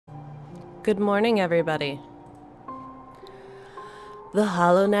Good morning, everybody. The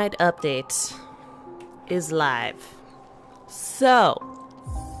Hollow Knight update is live. So,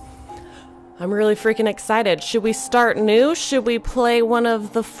 I'm really freaking excited. Should we start new? Should we play one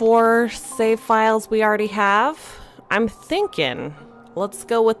of the 4 save files we already have? I'm thinking, let's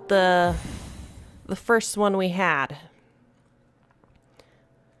go with the first one we had.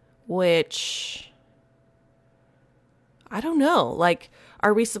 Which, I don't know, like,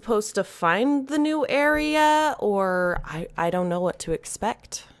 are we supposed to find the new area, or I don't know what to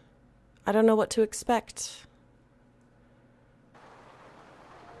expect. I don't know what to expect.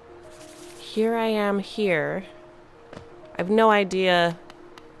 Here I am here. I have no idea.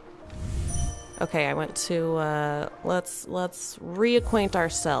 Okay, I went to, let's reacquaint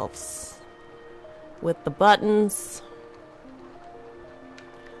ourselves with the buttons.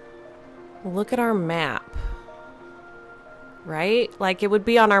 Look at our map. Right? Like, it would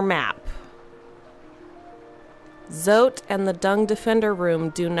be on our map. Zote and the Dung Defender room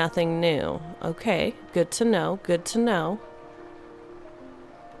do nothing new. Okay, good to know, good to know.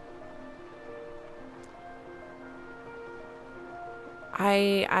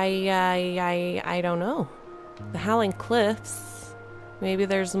 I don't know. The Howling Cliffs. Maybe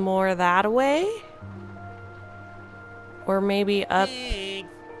there's more that way? Or maybe up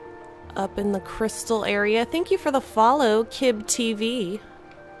in the crystal area. Thank you for the follow, Kib TV.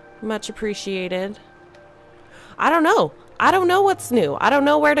 Much appreciated. I don't know. I don't know what's new. I don't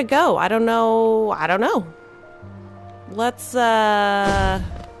know where to go. I don't know. Let's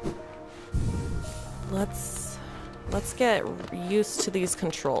get used to these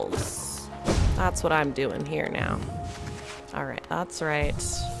controls. That's what I'm doing here now. All right, that's right.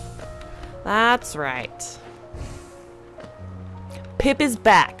 That's right. Pip is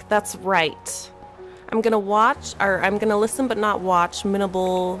back. That's right. I'm gonna watch, or I'm gonna listen but not watch.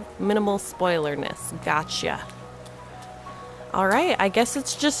 Minimal spoilerness. Gotcha. Alright, I guess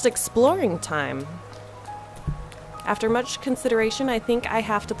it's just exploring time. After much consideration, I think I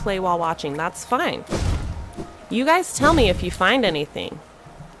have to play while watching. That's fine. You guys tell me if you find anything.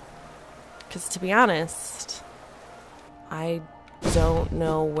 Because to be honest, I don't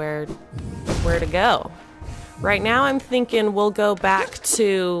know where to go. Right now I'm thinking we'll go back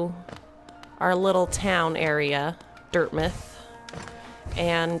to our little town area, Dirtmouth,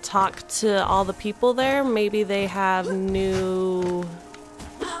 and talk to all the people there. Maybe they have new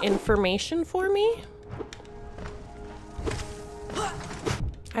information for me.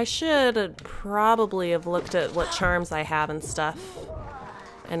 I should probably have looked at what charms I have and stuff,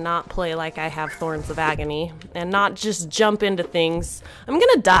 and not play like I have Thorns of Agony, and not just jump into things. I'm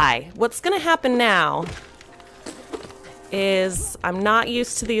gonna die. What's gonna happen now is I'm not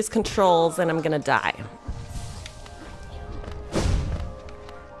used to these controls and I'm gonna die.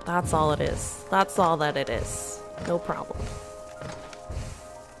 That's all it is. That's all that it is. No problem.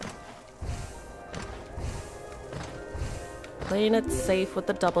 Playing it safe with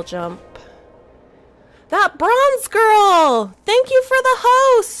the double jump. That bronze girl! Thank you for the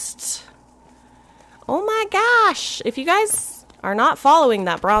host! Oh my gosh! If you guys are not following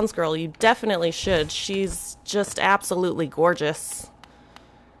that bronze girl, you definitely should. She's just absolutely gorgeous.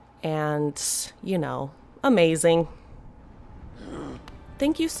 And, you know, amazing.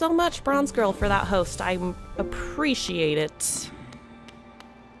 Thank you so much, bronze girl, for that host. I appreciate it.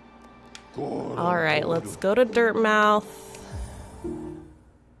 Alright, let's go to Dirtmouth.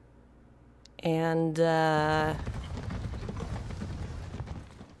 And,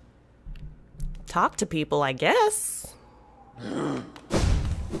 talk to people, I guess.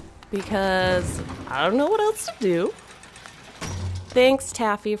 Because I don't know what else to do. Thanks,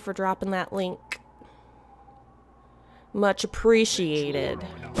 Taffy, for dropping that link. Much appreciated.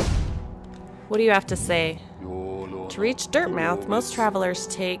 What do you have to say? To reach Dirtmouth, most travelers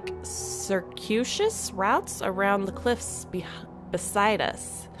take circuitous routes around the cliffs beside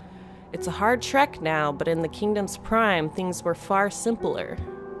us. It's a hard trek now, but in the Kingdom's prime, things were far simpler.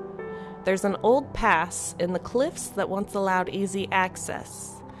 There's an old pass in the cliffs that once allowed easy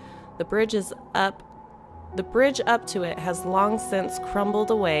access. The bridge up to it has long since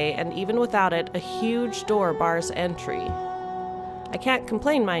crumbled away, and even without it, a huge door bars entry. I can't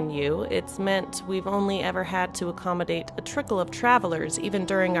complain, mind you. It's meant we've only ever had to accommodate a trickle of travelers, even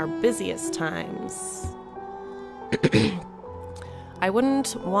during our busiest times. I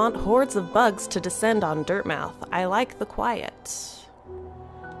wouldn't want hordes of bugs to descend on Dirtmouth. I like the quiet.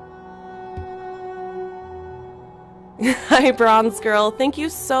 Hi, Bronze Girl. Thank you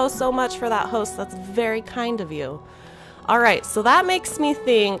so much for that host. That's very kind of you. Alright, so that makes me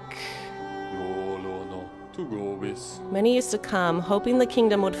think Many used to come, hoping the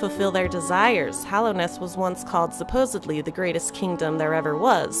kingdom would fulfill their desires. Hallownest was once called supposedly the greatest kingdom there ever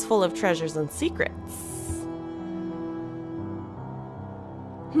was, full of treasures and secrets.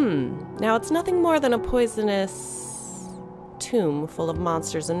 Now it's nothing more than a poisonous tomb full of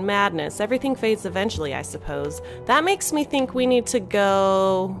monsters and madness. Everything fades eventually, I suppose. That makes me think we need to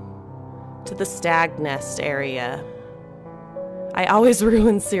go to the stag nest area. I always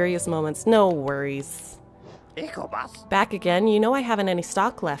ruin serious moments. No worries. Back again. You know I haven't any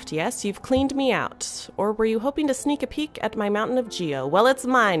stock left, yes? You've cleaned me out. Or were you hoping to sneak a peek at my mountain of Geo? Well, it's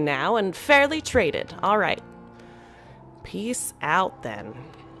mine now and fairly traded. All right. Peace out then.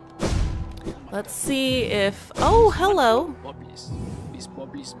 Let's see if... Oh, hello.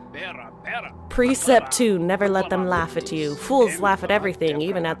 Precept 2, never let them laugh at you. Fools laugh at everything,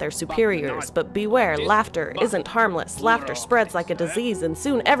 even at their superiors. But beware, laughter isn't harmless. Laughter spreads like a disease, and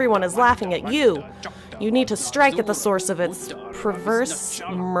soon everyone is laughing at you. You need to strike at the source of its perverse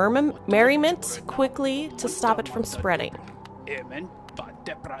merriment quickly to stop it from spreading.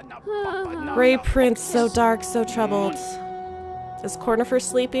 Gray Prince, so dark, so troubled. Is Cornifer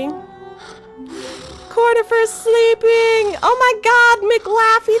sleeping? Cornifer's sleeping! Oh my god,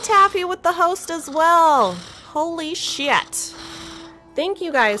 McLaffy Taffy with the host as well. Holy shit. Thank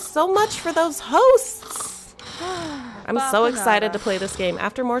you guys so much for those hosts. I'm so excited to play this game.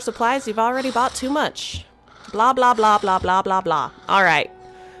 After more supplies, you've already bought too much. Blah, blah, blah, blah, blah, blah, blah. Alright.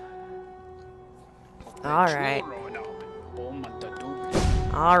 Alright.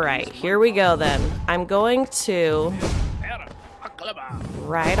 Alright, here we go then. I'm going to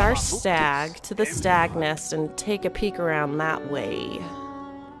ride our stag to the stag nest and take a peek around that way.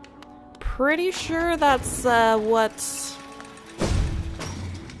 Pretty sure that's what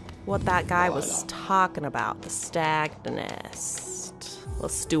that guy was talking about, the stag nest.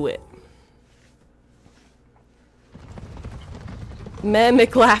 Let's do it. Meh,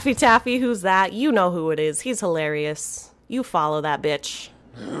 McLaffy Taffy, who's that? You know who it is. He's hilarious. You follow that bitch.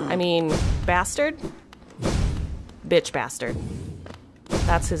 I mean, bastard? Bitch bastard.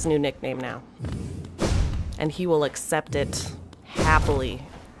 That's his new nickname now. And he will accept it happily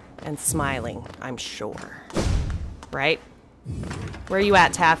and smiling, I'm sure. Right? Where you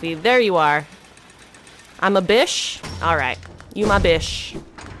at, Taffy? There you are. I'm a bish? Alright. You my bish.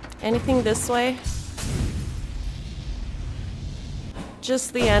 Anything this way?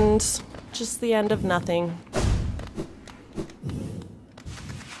 Just the end. Just the end of nothing.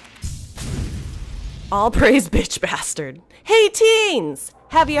 All praise bitch bastard. Hey teens!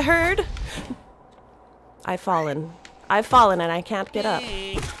 Have you heard? I've fallen and I can't get up.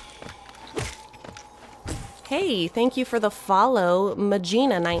 Hey, thank you for the follow,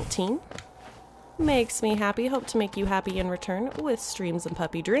 Magina19. Makes me happy. Hope to make you happy in return with streams and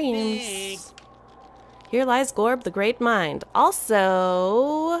puppy dreams. Here lies Gorb, the great mind.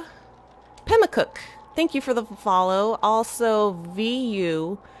 Also, Pemacook. Thank you for the follow. Also,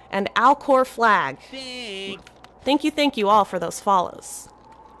 VU and Alcor Flag. Thank you all for those follows.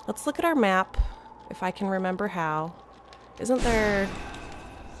 Let's look at our map, if I can remember how. Isn't there...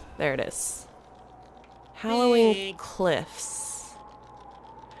 There it is. Halloween Cliffs.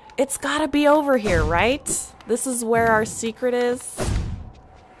 It's gotta be over here, right? This is where our secret is.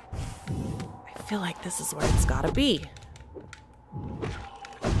 I feel like this is where it's gotta be.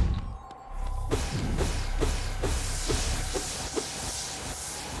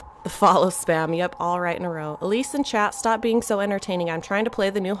 The follow spam, yep, all right in a row. Alyse in chat, stop being so entertaining. I'm trying to play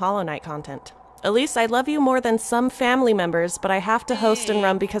the new Hollow Knight content. Alyse, I love you more than some family members, but I have to host and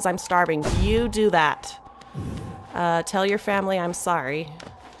run because I'm starving. You do that. Tell your family I'm sorry.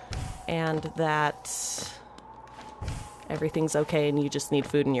 And that everything's okay and you just need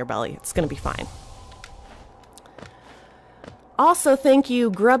food in your belly. It's gonna be fine. Also, thank you,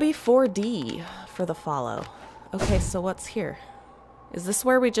 Grubby4D, for the follow. Okay, so what's here? Is this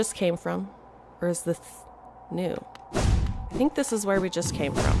where we just came from? Or is this new? I think this is where we just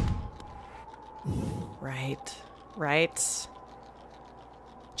came from. Right, right.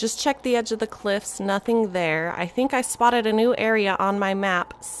 Just check the edge of the cliffs, nothing there. I think I spotted a new area on my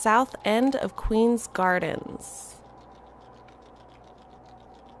map, south end of Queen's Gardens.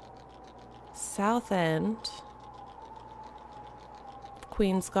 South end,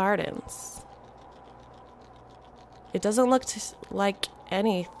 Queen's Gardens. It doesn't look like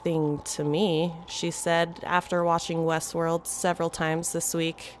anything to me, she said after watching Westworld several times this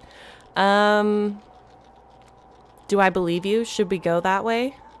week. Do I believe you? Should we go that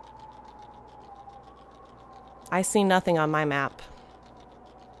way? I see nothing on my map.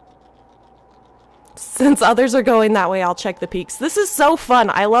 Since others are going that way, I'll check the peaks. This is so fun.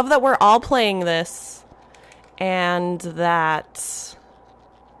 I love that we're all playing this. and that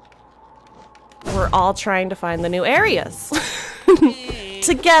we're all trying to find the new areas.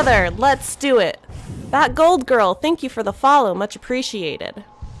 Together, let's do it. That gold girl, thank you for the follow, much appreciated.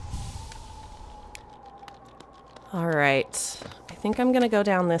 All right, I think I'm gonna go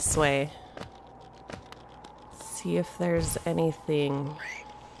down this way. See if there's anything.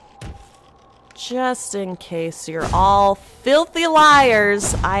 Just in case you're all filthy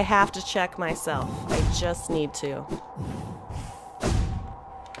liars, I have to check myself. I just need to.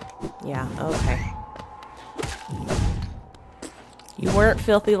 Yeah, okay. You weren't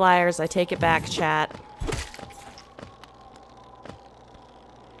filthy liars. I take it back, chat.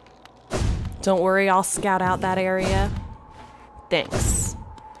 Don't worry, I'll scout out that area. Thanks.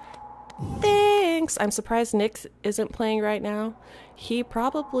 Thanks. I'm surprised Nick isn't playing right now. He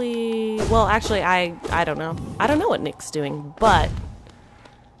probably... Well, actually, I don't know. I don't know what Nick's doing, but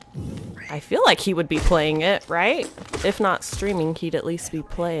I feel like he would be playing it, right? If not streaming, he'd at least be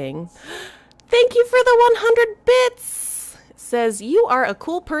playing. Thank you for the 100 bits! It says, you are a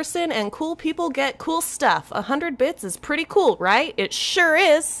cool person and cool people get cool stuff. 100 bits is pretty cool, right? It sure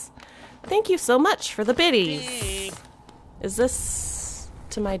is. Thank you so much for the biddies. Is this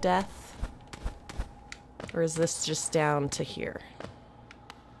to my death? Or is this just down to here?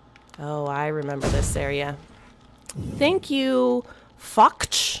 Oh, I remember this area. Thank you,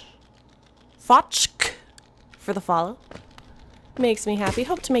 Fochk, for the follow. Makes me happy.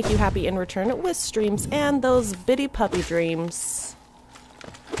 Hope to make you happy in return with streams and those bitty puppy dreams.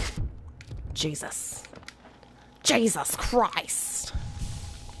 Jesus. Jesus Christ.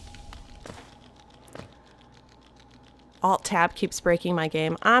 Alt-tab keeps breaking my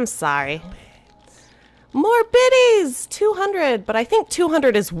game. I'm sorry. More biddies! 200, but I think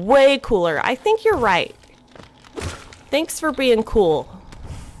 200 is way cooler. I think you're right. Thanks for being cool.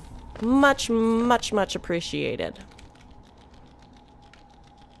 Much, much, much appreciated.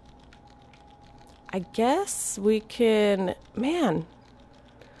 I guess we can... Man,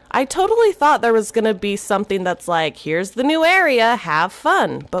 I totally thought there was gonna be something that's like, here's the new area, have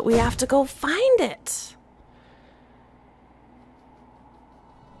fun. But we have to go find it.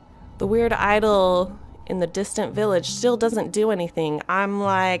 The weird idol in the distant village still doesn't do anything. I'm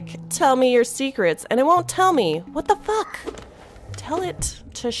like, tell me your secrets, and it won't tell me. What the fuck? Tell it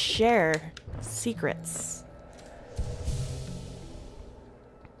to share secrets.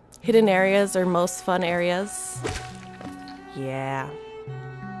 Hidden areas are most fun areas. Yeah.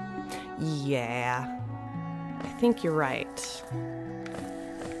 Yeah. I think you're right.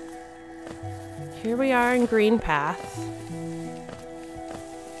 Here we are in Green Path.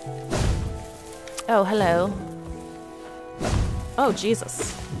 Oh, hello. Oh,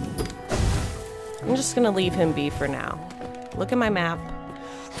 Jesus. I'm just gonna leave him be for now. Look at my map.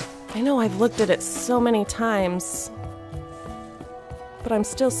 I know I've looked at it so many times, but I'm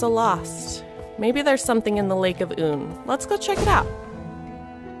still so lost. Maybe there's something in the Lake of Un. Let's go check it out.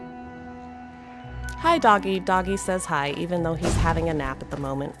 Hi, Doggy. Doggy says hi, even though he's having a nap at the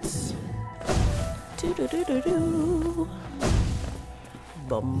moment. Do-do-do-do-do.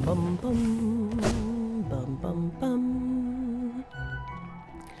 Bum, bum, bum. Bum, bum, bum.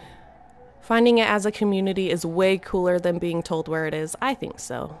 Finding it as a community is way cooler than being told where it is. I think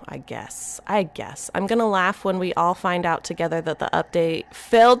so. I guess. I'm gonna laugh when we all find out together that the update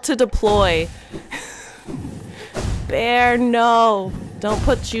failed to deploy. Bear, no.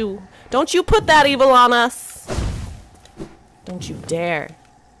 Don't you put that evil on us. Don't you dare.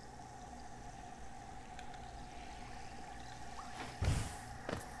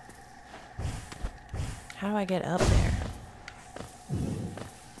 How do I get up there?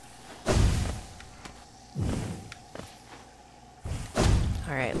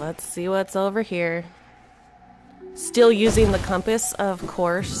 Alright, let's see what's over here. Still using the compass, of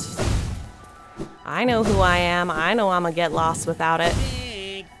course. I know who I am. I know I'm gonna get lost without it.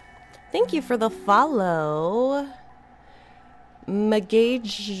 Thank you for the follow.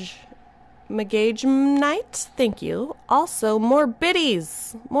 Magage Knight, thank you. Also, more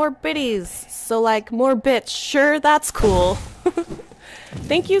biddies. More biddies. So, like, more bits. Sure, that's cool.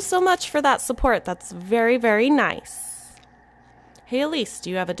 Thank you so much for that support. That's very, very nice. Hey, Alyse, do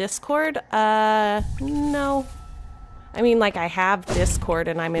you have a Discord? No. I mean, like, I have Discord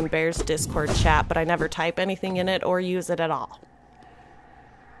and I'm in Bear's Discord chat, but I never type anything in it or use it at all.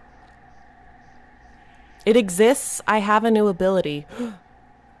 It exists. I have a new ability.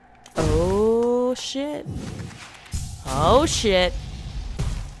 Oh, shit. Oh, shit.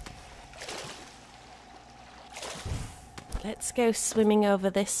 Let's go swimming over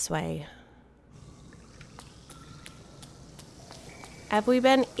this way. Have we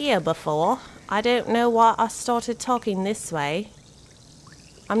been here before? I don't know why I started talking this way.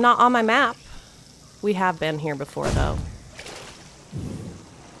 I'm not on my map. We have been here before, though.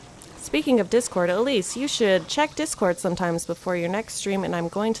 Speaking of Discord, Alyse, you should check Discord sometimes before your next stream, and I'm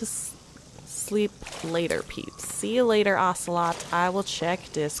going to sleep later, peeps. See you later, Ocelot. I will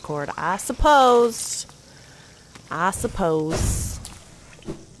check Discord. I suppose.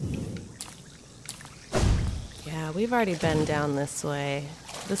 Yeah, we've already been down this way.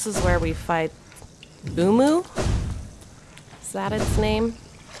 This is where we fight Umu? Is that its name?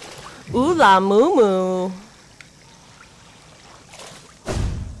 Oola Mumu.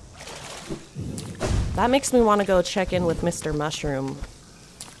 That makes me want to go check in with Mr. Mushroom.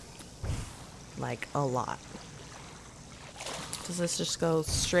 Like, a lot. Does this just go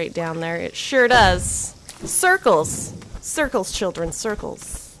straight down there? It sure does. Circles. Circles, children,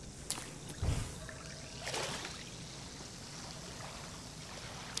 circles.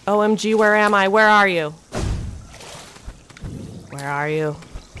 OMG, where am I? Where are you? Where are you?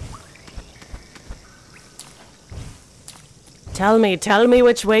 Tell me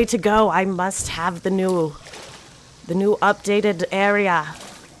which way to go. I must have the new updated area.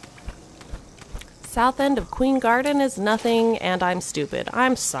 South end of Queen Garden is nothing, and I'm stupid.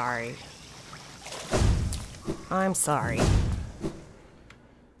 I'm sorry. I'm sorry.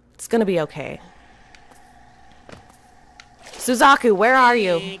 It's gonna be okay. Suzaku, where are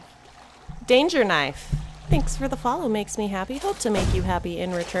you? Danger Knife. Thanks for the follow, makes me happy. Hope to make you happy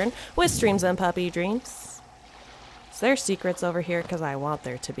in return with streams and puppy dreams. Is there secrets over here? Because I want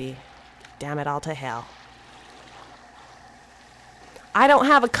there to be. Damn it all to hell. I don't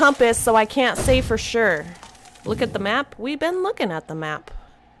have a compass, so I can't say for sure. Look at the map. We've been looking at the map.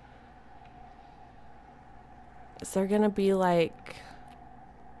 Is there gonna be like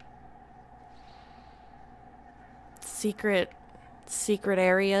secret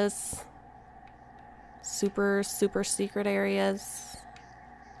areas? Super secret areas?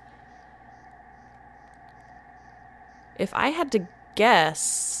 If I had to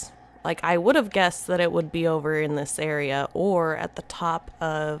guess, like I would have guessed that it would be over in this area or at the top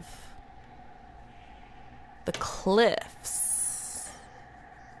of the cliffs.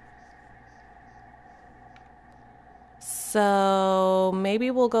 So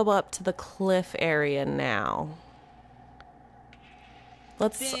maybe we'll go up to the cliff area now.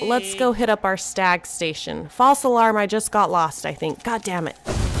 Let's go hit up our stag station. False alarm, I just got lost, I think. God damn it.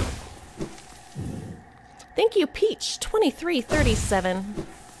 Thank you, Peach2337,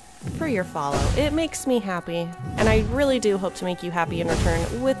 for your follow. It makes me happy, and I really do hope to make you happy in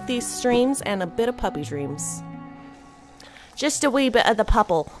return with these streams and a bit of puppy dreams. Just a wee bit of the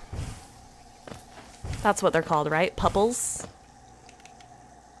pupple. That's what they're called, right? Pupples?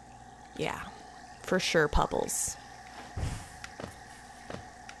 Yeah, for sure, pupples.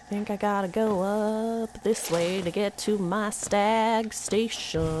 Think I gotta go up this way to get to my stag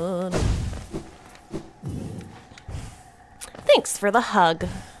station. Thanks for the hug.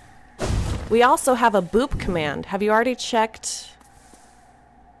 We also have a boop command. Have you already checked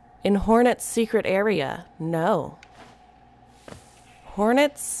in Hornet's secret area? No.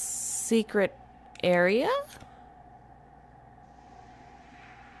 Hornet's secret area?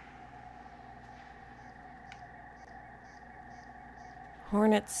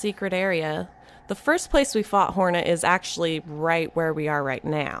 Hornet's secret area. The first place we fought Hornet is actually right where we are right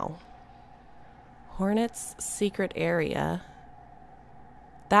now. Hornet's secret area.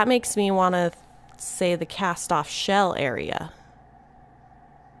 That makes me want to say the cast-off shell area.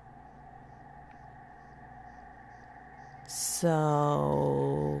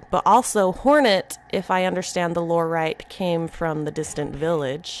 So, but also Hornet, if I understand the lore right, came from the distant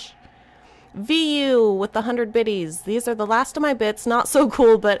village. VU with the 100 biddies. These are the last of my bits. Not so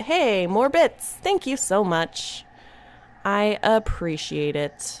cool, but hey, more bits. Thank you so much. I appreciate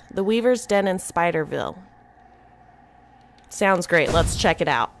it. The Weaver's Den in Spiderville. Sounds great. Let's check it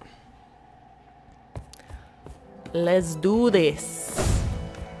out. Let's do this.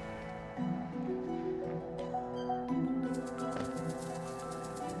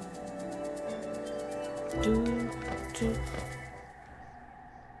 Do.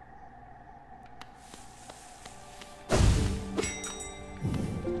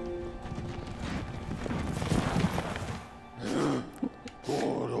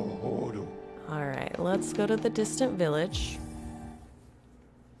 Alright, let's go to the distant village.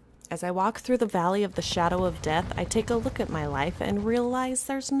 As I walk through the valley of the shadow of death, I take a look at my life and realize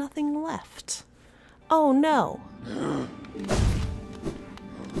there's nothing left. Oh no!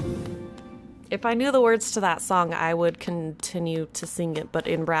 If I knew the words to that song, I would continue to sing it, but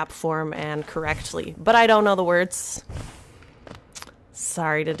in rap form and correctly. But I don't know the words.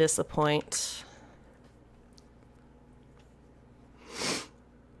 Sorry to disappoint.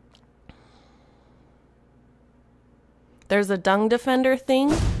 There's a dung defender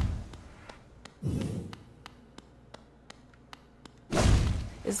thing.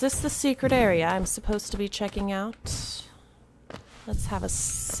 Is this the secret area I'm supposed to be checking out? Let's have a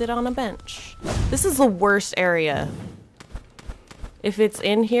sit on a bench. This is the worst area. If it's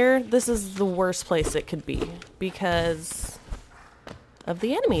in here, this is the worst place it could be because of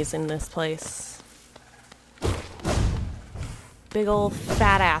the enemies in this place. Big old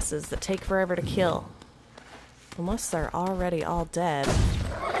fat asses that take forever to kill. Unless they're already all dead.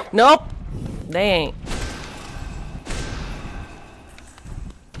 Nope! They ain't.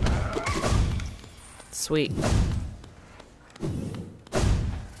 Sweet.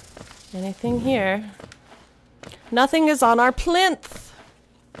 Anything here? Nothing is on our plinth!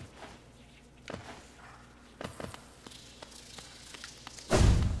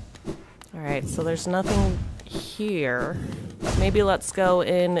 Alright, so there's nothing here. Maybe let's go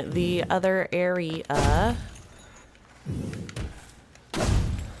in the other area.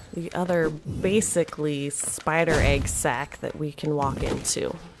 The other, basically, spider egg sack that we can walk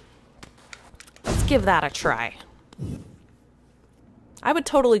into. Let's give that a try. I would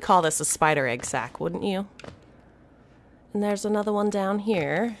totally call this a spider egg sack, wouldn't you? And there's another one down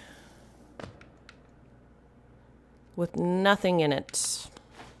here. With nothing in it,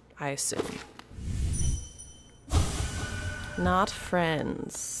 I assume. Not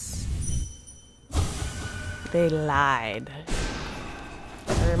friends. They lied.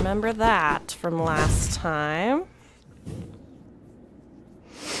 I remember that from last time.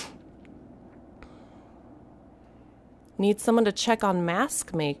 Need someone to check on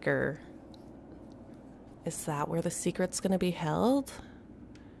Mask Maker. Is that where the secret's gonna be held?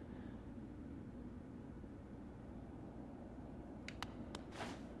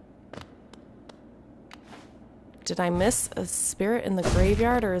 Did I miss a spirit in the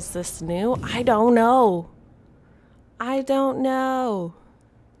graveyard, or is this new? I don't know. I don't know.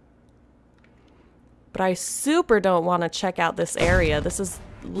 But I super don't want to check out this area. This is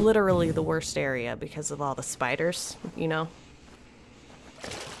literally the worst area because of all the spiders, you know?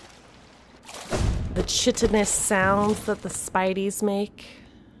 The chitinous sounds that the spideys make.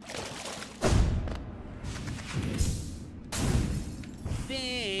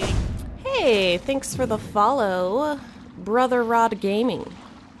 Big. Hey, thanks for the follow, Brother Rod Gaming.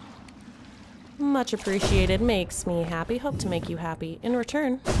 Much appreciated, makes me happy. Hope to make you happy in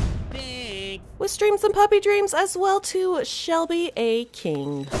return. Big. With streams and puppy dreams as well to Shelby A.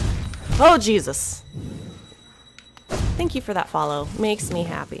 King. Oh, Jesus. Thank you for that follow. Makes me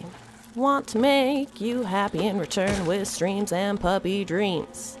happy. Want to make you happy in return with streams and puppy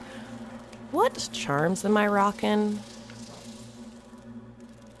dreams. What charms am I rocking?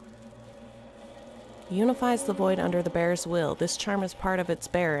 Unifies the void under the bear's will. This charm is part of its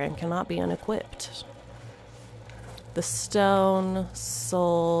bearer and cannot be unequipped. The stone,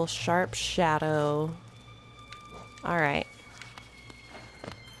 soul, sharp shadow. Alright.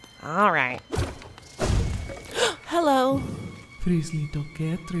 Alright. Hello.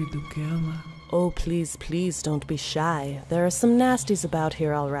 Oh, please, please don't be shy. There are some nasties about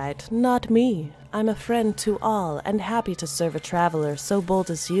here, all right. Not me. I'm a friend to all and happy to serve a traveler so bold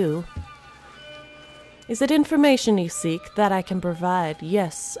as you. Is it information you seek? That I can provide.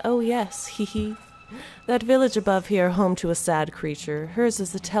 Yes, oh yes, hee hee. That village above here, home to a sad creature. Hers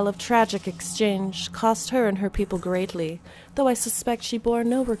is a tale of tragic exchange, cost her and her people greatly, though I suspect she bore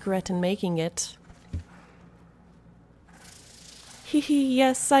no regret in making it. Hee hee,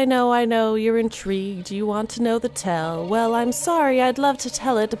 yes, I know, you're intrigued, you want to know the tale. Well, I'm sorry, I'd love to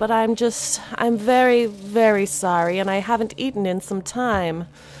tell it, but I'm very, very sorry, and I haven't eaten in some time.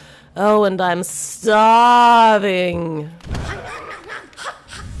 Oh, and I'm starving.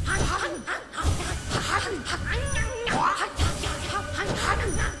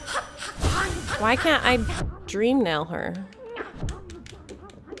 Why can't I dream nail her?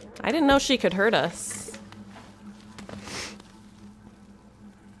 I didn't know she could hurt us.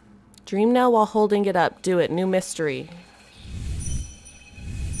 Dream nail while holding it up. Do it. New mystery.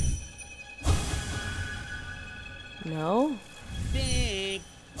 No? Big.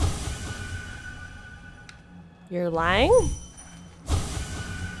 You're lying?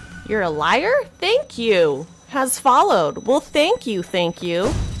 You're a liar? Thank you. Has followed. Well, thank you, thank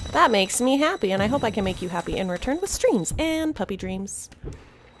you. That makes me happy, and I hope I can make you happy in return with streams and puppy dreams.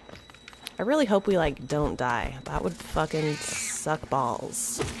 I really hope we, like, don't die. That would fucking suck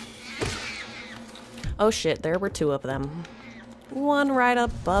balls. Oh shit, there were two of them. One right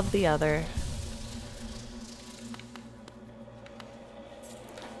above the other.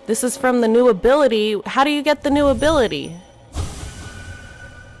 This is from the new ability. How do you get the new ability?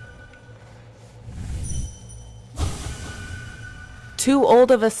 Too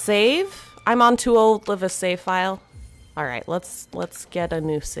old of a save? I'm on too old of a save file. All right, let's get a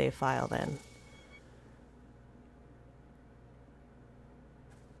new save file then.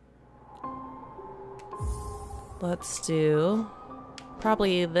 Let's do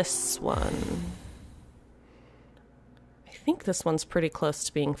probably this one. I think this one's pretty close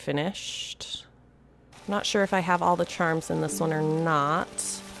to being finished. I'm not sure if I have all the charms in this one or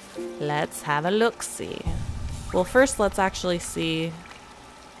not. Let's have a look-see. Well, first let's actually see.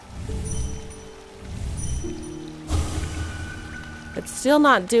 It's still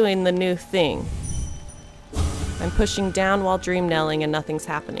not doing the new thing. I'm pushing down while dream nailing and nothing's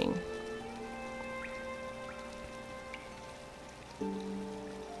happening.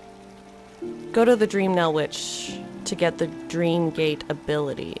 Go to the Dream Nail Witch to get the Dream Gate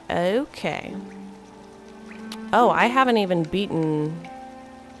ability. Okay. Oh, I haven't even beaten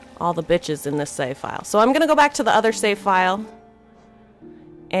all the bitches in this save file. So I'm gonna go back to the other save file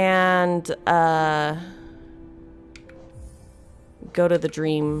and go to the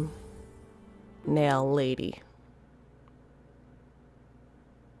Dream Nail Lady.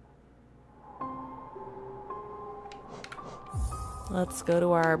 Let's go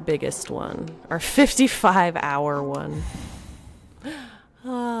to our biggest one, our 55-hour one.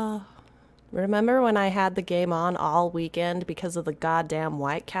 Remember when I had the game on all weekend because of the goddamn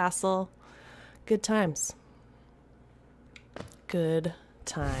White Castle? Good times. Good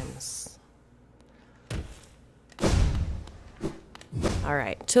times. All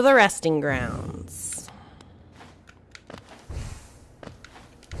right, to the resting grounds.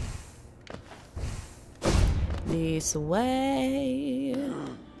 This way.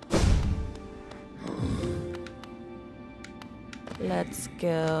 Let's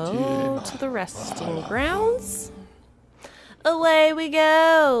go to the resting grounds. Away we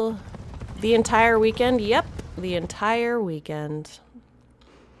go. The entire weekend? Yep, the entire weekend.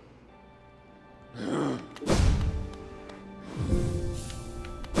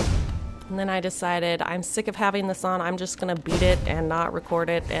 And then I decided I'm sick of having this on. I'm just gonna beat it and not record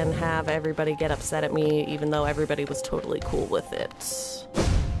it and have everybody get upset at me, even though everybody was totally cool with it.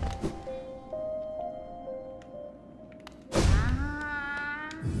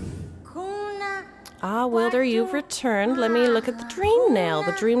 Ah, Wilder, you've returned. Let me look at the Dream Nail.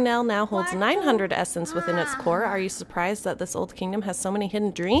 The Dream Nail now holds 900 essence within its core. Are you surprised that this old kingdom has so many hidden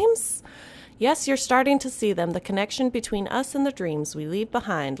dreams? Yes, you're starting to see them. The connection between us and the dreams we leave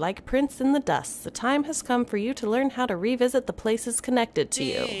behind, like prints in the dust. The time has come for you to learn how to revisit the places connected to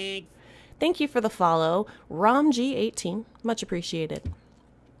you. Thank you for the follow, RomG18. Much appreciated.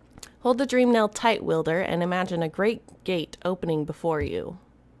 Hold the Dream Nail tight, Wilder, and imagine a great gate opening before you.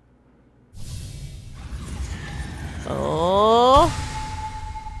 Oh.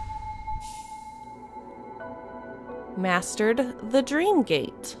 Mastered the Dream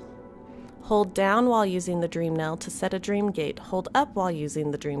Gate. Hold down while using the Dream Nail to set a Dream Gate. Hold up while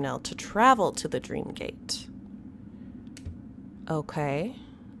using the Dream Nail to travel to the Dream Gate. Okay.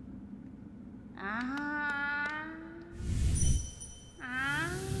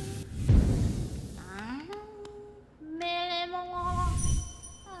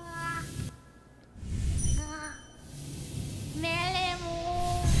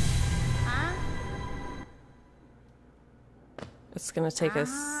 It's gonna take us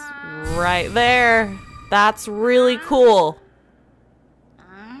right there. That's really cool.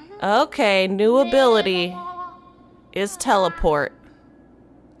 Okay, new ability is teleport.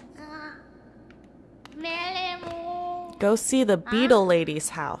 Go see the Beetle Lady's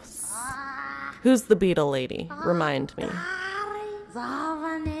house. Who's the Beetle Lady? Remind me.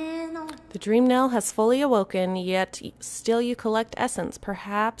 The Dream Nail has fully awoken, yet still you collect essence.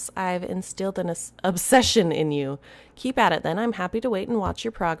 Perhaps I've instilled an obsession in you. Keep at it then. I'm happy to wait and watch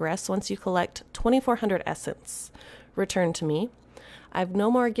your progress once you collect 2,400 essence. Return to me. I've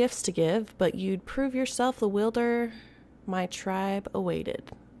no more gifts to give, but you'd prove yourself the wielder my tribe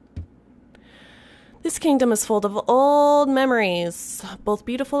awaited. This kingdom is full of old memories, both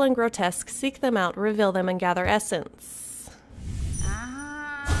beautiful and grotesque. Seek them out, reveal them, and gather essence.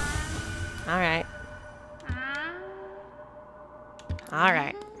 Alright.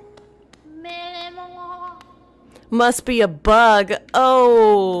 Alright. Must be a bug.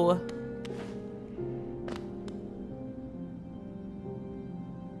 Oh.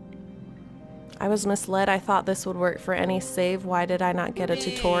 I was misled. I thought this would work for any save. Why did I not get a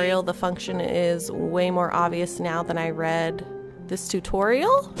tutorial? The function is way more obvious now than I read this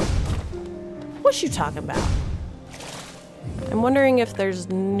tutorial. What you talking about? I'm wondering if there's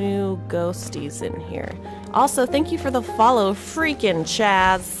new ghosties in here. Also, thank you for the follow, freaking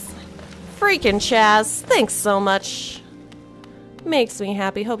Chaz. Freaking Chaz, thanks so much. Makes me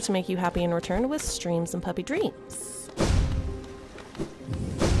happy. Hope to make you happy in return with streams and puppy dreams.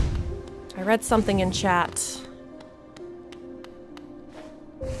 I read something in chat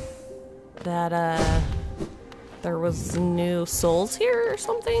that there was new souls here or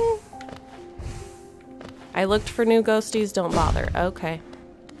something. I looked for new ghosties, don't bother. Okay.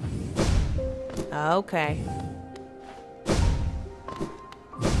 Okay.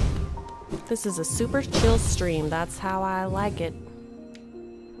 This is a super chill stream, that's how I like it.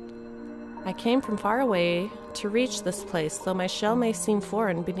 I came from far away to reach this place, though my shell may seem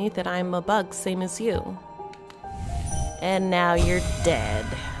foreign, beneath it I am a bug, same as you. And now you're dead.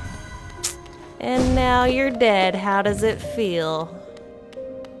 And now you're dead, how does it feel?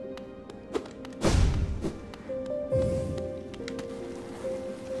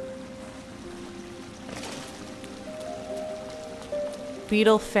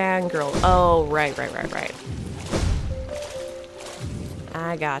 Beetle fangirl. Oh, right.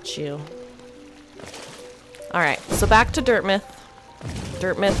 I got you. Alright, so back to Dirtmouth.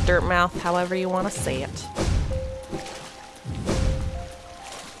 Dirtmouth, Dirtmouth, however you want to say it.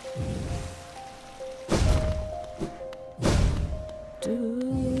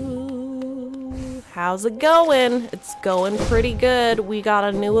 How's it going? It's going pretty good. We got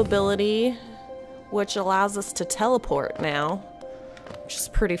a new ability which allows us to teleport now, which is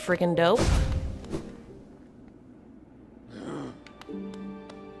pretty freaking dope.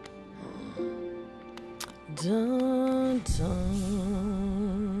 Dun, dun.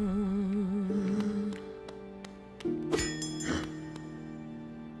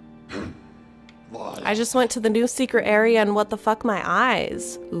 I just went to the new secret area and what the fuck, my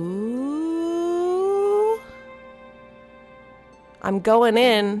eyes. Ooh. I'm going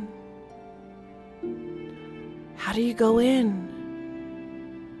in. How do you go in?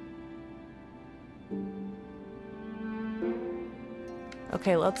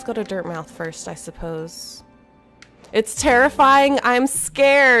 Okay, let's go to Dirtmouth first, I suppose. It's terrifying. I'm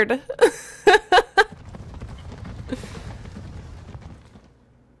scared.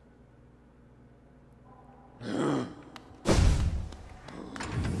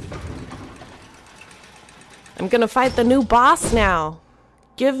 I'm gonna fight the new boss now.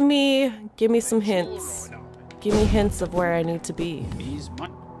 Give me some hints. Give me hints of where I need to be.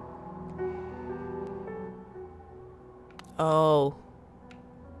 Oh.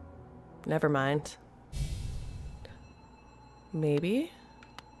 Never mind. Maybe?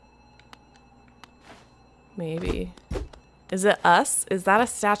 Maybe. Is it us? Is that a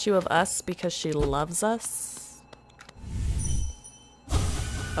statue of us because she loves us?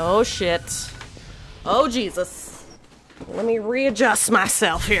 Oh shit. Oh Jesus. Let me readjust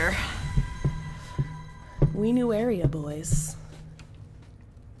myself here. We new area, boys.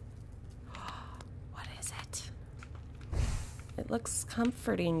 What is it? It looks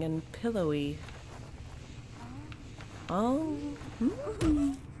comforting and pillowy. Oh.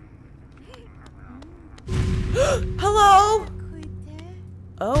 Mm. Hello?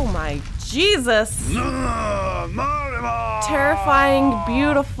 Oh my Jesus. Terrifying,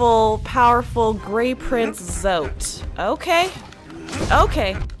 beautiful, powerful Grey Prince Zote. Okay.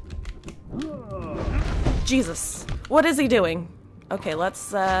 Okay. Jesus. What is he doing? Okay, let's,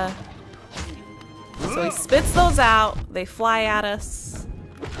 So he spits those out. They fly at us.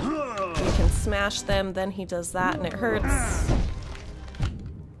 We can smash them. Then he does that and it hurts.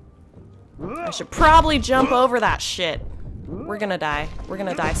 I should probably jump over that shit. We're gonna die. We're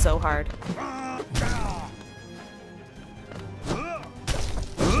gonna die so hard.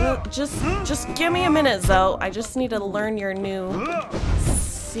 Just give me a minute, Zoe. I just need to learn your new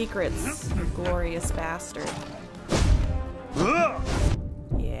secrets, you glorious bastard.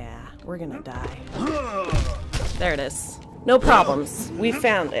 Yeah, we're gonna die. There it is. No problems. We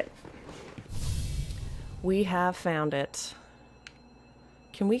found it. We have found it.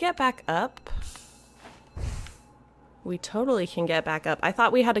 Can we get back up? We totally can get back up. I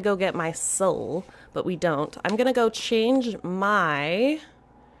thought we had to go get my soul, but we don't. I'm gonna go change my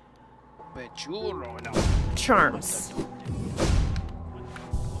charms.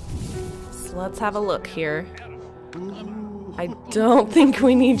 So let's have a look here. I don't think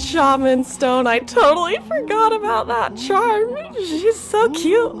we need Shaman Stone. I totally forgot about that charm. She's so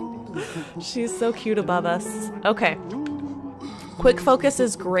cute. She's so cute above us. Okay. Quick focus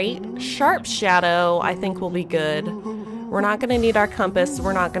is great. Sharp shadow, I think, will be good. We're not gonna need our compass.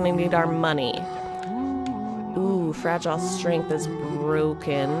 We're not gonna need our money. Ooh, fragile strength is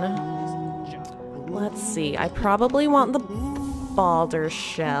broken. Let's see. I probably want the Balder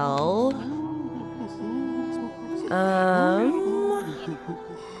shell.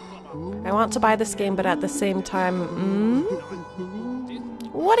 I want to buy this game, but at the same time,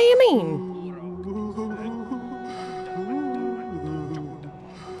 what do you mean?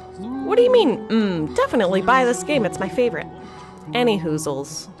 What do you mean? Definitely buy this game. It's my favorite. Any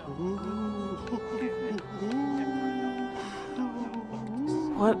hoozles.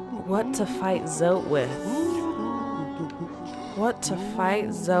 What to fight Zote with? What to fight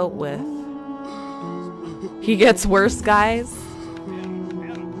Zote with? He gets worse, guys.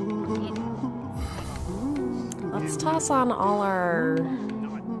 Let's toss on all our...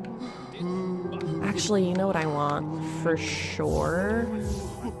 Actually, you know what I want for sure?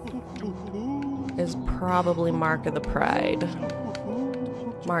 Is probably Mark of the Pride.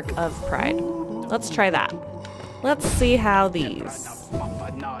 Mark of Pride. Let's try that. Let's see how these...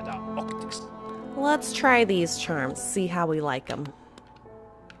 Let's try these charms, see how we like them.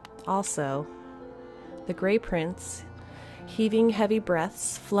 Also, the Grey Prince, heaving heavy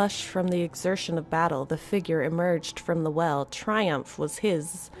breaths, flushed from the exertion of battle, the figure emerged from the well. Triumph was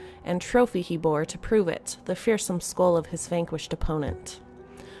his, and trophy he bore to prove it, the fearsome skull of his vanquished opponent.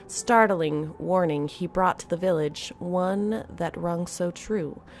 Startling warning he brought to the village, one that rung so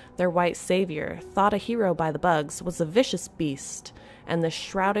true. Their white savior, thought a hero by the bugs, was a vicious beast, and the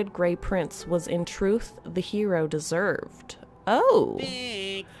shrouded Grey Prince was in truth the hero deserved. Oh.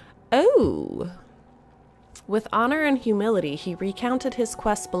 Oh. With honor and humility, he recounted his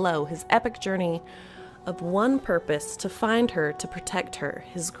quest below, his epic journey of one purpose, to find her, to protect her,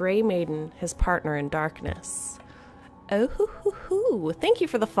 his Grey Maiden, his partner in darkness. Oh, hoo, hoo, hoo. Thank you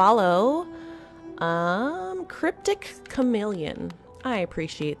for the follow. Cryptic Chameleon. I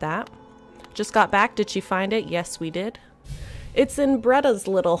appreciate that. Just got back. Did she find it? Yes, we did. It's in Bretta's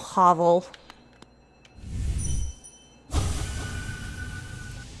little hovel.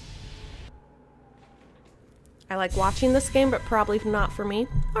 I like watching this game, but probably not for me.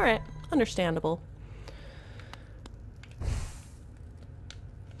 Alright, understandable.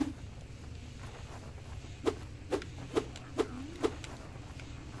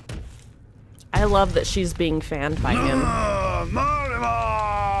 I love that she's being fanned by him.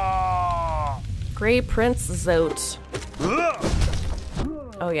 Grey Prince Zote.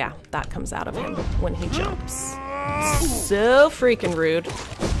 Oh yeah, that comes out of him when he jumps. So freaking rude.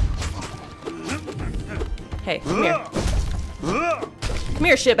 Hey, come here. Come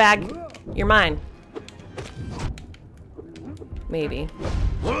here, shitbag. You're mine. Maybe.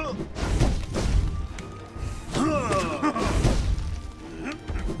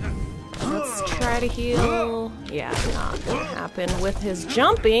 Let's try to heal. Yeah, not gonna happen with his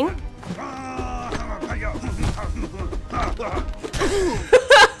jumping.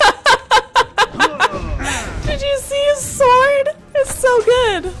 Did you see his sword? It's so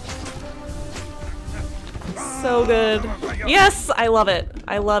good. So good. Yes, I love it.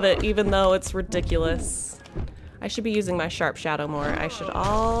 I love it, even though it's ridiculous. I should be using my sharp shadow more. I should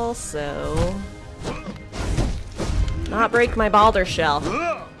also not break my Balder shell.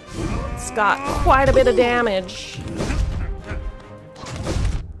 It's got quite a bit of damage.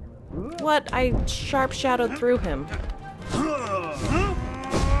 What? I sharp shadowed through him.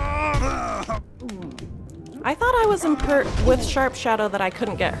 I thought I was with sharp shadow that I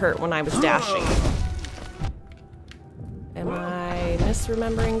couldn't get hurt when I was dashing. Am I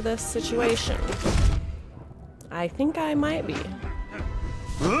misremembering this situation? I think I might be.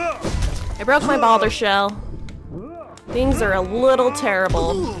 I broke my Balder shell. Things are a little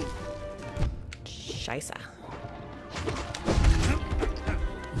terrible. Scheisse.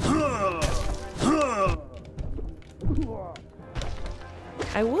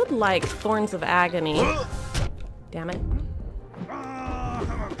 I would like Thorns of Agony. Damn it.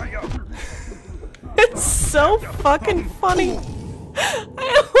 It's so fucking funny.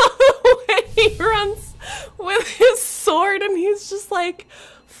 I love the way he runs with his sword and he's just like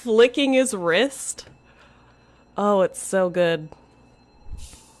flicking his wrist. Oh, it's so good.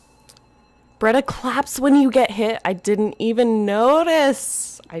 Bretta claps when you get hit. I didn't even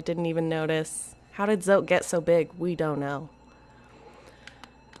notice. I didn't even notice. How did Zote get so big? We don't know.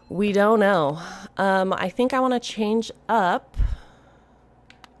 We don't know. I think I want to change up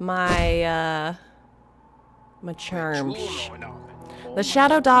my my charms. The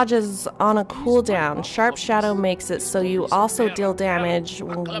shadow dodge is on a cooldown. Sharp shadow makes it so you also deal damage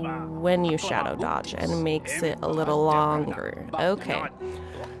when you shadow dodge and makes it a little longer. Okay.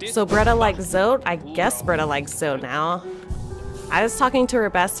 So Bretta likes Zote? I guess Bretta likes Zote now. I was talking to her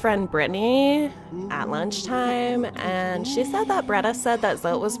best friend Brittany at lunchtime and she said that Bretta said that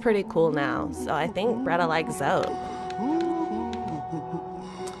Zote was pretty cool now. So I think Bretta likes Zote.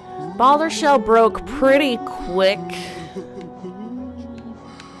 Balder Shell broke pretty quick.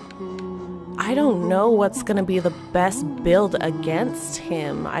 I don't know what's gonna be the best build against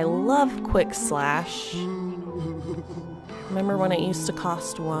him. I love Quick Slash. Remember when it used to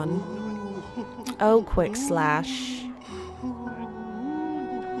cost 1? Oh, Quick Slash.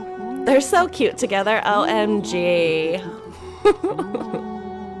 They're so cute together. OMG.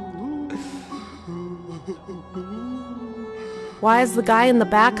 Why is the guy in the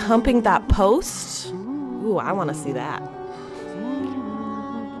back humping that post? Ooh, I want to see that.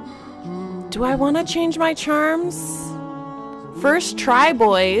 Do I want to change my charms? First try,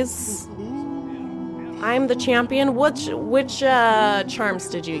 boys. I'm the champion. Which charms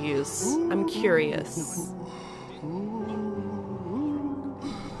did you use? I'm curious.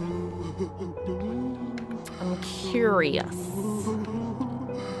 I'm curious.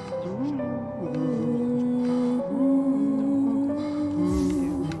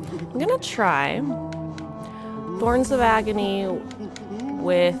 I'm gonna try Thorns of Agony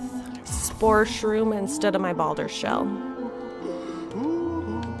with Spore Shroom instead of my Balder Shell.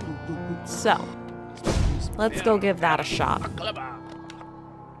 So, let's go give that a shot.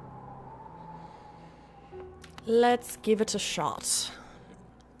 Let's give it a shot.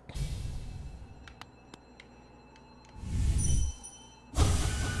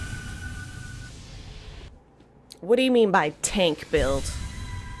 What do you mean by tank build?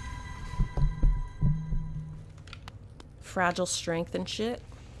 Fragile strength and shit.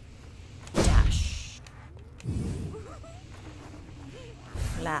 Dash.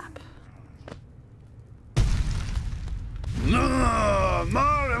 Flap.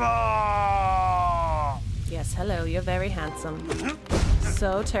 Yes, hello, you're very handsome.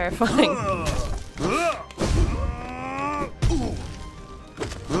 So terrifying.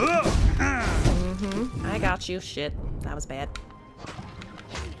 I got you. Shit, that was bad.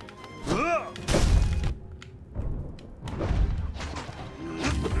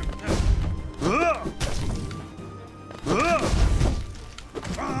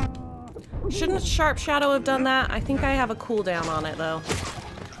 Shouldn't Sharp Shadow have done that? I think I have a cooldown on it, though.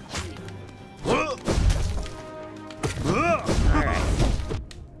 Alright.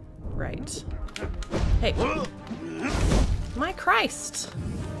 Right. Hey. My Christ!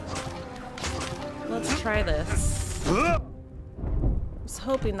 Let's try this. I was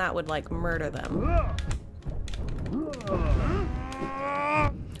hoping that would, like, murder them.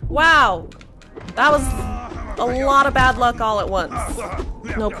 Wow! That was a lot of bad luck all at once.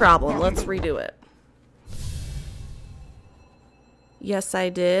 No problem. Let's redo it. Yes, I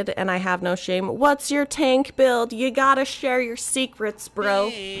did, and I have no shame. What's your tank build? You gotta share your secrets,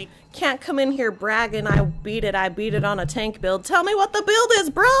 bro. Can't come in here bragging I beat it on a tank build. Tell me what the build is,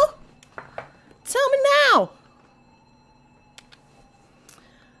 bro! Tell me now!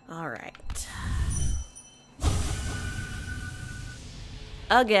 Alright.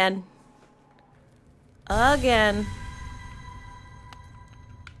 Again. Again.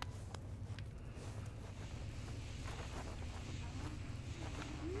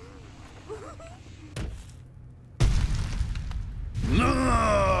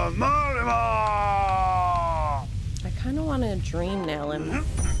 I kind of want to dream nail him.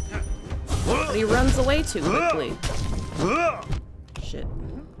 But he runs away too quickly. Shit.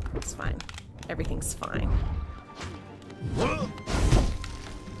 It's fine. Everything's fine. I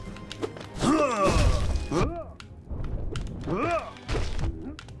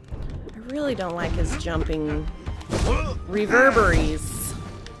really don't like his jumping reverberies.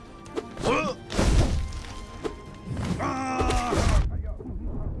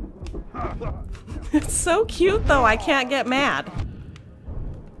 It's so cute though, I can't get mad.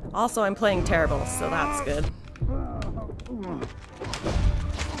 Also, I'm playing terrible, so that's good.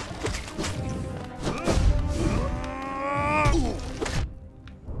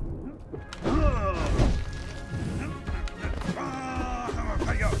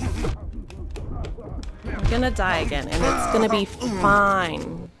 I'm gonna die again, and it's gonna be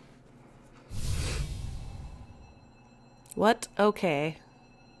fine. What? Okay.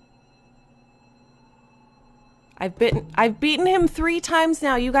 I've beaten him 3 times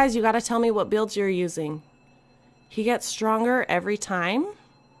now. You guys, you gotta tell me what builds you're using. He gets stronger every time?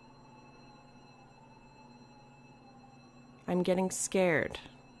 I'm getting scared.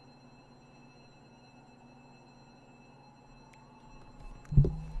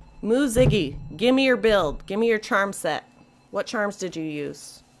 Moo Ziggy, give me your build. Give me your charm set. What charms did you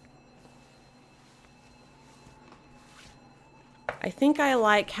use? I think I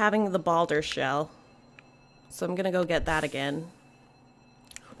like having the Balder Shell. So I'm gonna go get that again.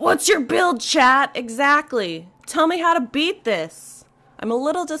 What's your build, chat? Exactly. Tell me how to beat this. I'm a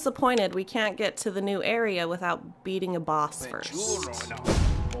little disappointed we can't get to the new area without beating a boss first.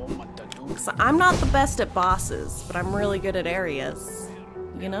 So I'm not the best at bosses, but I'm really good at areas.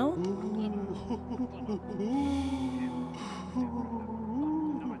 You know?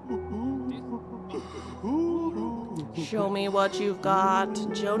 Show me what you've got.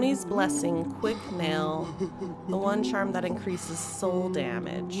 Joni's Blessing, Quick Nail, the one charm that increases soul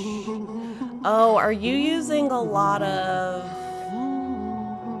damage. Oh, are you using a lot of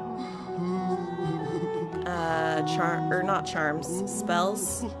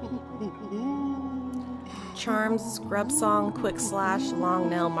spells? Charms, Grub Song, Quick Slash, Long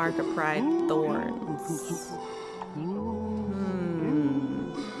Nail, Mark of Pride, Thorns.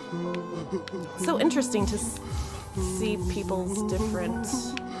 So interesting to see people's different...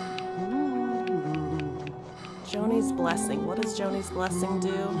 Joni's Blessing. What does Joni's Blessing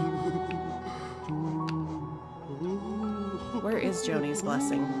do? Where is Joni's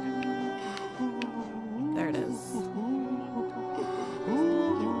Blessing? There it is.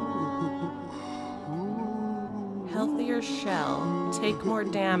 Healthier shell. Take more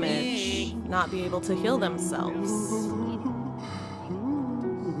damage. Not be able to heal themselves.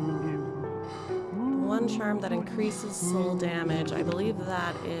 One charm that increases soul damage. I believe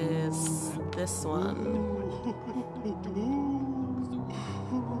that is this one.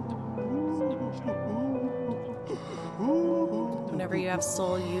 Whenever you have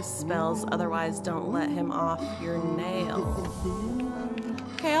soul, use spells. Otherwise, don't let him off your nail.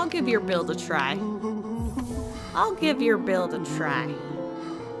 Okay, I'll give your build a try. I'll give your build a try.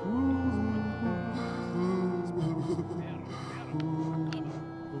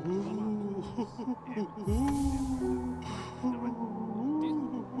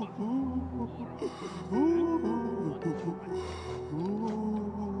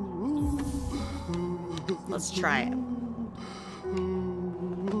 Let's try it.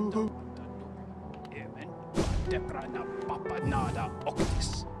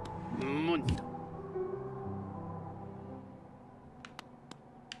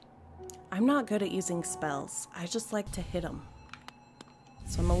 I'm not good at using spells. I just like to hit them.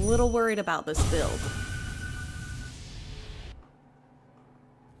 So I'm a little worried about this build.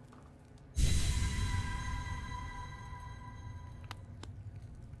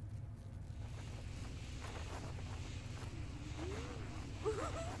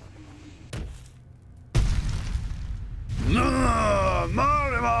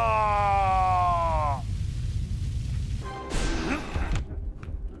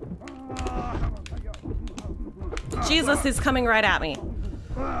 Jesus is coming right at me.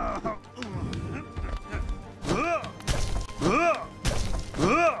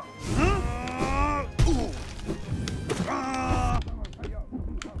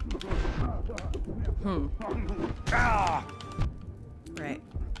 Right.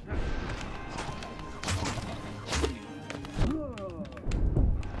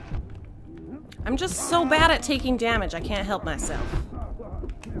 I'm just so bad at taking damage, I can't help myself.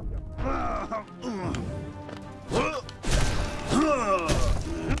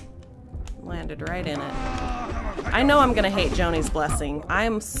 Landed right in it. I know I'm gonna hate Joni's Blessing.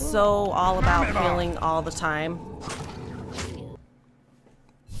 I'm so all about healing all the time.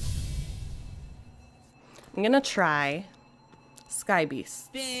 I'm gonna try Sky Beasts.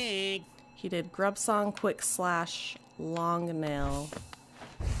 He did Grub Song, Quick Slash, Long Nail,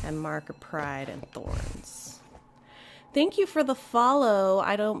 and Mark of Pride and Thorns. Thank you for the follow.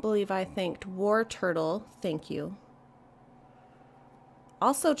 I don't believe I thanked War Turtle. Thank you.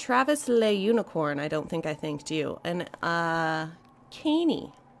 Also, Travis Le Unicorn. I don't think I thanked you. And,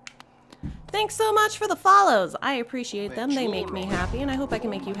 Caney. Thanks so much for the follows. I appreciate them. They make me happy, and I hope I can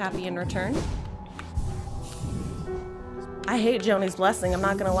make you happy in return. I hate Joni's Blessing. I'm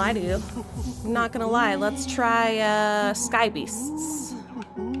not gonna lie to you. I'm not gonna lie. Let's try, Sky Beasts.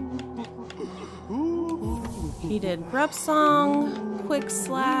 He did Grub Song, Quick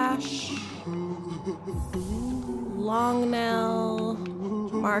Slash, Long Nail,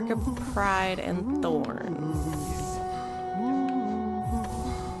 Mark of Pride, and Thorns.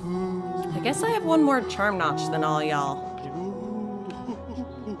 I guess I have one more charm notch than all y'all.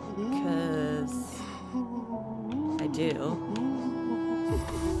 Because I do.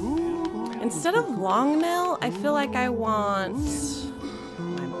 Instead of Long Nail, I feel like I want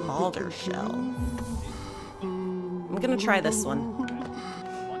my Balder Shell. I'm gonna try this one.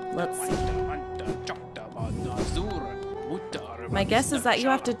 Let's see. My guess is that you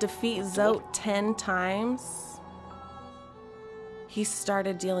have to defeat Zote 10 times. He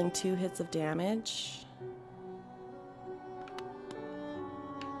started dealing 2 hits of damage.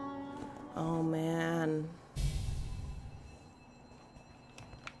 Oh man.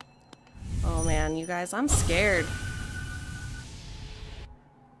 Oh man, you guys, I'm scared.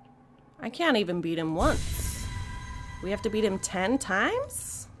 I can't even beat him once. We have to beat him 10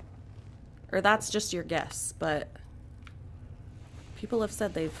 times? Or that's just your guess, but people have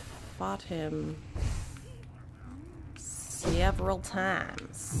said they've fought him several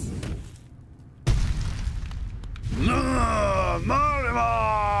times.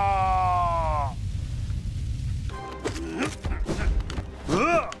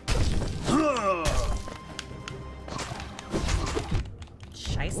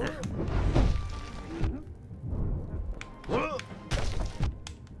 Scheiße.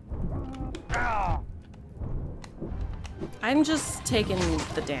 I'm just taking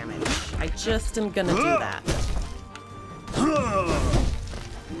the damage. I just am gonna do that.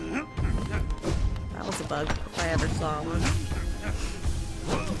 That was a bug, if I ever saw one.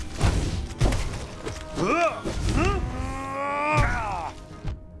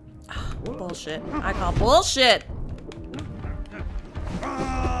 Bullshit. I call bullshit!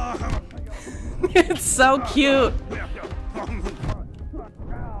 It's so cute!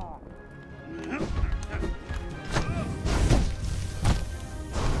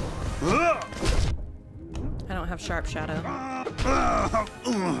 I don't have sharp shadow.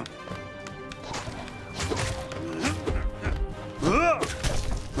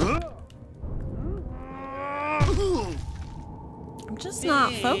 I'm just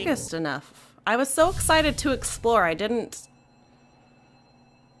not focused enough. I was so excited to explore. I didn't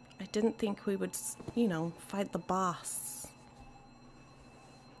think we would, you know, fight the boss.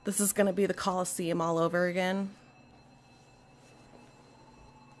 This is gonna be the Colosseum all over again.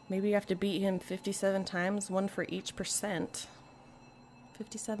 Maybe you have to beat him 57 times, one for each percent.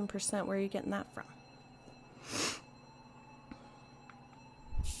 57%, where are you getting that from?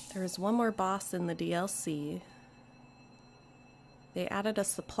 There is one more boss in the DLC. They added a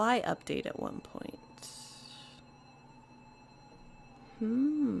supply update at one point.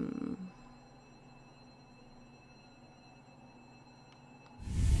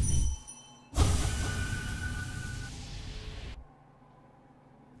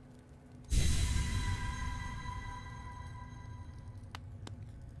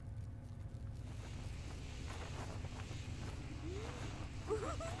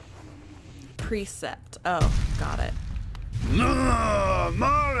 Precept. Oh, got it.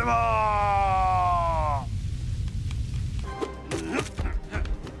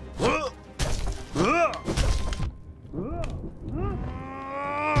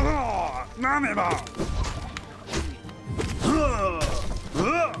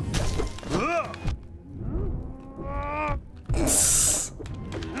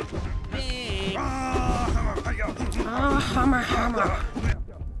 Hammer.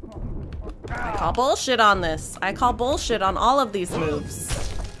 I call bullshit on this. I call bullshit on all of these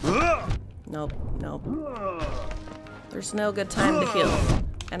moves. Nope. There's no good time to heal.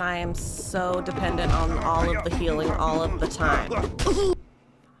 And I am so dependent on all of the healing all of the time.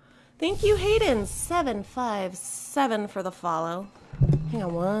 Thank you, Hayden757 for the follow. Hang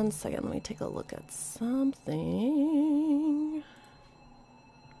on one second. Let me take a look at something.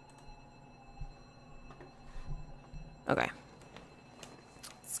 Okay.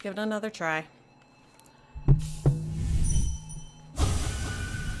 Let's give it another try.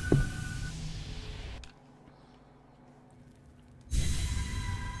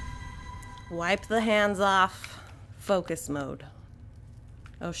 Wipe the hands off. Focus mode.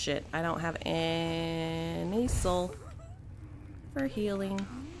 Oh shit, I don't have any soul for healing.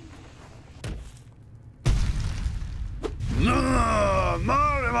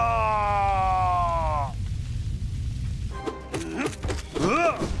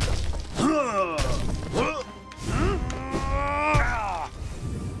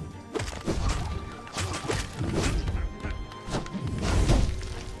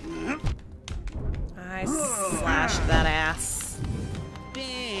 I slashed that ass.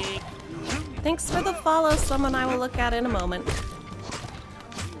 Big. Thanks for the follow, someone I will look at in a moment.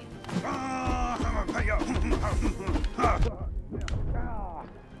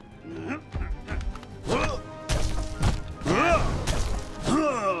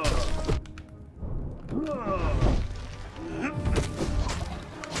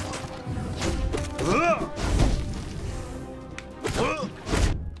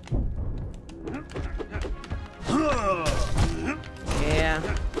 Yeah.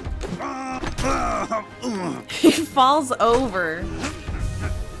 He falls over.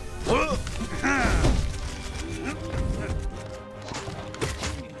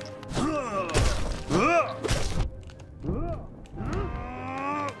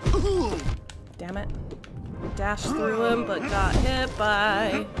 Damn it. Dashed through him, but got hit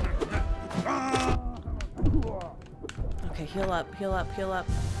by... heal up, heal up, heal up.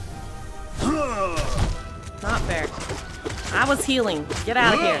 Not fair. I was healing. Get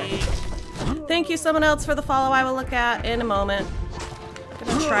out of here. Thank you, someone else, for the follow. I will look at in a moment.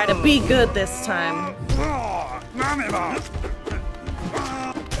 Gonna try to be good this time.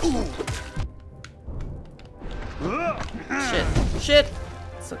 Shit. Shit.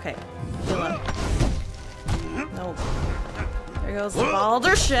 It's okay. Heal up. No. There goes the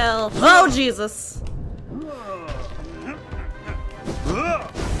Balder shell. Oh, Jesus.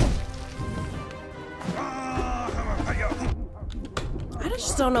 I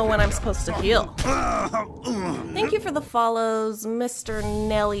just don't know when I'm supposed to heal. Thank you for the follows, Mr.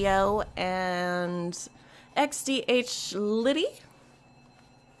 Nelio and XDH Liddy.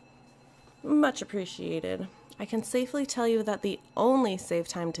 Much appreciated. I can safely tell you that the only safe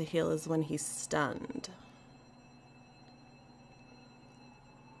time to heal is when he's stunned.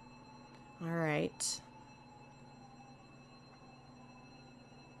 Alright.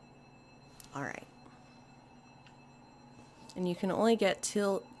 Alright. And you can only get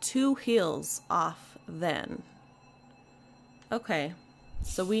till 2 heals off then. Okay.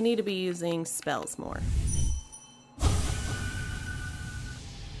 So we need to be using spells more.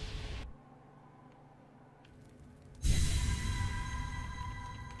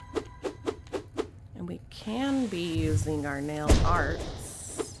 And we can be using our nail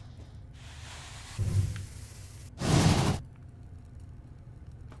arts.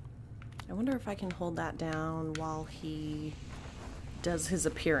 I wonder if I can hold that down while he does his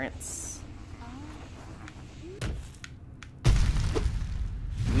appearance.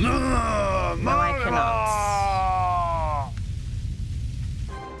 No, I cannot.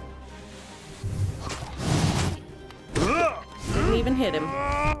 Didn't even hit him.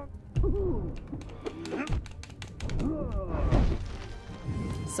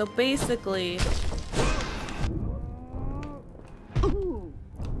 So basically,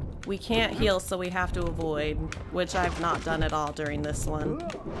 we can't heal, so we have to avoid, which I've not done at all during this one.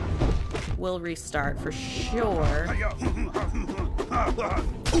 We'll restart for sure.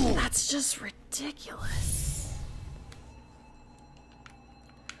 That's just ridiculous.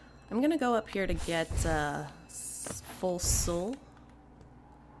 I'm gonna go up here to get full soul.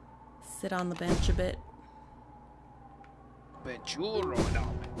 Sit on the bench a bit.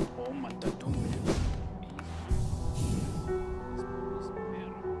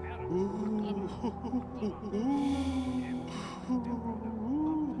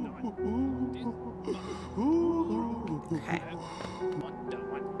 Okay.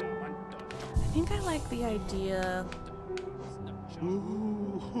 I think I like the idea.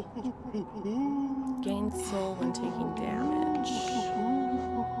 Gain soul when taking damage.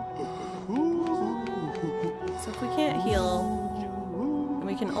 So if we can't heal, and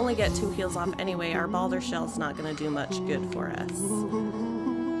we can only get 2 heals off anyway, our Balder Shell's not going to do much good for us.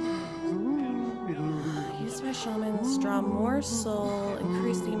 Use my shamans, draw more soul,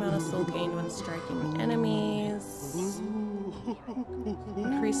 increase the amount of soul gained when striking enemies.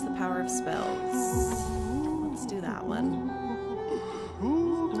 Increase the power of spells. Let's do that one.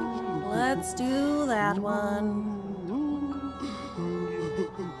 Let's do that one.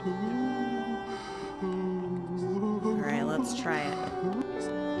 Alright, let's try it.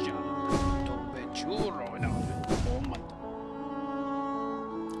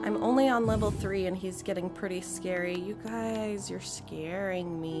 I'm only on level 3 and he's getting pretty scary. You guys, you're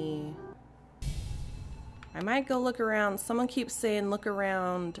scaring me. I might go look around. Someone keeps saying look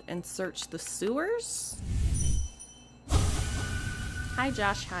around and search the sewers. Hi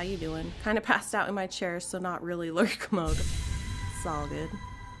Josh, how you doing? Kind of passed out in my chair, so not really lurk mode. It's all good.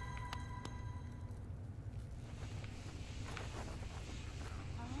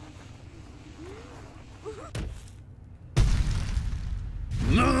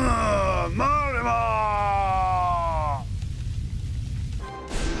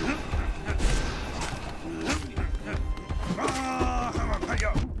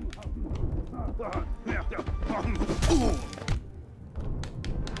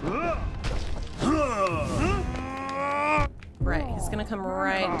 Right, he's gonna come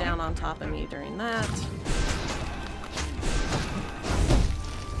right down on top of me during that.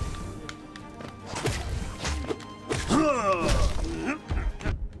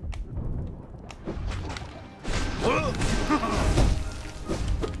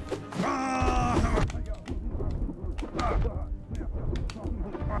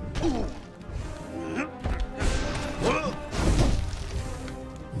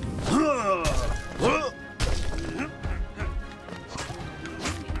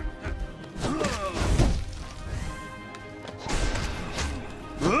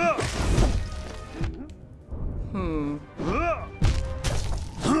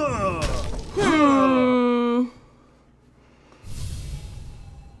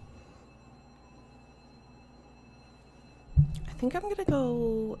 think I'm gonna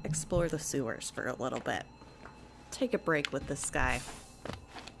go explore the sewers for a little bit. Take a break with this guy.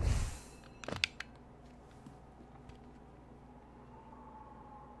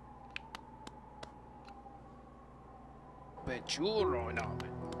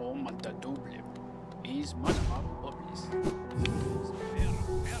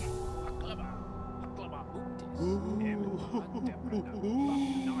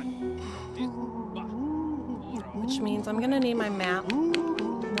 Which means I'm gonna need my map.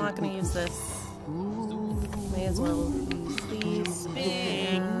 I'm not gonna use this. May as well use these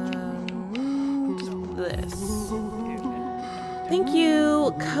and this. Thank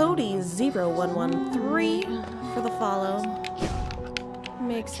you, Cody0113, for the follow.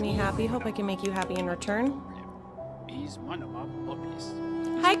 Makes me happy. Hope I can make you happy in return.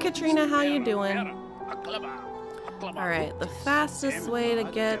 Hi, Katrina. How you doing? Alright, the fastest way to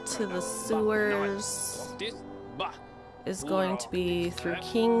get to the sewers is going to be through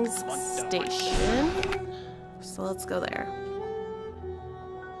King's Station. So let's go there.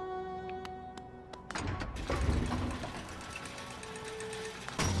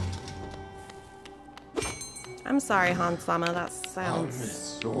 I'm sorry, Hansama, that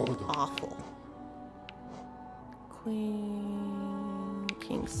sounds awful.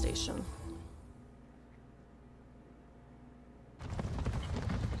 King's Station.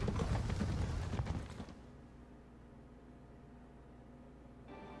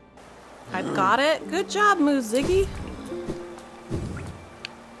 I've got it. Good job, Muziggy.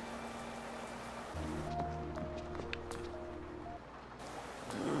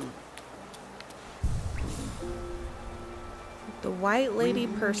 The white lady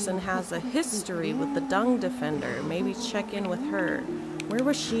person has a history with the Dung Defender. Maybe check in with her. Where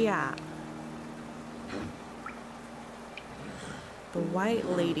was she at? The white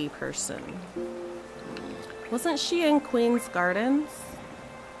lady person. Wasn't she in Queen's Gardens?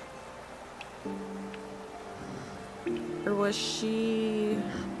 Or was she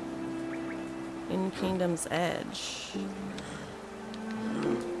in Kingdom's Edge?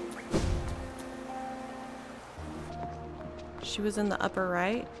 She was in the upper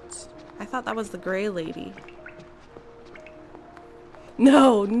right? I thought that was the gray lady.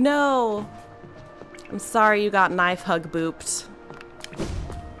 No, no! I'm sorry you got knife hug booped.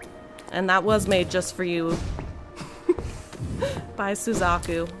 And that was made just for you. By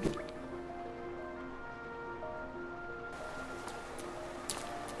Suzaku.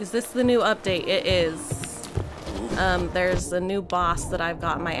 Is this the new update? It is. There's a new boss that I've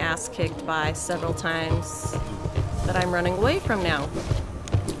got my ass kicked by several times that I'm running away from now.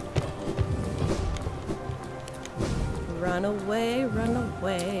 Run away, run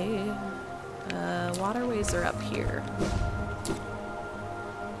away. Waterways are up here.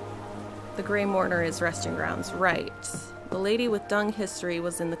 The Grey Mortar is resting grounds, right. The lady with dung history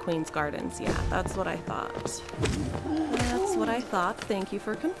was in the Queen's Gardens. Yeah, that's what I thought. That's what I thought. Thank you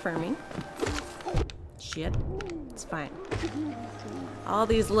for confirming. Shit. It's fine. All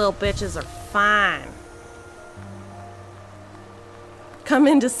these little bitches are fine. Come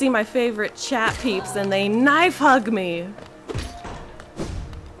in to see my favorite chat peeps and they knife hug me.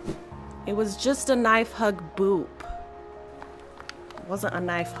 It was just a knife hug boop. It wasn't a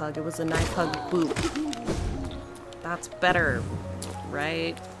knife hug, it was a knife hug boop. That's better,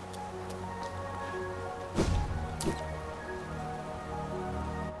 right?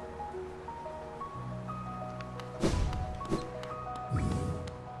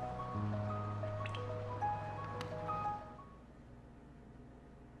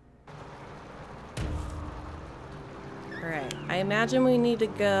 Alright, I imagine we need to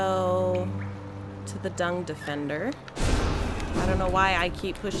go to the Dung Defender. I don't know why I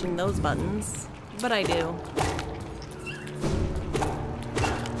keep pushing those buttons, but I do.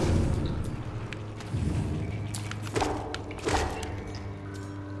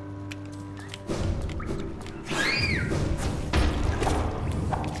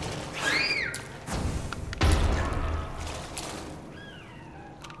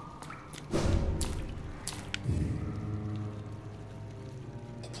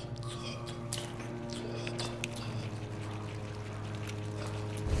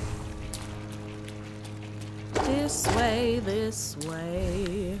 This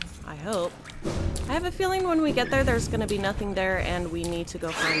way, I hope. I have a feeling when we get there, there's gonna be nothing there and we need to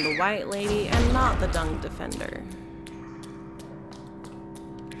go find the white lady and not the Dung Defender.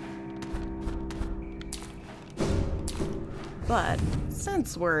 But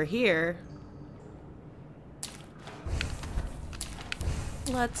since we're here,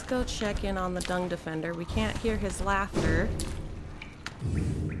 let's go check in on the Dung Defender. We can't hear his laughter.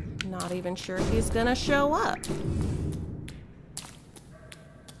 Not even sure if he's gonna show up.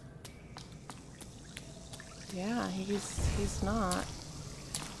 Yeah, he's not.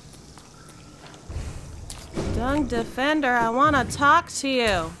 Dung Defender, I want to talk to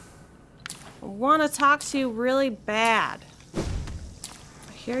you. I want to talk to you really bad.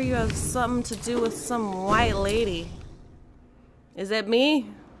 I hear you have something to do with some white lady. Is it me?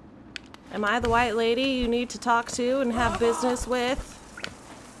 Am I the white lady you need to talk to and have business with?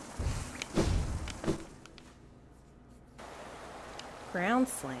 Ground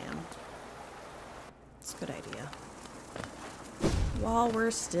slam. It's a good idea. While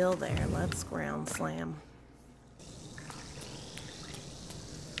we're still there, let's ground slam.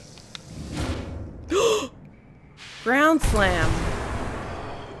 Ground slam.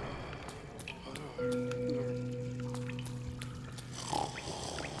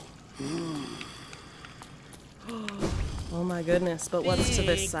 Oh my goodness, but what's to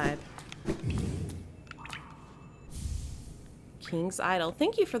this side? King's Idol.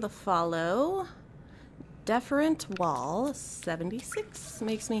 Thank you for the follow. Deferent Wall 76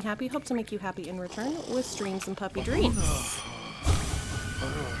 makes me happy. Hope to make you happy in return with streams and puppy dreams.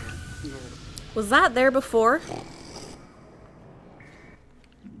 Was that there before?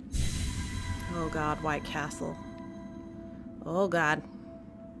 Oh god, White Castle. Oh god.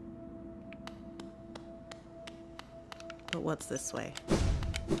 But what's this way?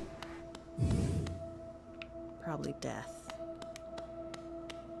 Probably death.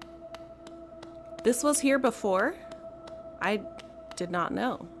 This was here before? I did not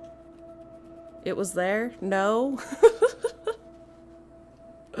know. It was there? No?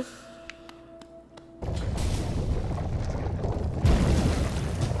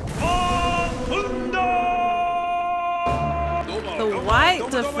 The White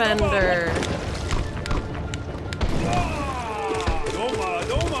Defender.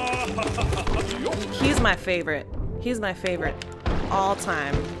 He's my favorite. He's my favorite all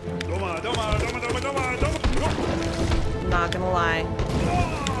time. Not gonna lie.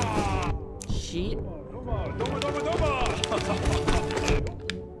 Sheep.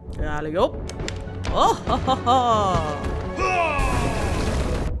 Alley-oop. Oh, ho, ho, ho.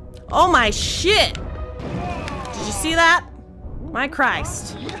 Oh my shit! Did you see that? My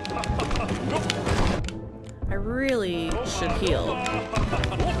Christ. I really should heal.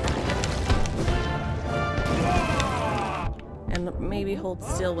 And maybe hold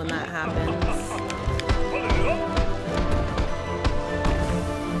still when that happens.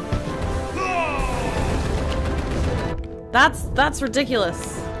 That's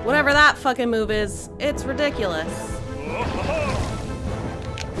ridiculous. Whatever that fucking move is, it's ridiculous.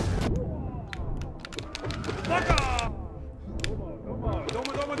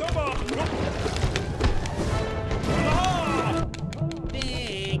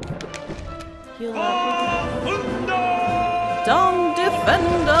 Heal up. Dung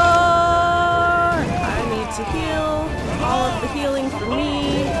Defender! I need to heal. All of the healing for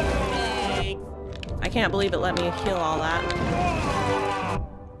me. I can't believe it let me heal all that.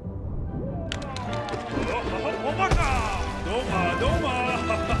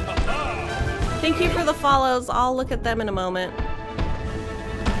 Thank you for the follows. I'll look at them in a moment.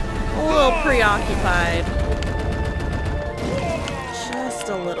 A little preoccupied. Just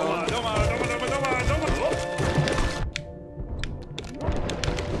a little.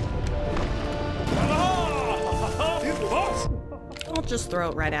 Don't just throw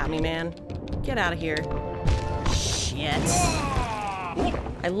it right at me, man. Get out of here. Shit.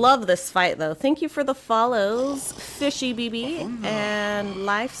 I love this fight, though. Thank you for the follows, Fishy BB and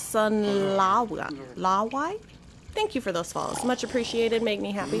Life Sun Lawai. Thank you for those follows. Much appreciated. Make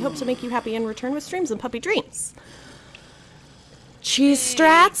me happy. Hope to make you happy in return with streams and puppy dreams. Cheese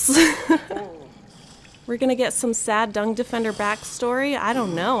strats. We're gonna get some sad Dung Defender backstory. I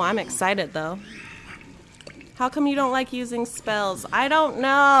don't know. I'm excited, though. How come you don't like using spells? I don't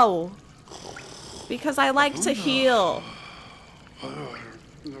know. Because I like to heal.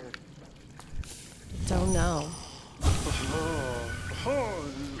 Don't know.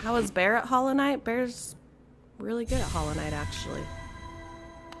 How is Bear at Hollow Knight? Bear's really good at Hollow Knight, actually.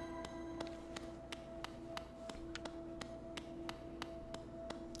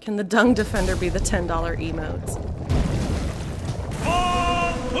 Can the Dung Defender be the $10 emotes?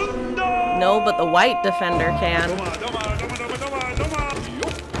 No, but the White Defender can.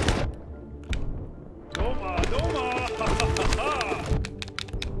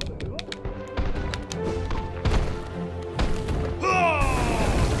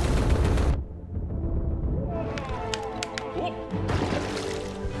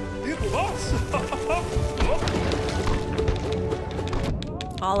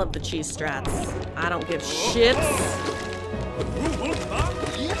 All of the cheese strats. I don't give shits.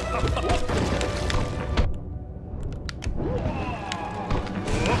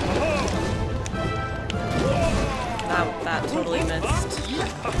 that totally missed.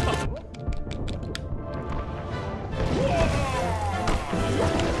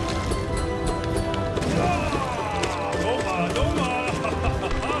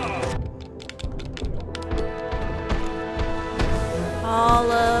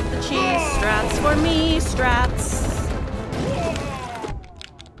 All of the cheese strats for me, strats.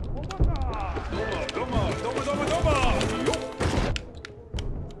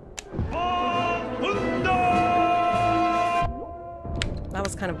 That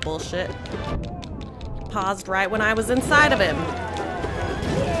was kind of bullshit. Paused right when I was inside of him.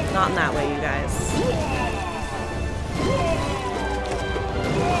 Not in that way, you guys.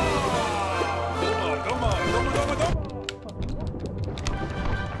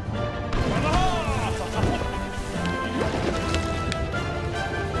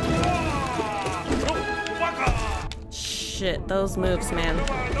 Shit, those moves, man.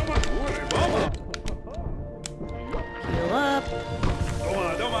 Heal up.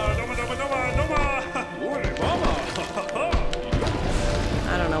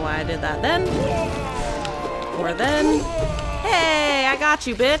 I don't know why I did that then. Or then. Hey, I got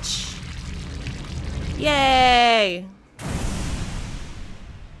you, bitch. Yay.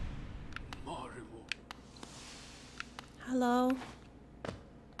 Hello.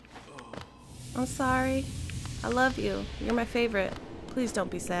 I'm sorry. I love you. You're my favorite. Please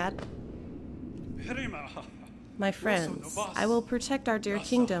don't be sad. My friends, I will protect our dear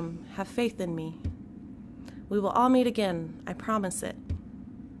kingdom. Have faith in me. We will all meet again. I promise it.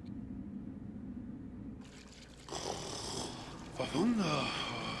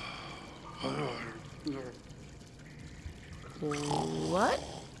 What?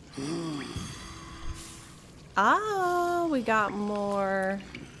 Oh, we got more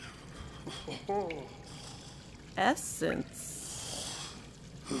essence.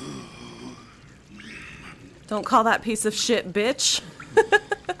 Don't call that piece of shit, bitch.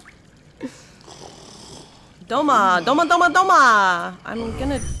 Doma, Doma, Doma, Doma. I'm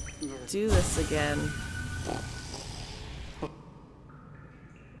gonna do this again.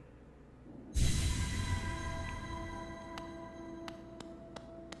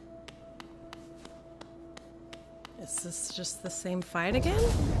 Is this just the same fight again?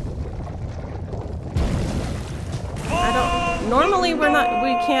 I don't. Normally we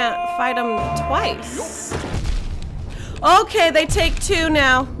can't fight them twice. Okay, they take two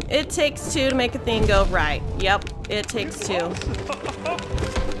now. It takes two to make a thing go right. Yep, it takes two.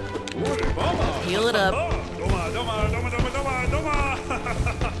 Heal it up.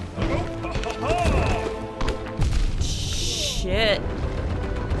 Shit.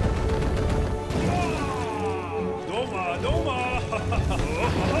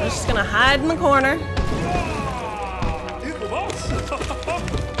 I'm just gonna hide in the corner.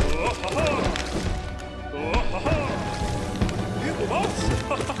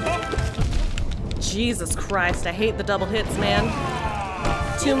 Jesus Christ, I hate the double hits, man.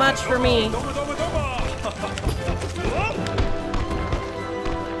 Too much for me.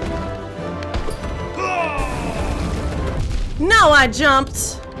 No, I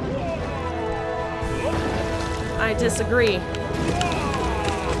jumped. I disagree.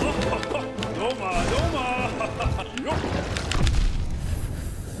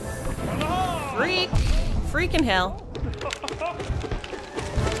 Freaking hell.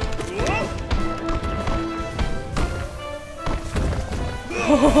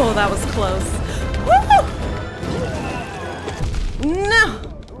 Oh, that was close. Woo! No!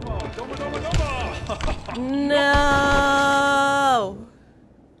 No!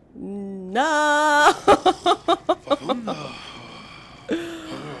 No!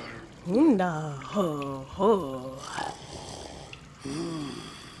 No!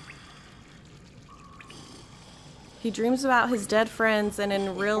 He dreams about his dead friends, and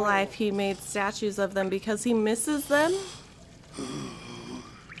in real life he made statues of them because he misses them?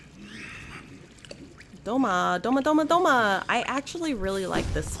 Doma, Doma, Doma, Doma! I actually really like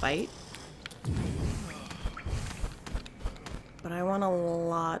this fight. But I want a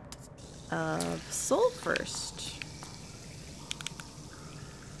lot of soul first.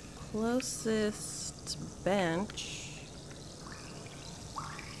 Closest bench.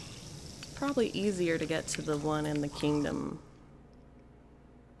 Probably easier to get to the one in the kingdom.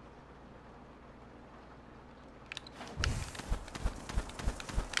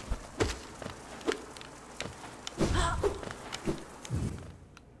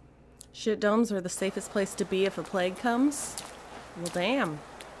 Shit domes are the safest place to be if a plague comes. Well, damn.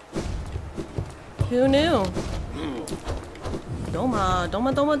 Who knew? Doma,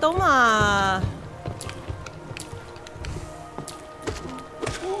 Doma, Doma, Doma!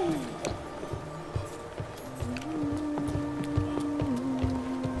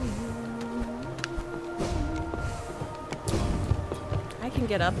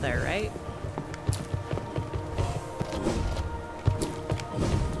 get up there, right?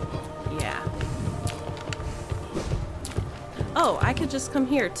 Yeah. Oh, I could just come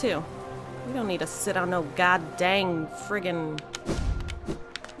here too. We don't need to sit on no god dang friggin'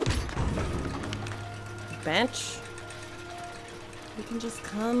 bench. We can just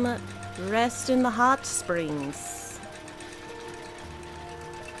come rest in the hot springs.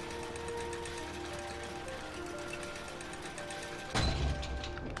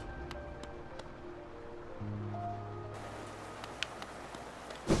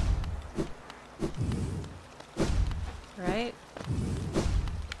 Right?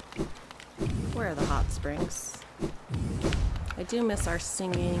 Where are the hot springs? I do miss our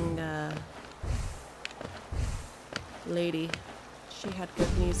singing lady. She had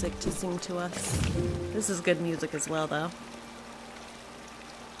good music to sing to us. This is good music as well, though.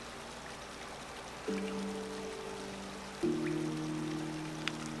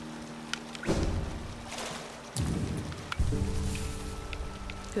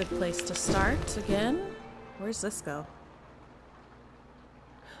 Good place to start again. Where's this go?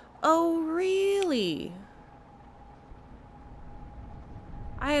 Oh, really?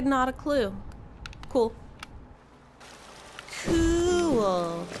 I had not a clue. Cool.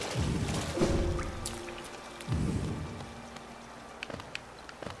 Cool.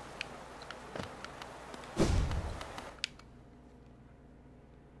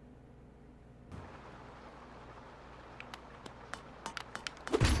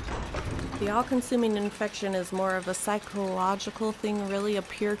 The all-consuming infection is more of a psychological thing, really. A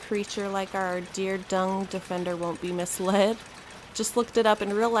pure creature like our dear dung defender won't be misled. Just looked it up.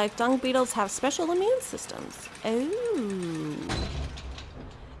 In real life, dung beetles have special immune systems. Oh.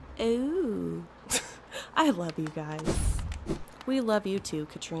 Oh. I love you guys. We love you too,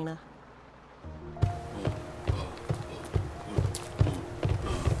 Katrina.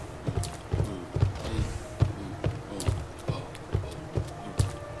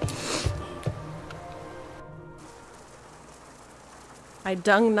 I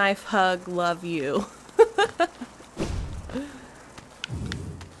dung knife hug love you.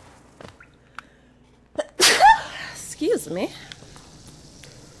 Excuse me.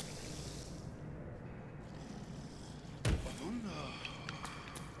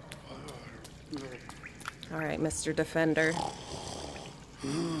 All right, Mr. Defender.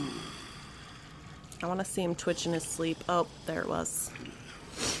 I want to see him twitch in his sleep. Oh, there it was.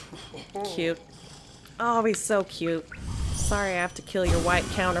 Cute. Oh, he's so cute. Sorry, I have to kill your white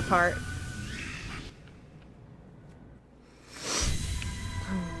counterpart.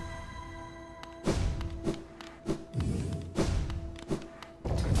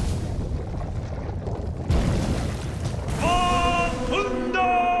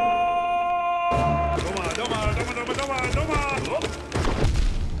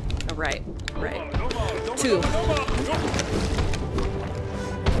 Right, right. Two.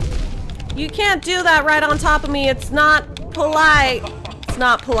 You can't do that right on top of me. It's not polite. It's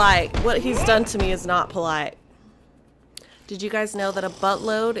not polite. What he's done to me is not polite. Did you guys know that a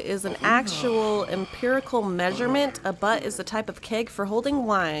buttload is an actual empirical measurement? A butt is a type of keg for holding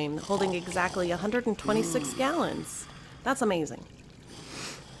wine, holding exactly 126 gallons. That's amazing.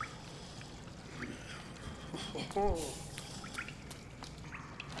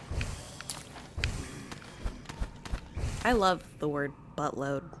 I love the word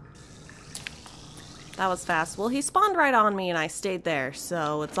buttload. That was fast. Well, he spawned right on me and I stayed there,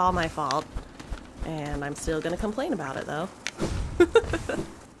 so it's all my fault. And I'm still gonna complain about it, though.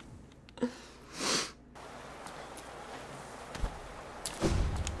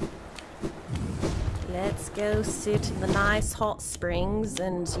 Let's go sit in the nice hot springs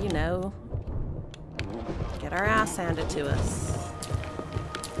and, you know, get our ass handed to us.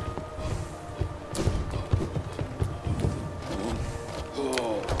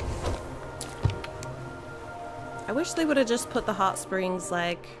 I wish they would have just put the hot springs,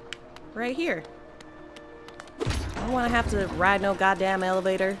 like, right here. I don't want to have to ride no goddamn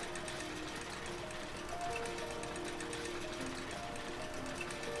elevator.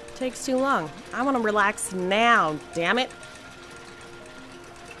 Takes too long. I want to relax now, damn it.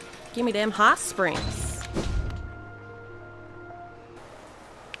 Give me them hot springs.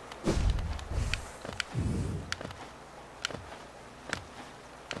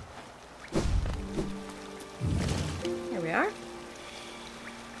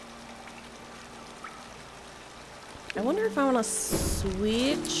 I wonder if I want to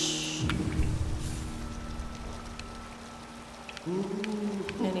switch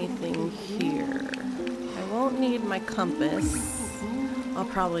anything here. I won't need my compass. I'll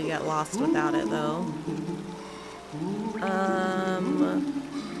probably get lost without it though.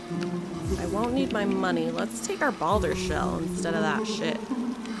 won't need my money. Let's take our Balder shell instead of that shit.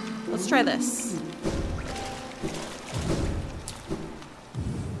 Let's try this.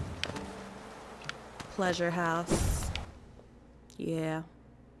 Pleasure house. Yeah.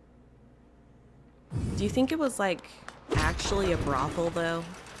 Do you think it was like actually a brothel though?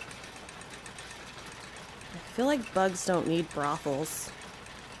 I feel like bugs don't need brothels.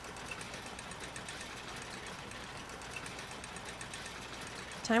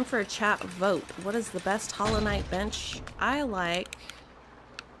 Time for a chat vote. What is the best Hollow Knight bench? I like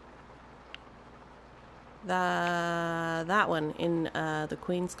that one in the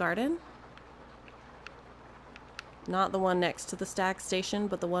Queen's Garden. Not the one next to the stag station,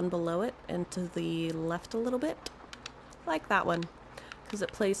 but the one below it and to the left a little bit. I like that one because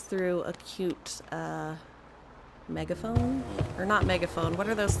it plays through a cute megaphone, or not megaphone. What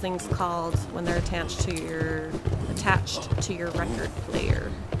are those things called when they're attached to your record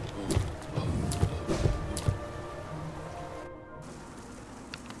player?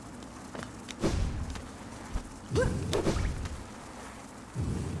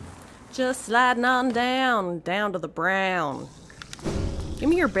 Just sliding on down to the brown. Give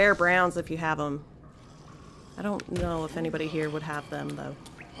me your bare browns if you have them. I don't know if anybody here would have them though.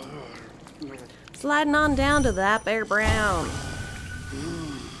 Sliding on down to that bare brown.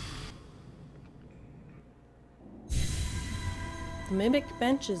 The mimic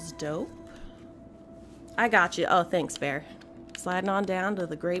bench is dope. I got you. Oh, thanks, Bear. Sliding on down to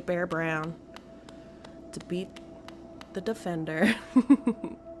the great bare brown to beat the defender.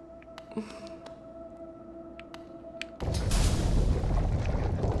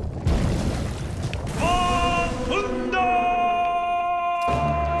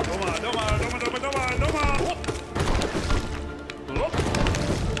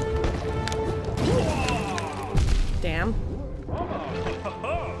 Damn.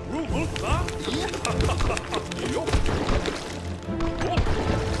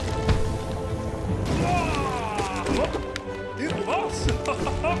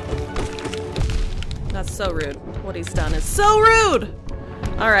 That's so rude. What he's done is so rude!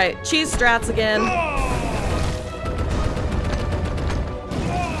 Alright, cheese strats again.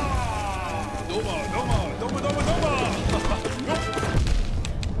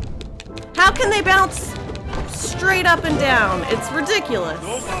 How can they bounce straight up and down? It's ridiculous.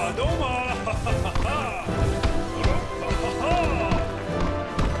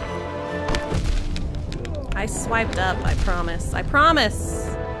 I swiped up, I promise. I promise!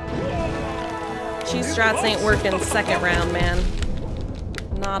 Cheese strats ain't working second round, man.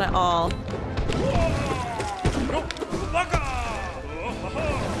 Not at all.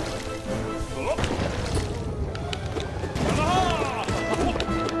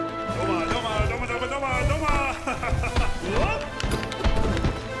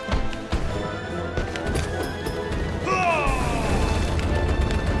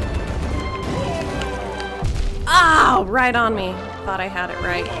 Oh, right on me. Thought I had it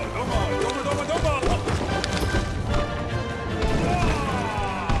right.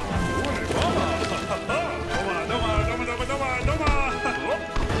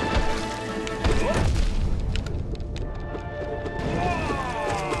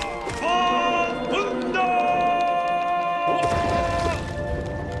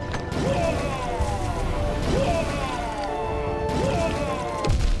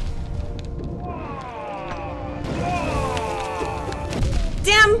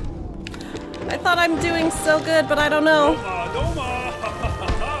 Damn! I thought I'm doing so good, but I don't know.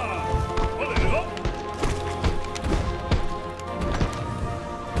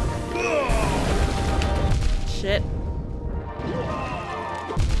 Shit.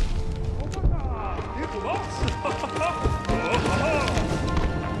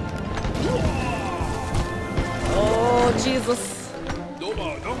 Oh, Jesus.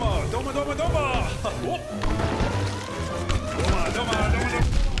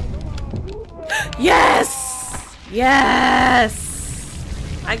 Yes! Yes!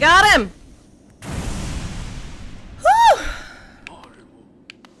 I got him! Whew!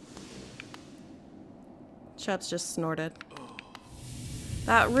 Chet's just snorted.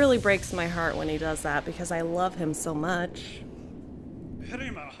 That really breaks my heart when he does that because I love him so much.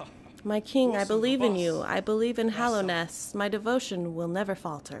 My king, I believe in you. I believe in Hallowness. My devotion will never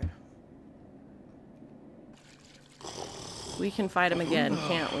falter. We can fight him again,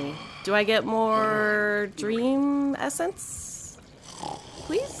 can't we? Do I get more dream essence?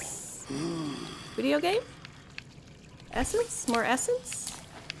 Please? Video game? Essence? More essence?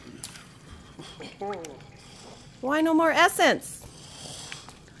 Why no more essence?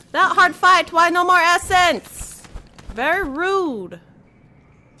 That hard fight, why no more essence? Very rude.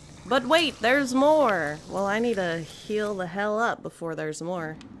 But wait, there's more. Well, I need to heal the hell up before there's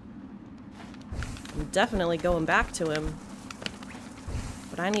more. I'm definitely going back to him.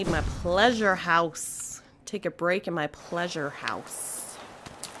 But I need my pleasure house. Take a break in my pleasure house.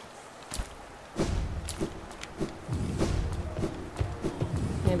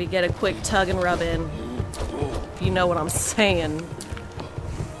 Maybe get a quick tug and rub in. If you know what I'm saying.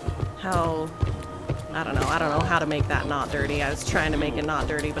 I don't know how to make that not dirty. I was trying to make it not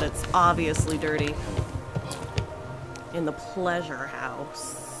dirty, but it's obviously dirty. In the pleasure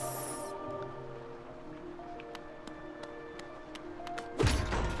house.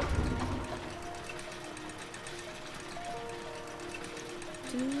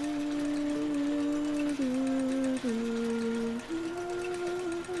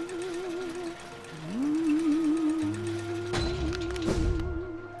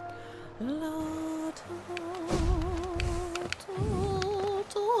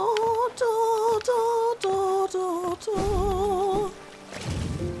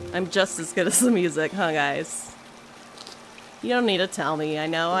 I'm just as good as the music, huh, guys? You don't need to tell me. I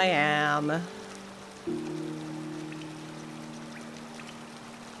know I am.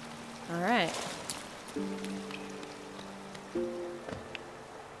 Alright.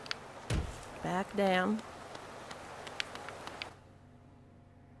 Back down.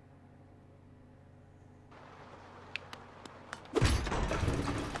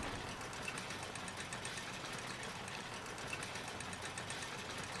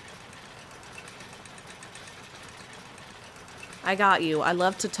 I got you. I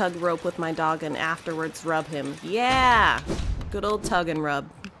love to tug rope with my dog and afterwards rub him. Yeah! Good old tug and rub.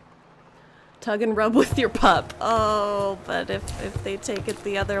 Tug and rub with your pup. Oh, but if they take it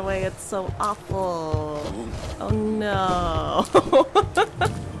the other way, it's so awful. Oh no.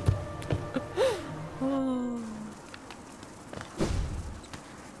 Oh.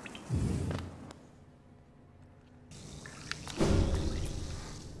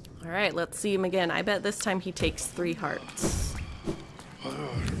 Alright, let's see him again. I bet this time he takes 3 hearts.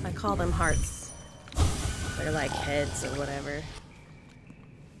 I call them hearts. They're like heads or whatever.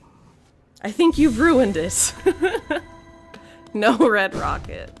 I think you've ruined it. No red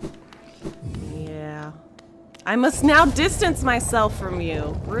rocket. Yeah. I must now distance myself from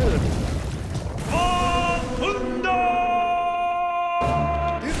you. Rude.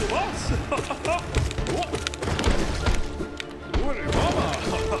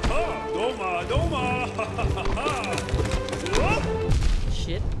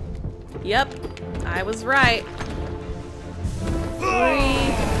 Shit. Yep, I was right.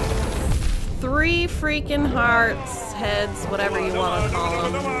 3 freaking hearts, heads, whatever you want to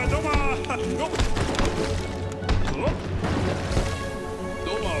call them.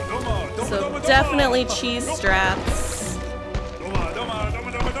 So definitely cheese straps.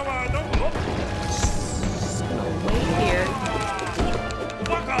 Just gonna wait here.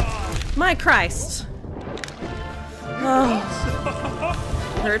 My Christ. Oh,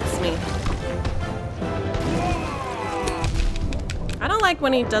 hurts me. I don't like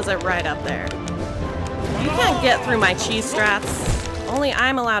when he does it right up there. You can't get through my cheese strats. Only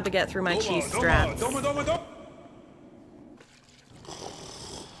I'm allowed to get through my cheese strats.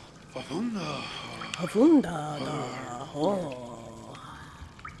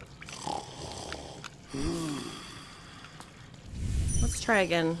 Let's try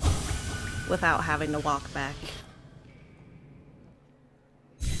again without having to walk back.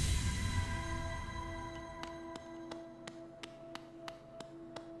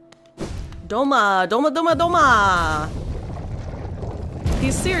 Doma! Doma, Doma, Doma!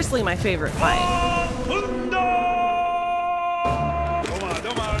 He's seriously my favorite fight.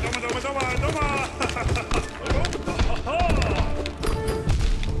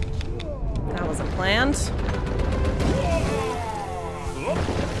 That wasn't planned.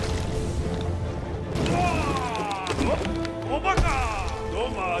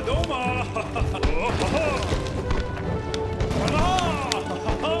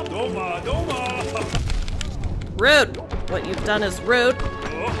 Rude! What you've done is rude.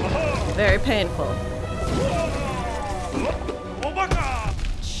 Very painful.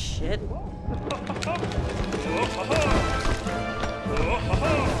 Shit.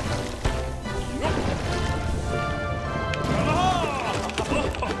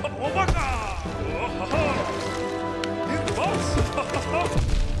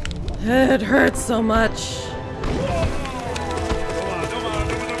 It hurts so much.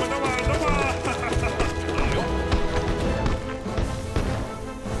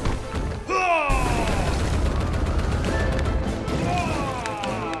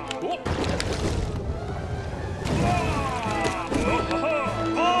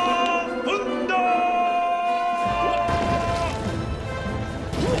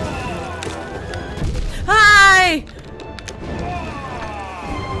 Die!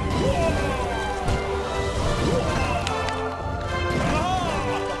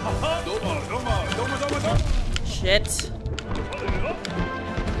 Shit.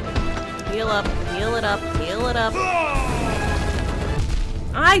 Heal up, heal it up, heal it up.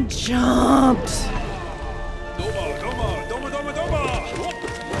 I jumped!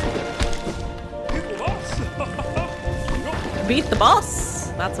 Beat the boss!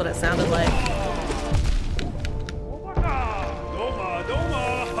 That's what it sounded like.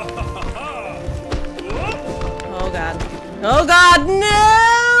 Oh god. Oh god,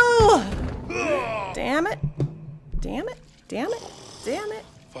 no! Damn it. Damn it. Damn it. Damn it.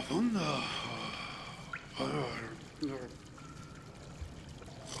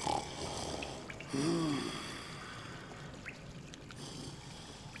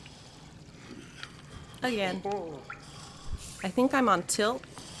 Again. I think I'm on tilt.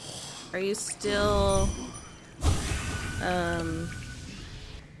 Are you still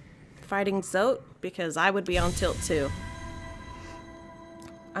fighting Zote? Because I would be on tilt too.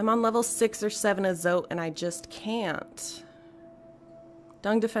 I'm on level 6 or 7 of Zote and I just can't.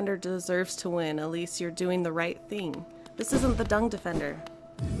 Dung Defender deserves to win. Alyse, you're doing the right thing. This isn't the Dung Defender.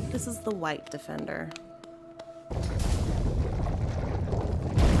 This is the White Defender.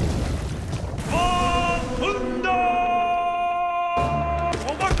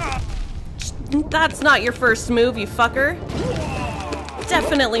 That's not your first move, you fucker.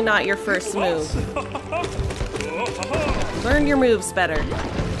 Definitely not your first move. Learn your moves better.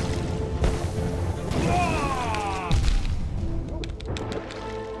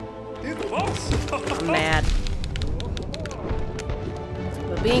 I'm mad.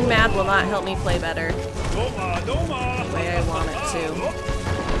 But being mad will not help me play better the way I want it to.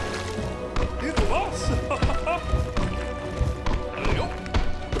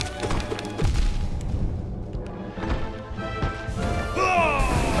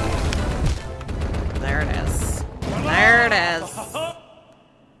 There it is. There it is.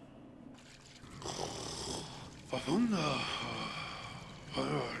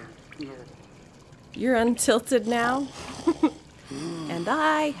 You're untilted now, and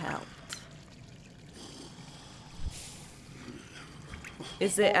I helped.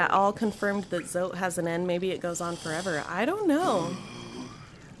 Is it at all confirmed that Zote has an end? Maybe it goes on forever. I don't know.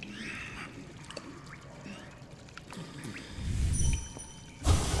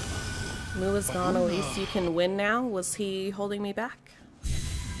 Moo is gone, Alyse. You can win now. Was he holding me back?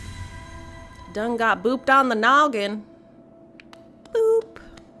 Dung got booped on the noggin. Boop.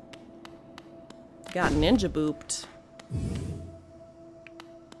 Got ninja booped.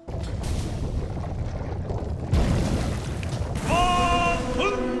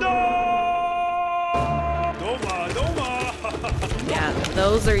 Yeah,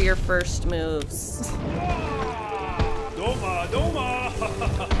 those are your first moves.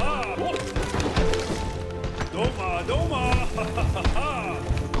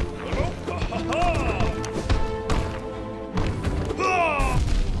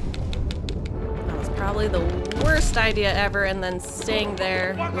 That was probably the worst idea ever, and then staying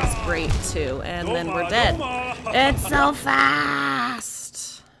there was great too. And then we're dead. It's so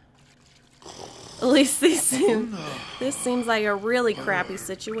fast! At least this seems like a really crappy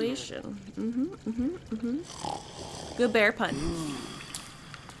situation. Good bear pun.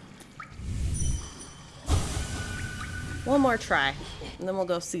 One more try, and then we'll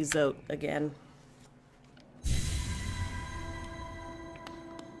go see Zote again.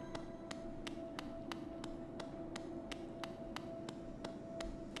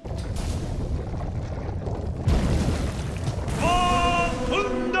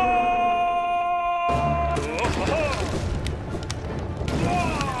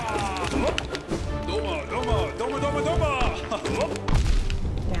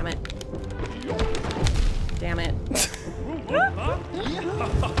 Damn it. Damn it.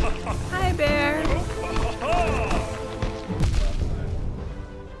 Hi, bear.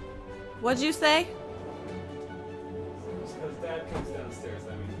 What'd you say? Because Dad comes downstairs,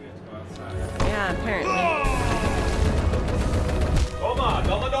 that means we have to go outside. Yeah, apparently.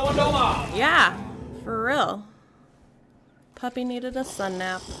 Doma! Yeah, for real. Puppy needed a sun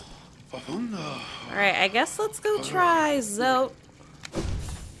nap. Alright, I guess let's go try Zote.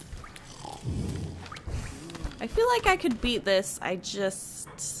 I feel like I could beat this, I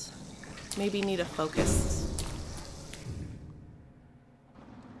just maybe need to focus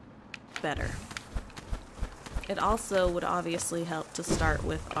better. It also would obviously help to start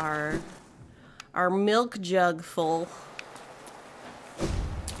with our milk jug full.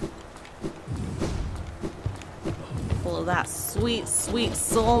 Full of that sweet, sweet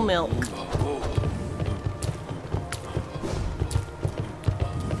soul milk.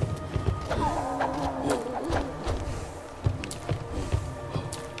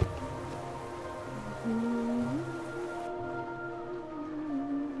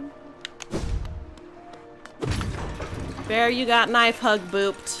 Bear, you got knife hug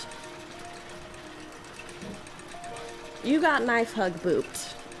booped. You got knife hug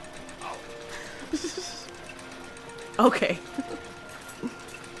booped. Okay.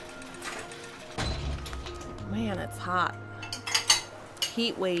 Man, it's hot.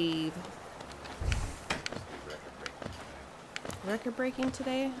 Heat wave. Record breaking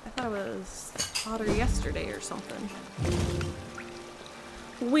today? I thought it was hotter yesterday or something.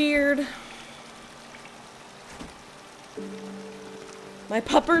 Weird. My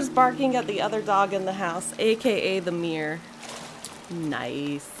pupper's barking at the other dog in the house, aka the mirror.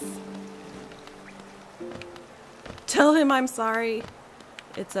 Nice. Tell him I'm sorry.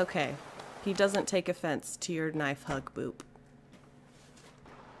 It's okay. He doesn't take offense to your knife hug boop.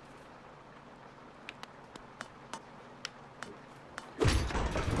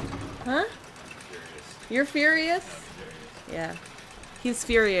 Huh? You're furious? Yeah. He's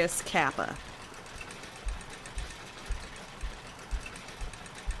furious, Kappa.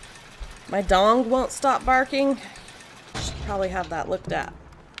 My dong won't stop barking. Should probably have that looked at.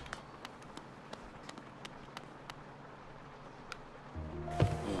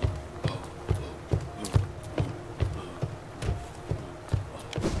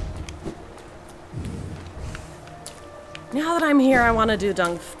 Now that I'm here, I want to do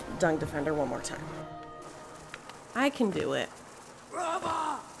Dung Defender one more time. I can do it.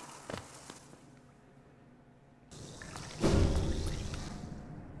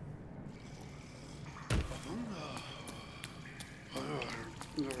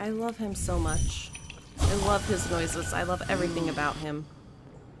 I love him so much. I love his noises. I love everything about him.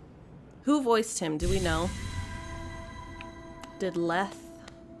 Who voiced him? Do we know? Did Leth?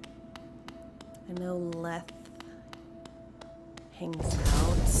 I know Leth hangs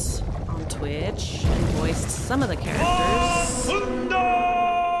out on Twitch and voiced some of the characters.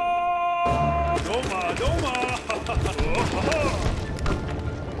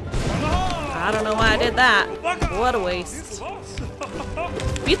 I don't know why I did that. What a waste.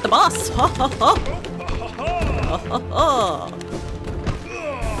 Beat the boss! Ho ho ho! Ho ho ho!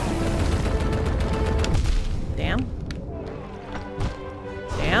 Damn.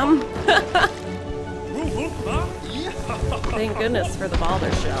 Damn. Thank goodness for the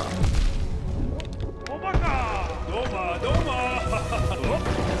Balder shell.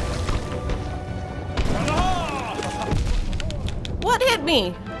 What hit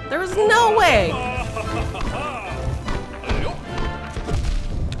me? There was no way!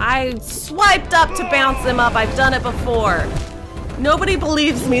 I swiped up to bounce him up. I've done it before. Nobody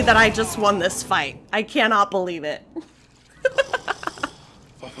believes me that I just won this fight. I cannot believe it.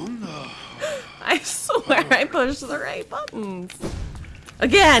 I swear I pushed the right buttons.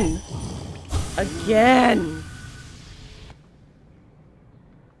 Again! Again!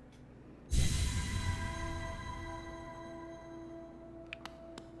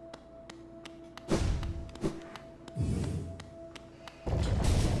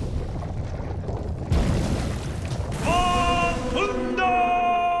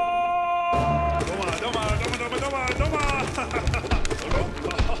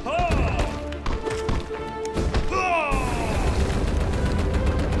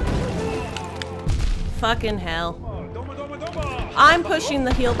 Fucking hell. I'm pushing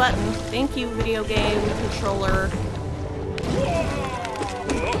the heal button. Thank you, video game controller.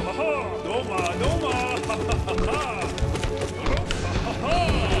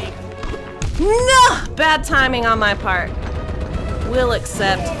 No! Bad timing on my part. We'll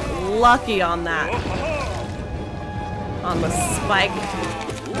accept. Lucky on that. On the spike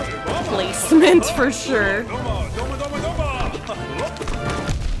placement for sure.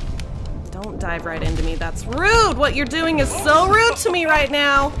 Don't dive right into me. That's rude. What you're doing is so rude to me right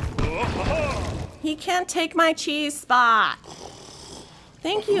now. He can't take my cheese spot.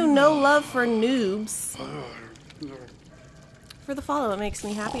 Thank you, No Love for Noobs. For the follow, it makes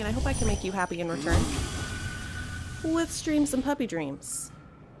me happy, and I hope I can make you happy in return. With streams and puppy dreams.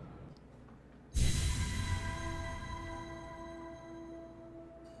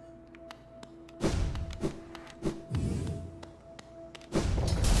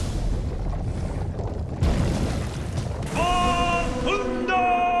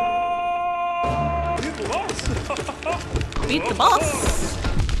 Beat the boss!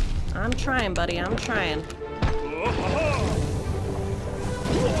 I'm trying, buddy. I'm trying.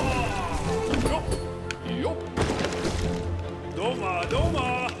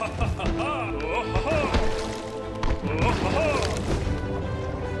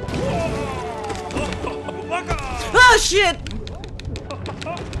 Oh, shit!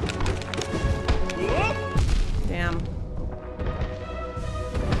 Damn.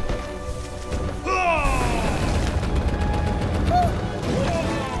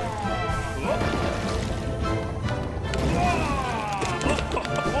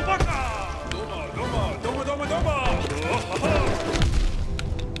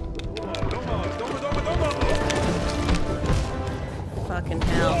 fucking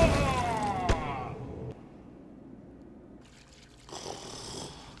hell.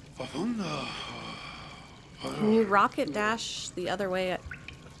 Can you rocket dash the other way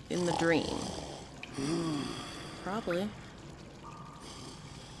in the dream? Probably.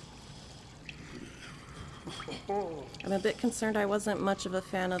 I'm a bit concerned I wasn't much of a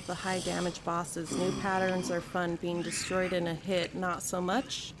fan of the high damage bosses. New patterns are fun, being destroyed in a hit, not so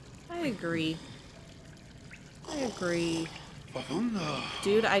much. I agree. I agree.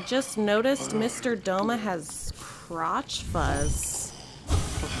 Dude, I just noticed Mr. Doma has crotch fuzz.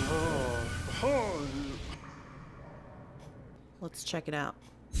 Let's check it out.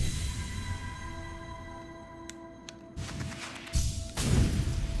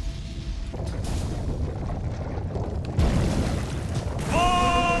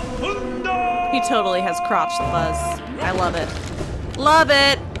 He totally has crotch fuzz. I love it. Love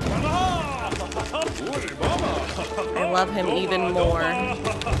it! I love him even more.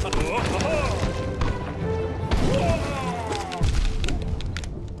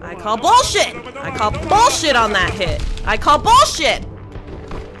 I call bullshit! I call bullshit on that hit! I call bullshit!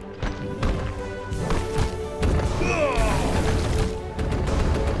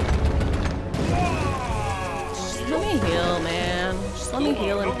 Just let me heal, man. Just let me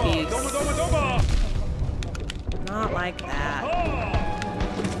heal in peace. Not like that.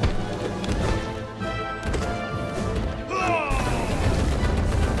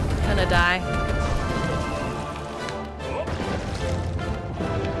 Gonna die.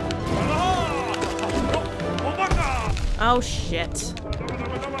 Oh shit.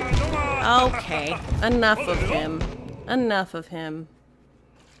 Okay. Enough of him. Enough of him.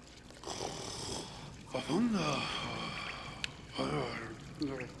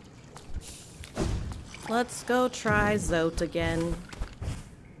 Let's go try Zote again.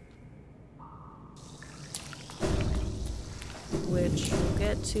 Which we'll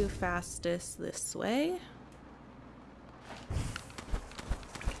get to fastest this way.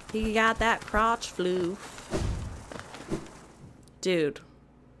 He got that crotch floof. Dude,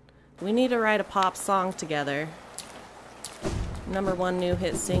 we need to write a pop song together. #1 new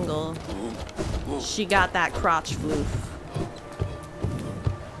hit single. She got that crotch floof.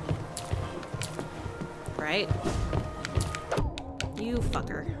 Right? You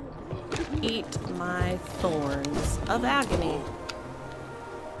fucker. Eat my thorns of agony.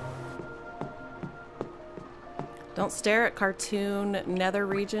 Don't stare at cartoon nether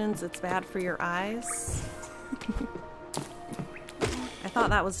regions. It's bad for your eyes. I thought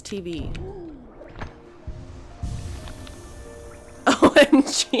that was TV.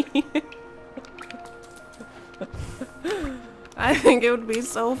 OMG. I think it would be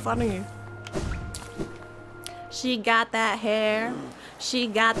so funny. She got that hair. She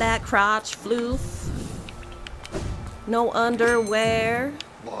got that crotch floof. No underwear.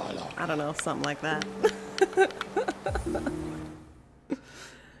 I don't know, something like that.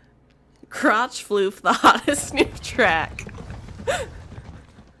 Crotch floof, the hottest new track.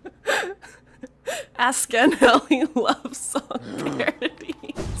 Ask Nelly love song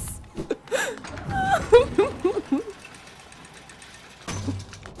parodies.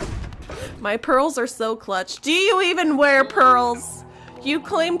 My pearls are so clutch. Do you even wear pearls? You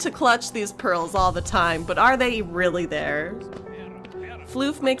claim to clutch these pearls all the time, but are they really there?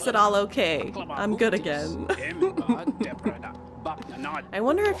 Floof makes it all okay. I'm good again. I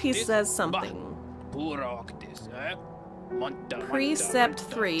wonder if he says something. Precept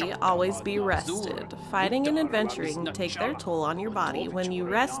 3, always be rested. Fighting and adventuring take their toll on your body. When you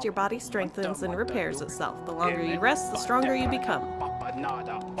rest, your body strengthens and repairs itself. The longer you rest, the stronger you become.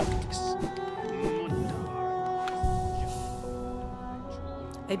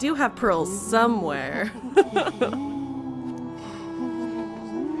 I do have pearls somewhere.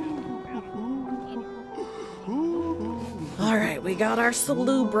 Alright, we got our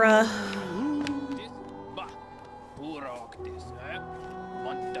Salubra.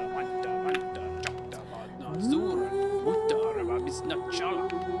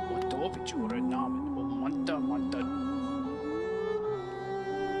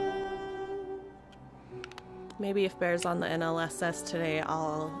 Maybe if Bear's on the NLSS today,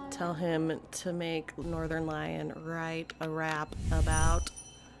 I'll tell him to make Northern Lion write a rap about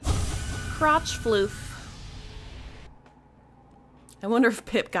crotch floof. I wonder if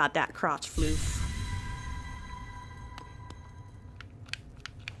Pip got that crotch floof.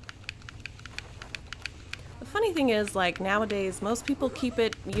 The funny thing is, like, nowadays, most people keep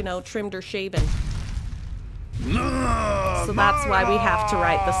it, you know, trimmed or shaven. So that's why we have to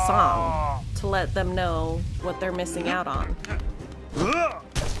write the song, to let them know what they're missing out on.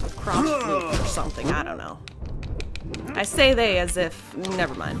 Crotch floof or something, I don't know. I say they as if...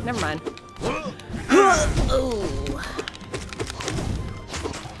 Never mind. Never mind. Ooh.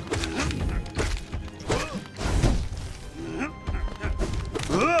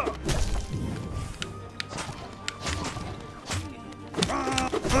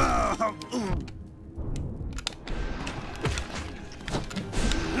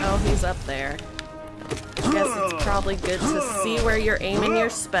 Oh, he's up there. I guess it's probably good to see where you're aiming your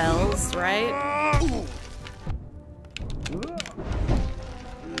spells, right?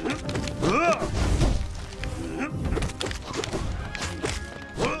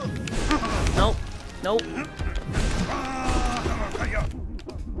 Nope. Nope.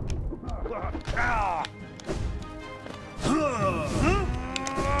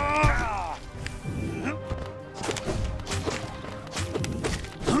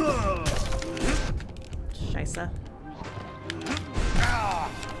 Scheisse.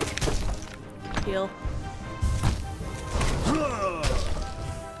 Heal.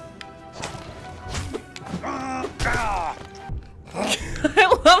 I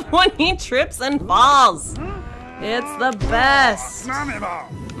love when he trips and falls. It's the best.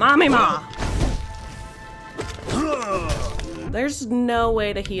 Mommy Ma. There's no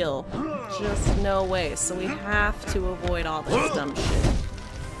way to heal. Just no way. So we have to avoid all this dumb shit.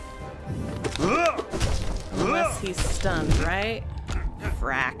 Unless he's stunned, right?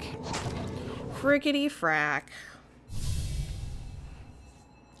 Frack. Frickety frack.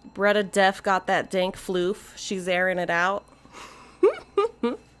 Bretta Def got that dank floof. She's airing it out.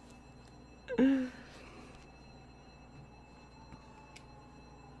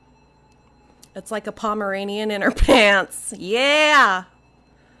 It's like a Pomeranian in her pants. Yeah!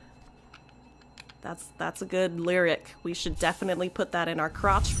 That's a good lyric. We should definitely put that in our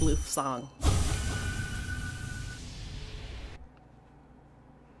crotch floof song.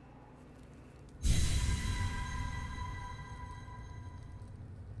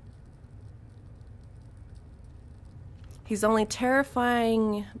 He's only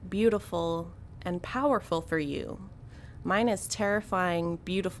terrifying, beautiful, and powerful for you. Mine is terrifying,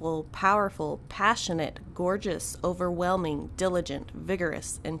 beautiful, powerful, passionate, gorgeous, overwhelming, diligent,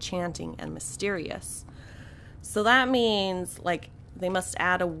 vigorous, enchanting, and mysterious. So that means, like, they must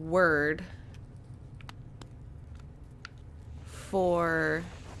add a word for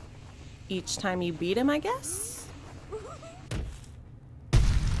each time you beat him, I guess?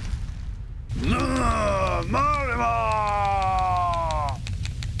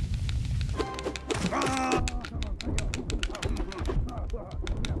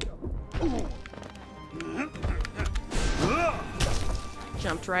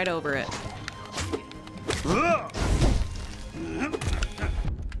 Jumped right over it.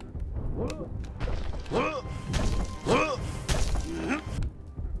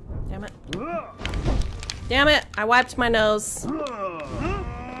 Damn it. Damn it! I wiped my nose.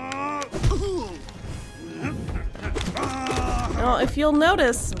 Well, if you'll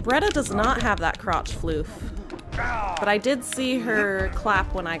notice, Bretta does not have that crotch floof. But I did see her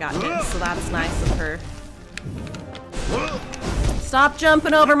clap when I got hit, so that's nice of her. Stop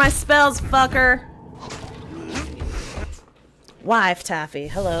jumping over my spells, fucker! Wife Taffy,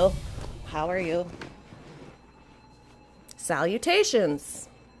 hello. How are you? Salutations!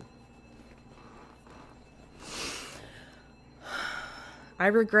 I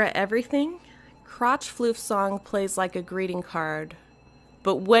regret everything. Crotch floof song plays like a greeting card.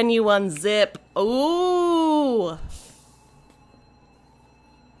 But when you unzip, ooh!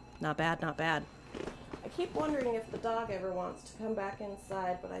 Not bad, not bad. I keep wondering if the dog ever wants to come back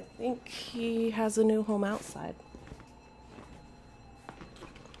inside, but I think he has a new home outside.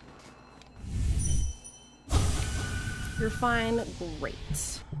 You're fine?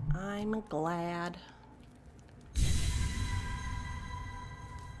 Great. I'm glad.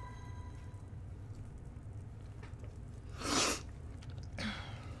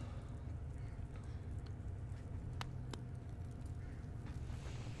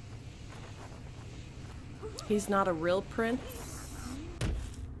 He's not a real prince?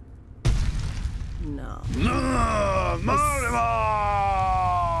 No.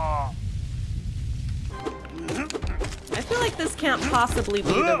 I feel like this can't possibly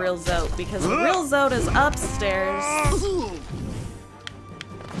be the real Zote, because the real Zote is upstairs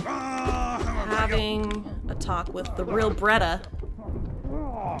having a talk with the real Bretta.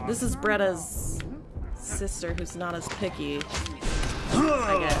 This is Bretta's sister, who's not as picky,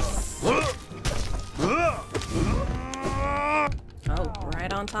 I guess. Oh,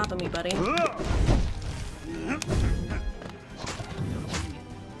 right on top of me, buddy.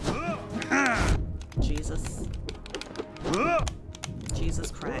 Jesus.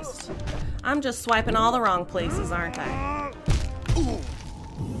 Jesus Christ. I'm just swiping all the wrong places, aren't I?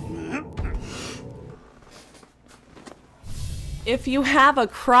 If you have a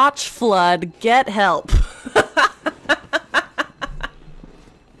crotch flood, get help.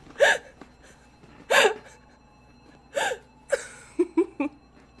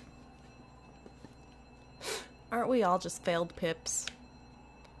 Aren't we all just failed pips?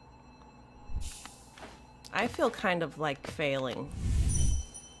 I feel kind of like failing.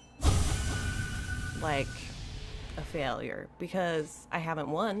 Like a failure because I haven't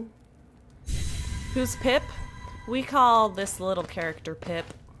won. Who's Pip? We call this little character Pip.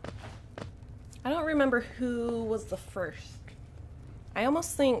 I don't remember who was the first. I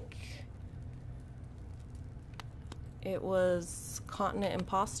almost think it was Continent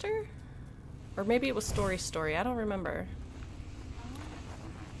Imposter? Or maybe it was Story. I don't remember.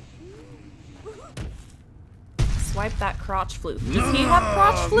 Swipe that crotch floof. Does he have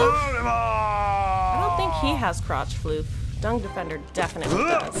crotch floof? I don't think he has crotch floof. Dung Defender definitely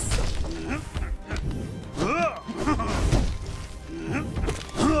does.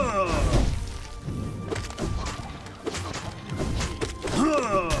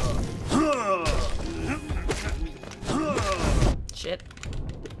 Shit.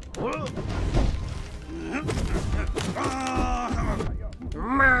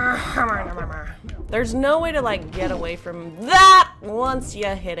 There's no way to like get away from that once you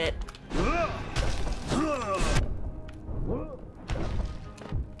hit it.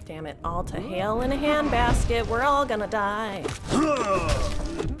 Damn it, all to hell in a handbasket. We're all gonna die.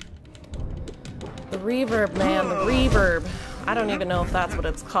 The reverb, man, the reverb. I don't even know if that's what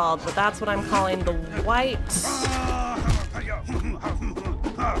it's called, but that's what I'm calling the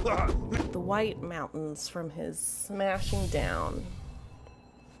white mountains from his smashing down.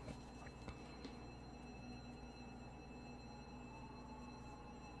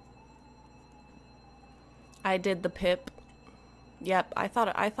 I did the Pip. Yep, I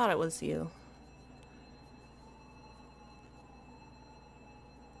thought it was you.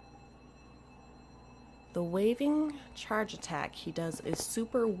 The waving charge attack he does is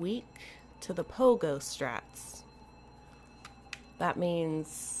super weak to the pogo strats. That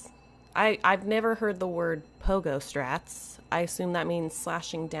means I've never heard the word pogo strats. I assume that means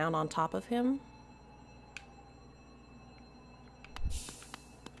slashing down on top of him.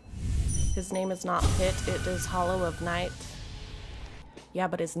 His name is not Pit, it is Hollow of Night. Yeah,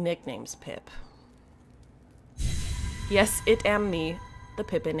 but his nickname's Pip. Yes, it am me, the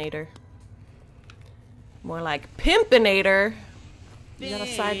Pippinator. More like Pimpinator. You got a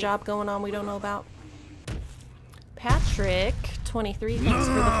side job going on we don't know about? Patrick, 23, thanks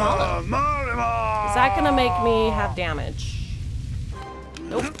for the follow. Is that gonna make me have damage?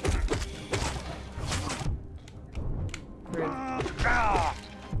 Nope. Rude.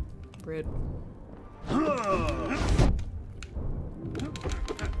 Rude.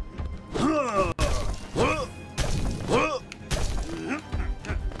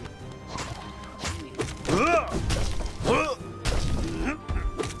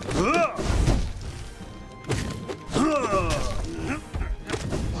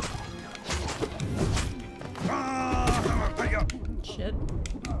 Shit.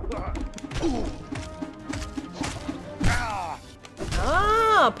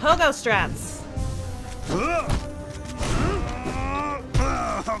 Oh, pogo strats.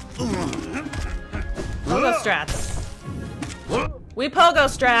 Pogo strats. We pogo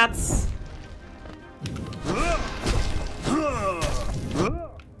strats.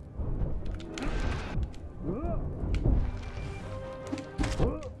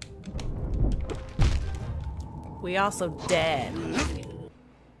 We also dead.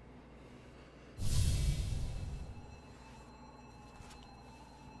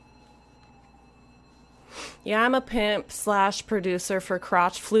 Yeah, I'm a pimp / producer for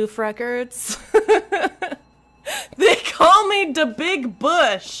Crotch Floof Records. They call me the Big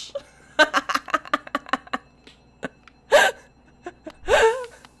Bush.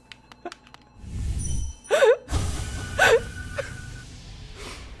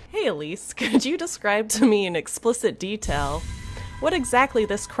 Hey Alyse, could you describe to me in explicit detail what exactly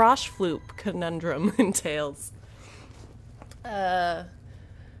this crotch floof conundrum entails?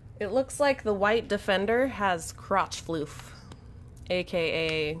 It looks like the white defender has crotch floof,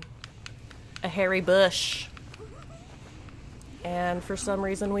 aka a hairy bush. And for some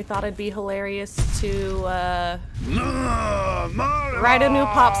reason we thought it'd be hilarious to write a new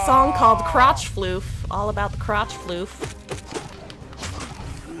pop song called Crotch Floof, all about the crotch floof.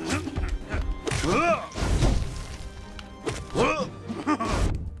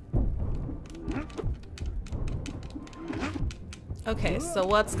 Okay, so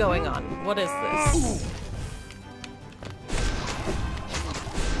what's going on? What is this?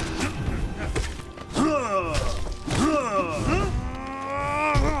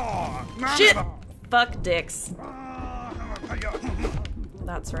 Shit! Fuck dicks.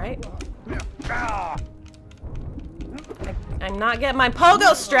 That's right. I'm not getting my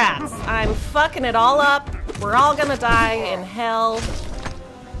pogo strats. I'm fucking it all up. We're all gonna die in hell.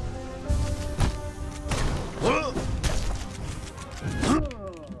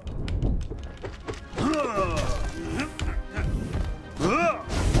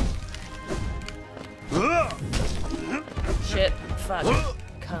 Shit. Fuck.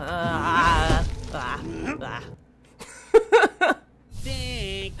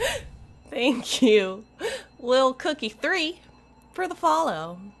 Big. Thank you, Lil Cookie 3, for the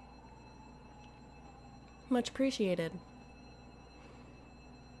follow. Much appreciated.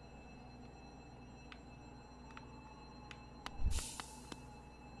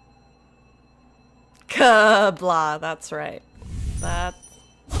 Blah, that's right.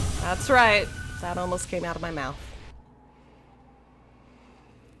 That's right. That almost came out of my mouth.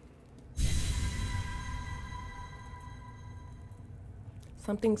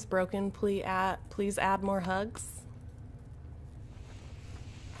 Something's broken. Please add more hugs.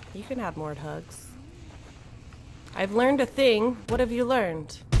 You can add more hugs. I've learned a thing. What have you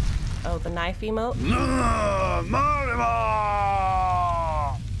learned? Oh, the knife emote?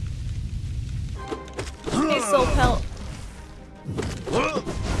 Hey, Soul Pelt.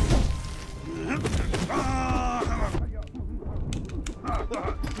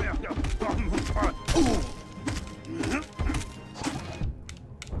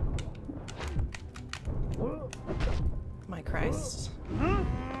 My Christ.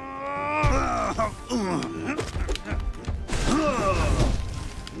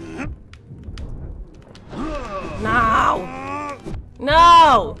 No!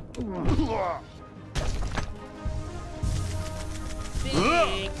 No!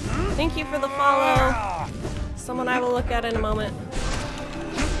 Big. Thank you for the follow. Someone I will look at in a moment.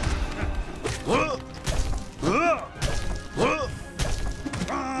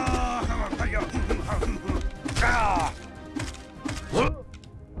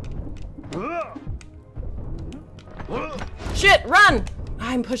 Shit, run!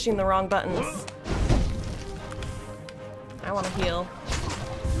 I'm pushing the wrong buttons. I want to heal.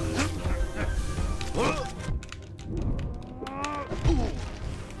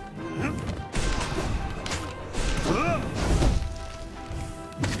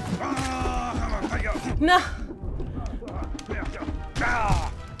 No!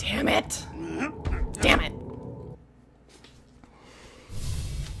 Damn it! Damn it!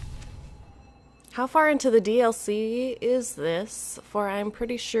 How far into the DLC is this? For I'm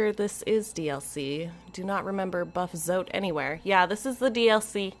pretty sure this is DLC. Do not remember Buff Zote anywhere. Yeah, this is the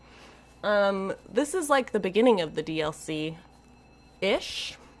DLC. This is like the beginning of the DLC-ish.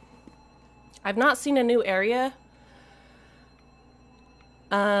 I've not seen a new area.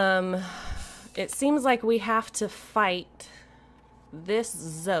 It seems like we have to fight this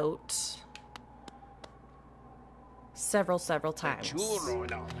Zote several times.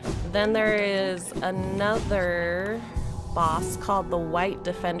 Then there is another boss called the White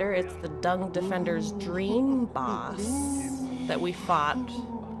Defender. It's the Dung Defender's dream boss that we fought.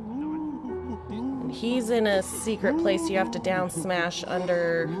 And he's in a secret place you have to down smash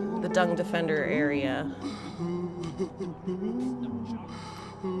under the Dung Defender area.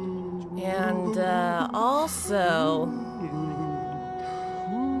 And also,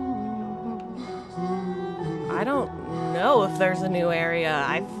 I don't know if there's a new area.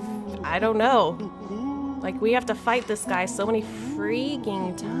 I don't know. Like, we have to fight this guy so many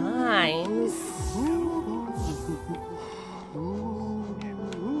freaking times.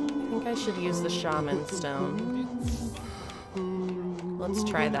 I think I should use the Shaman Stone. Let's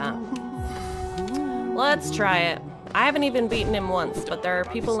try that. Let's try it. I haven't even beaten him once, but there are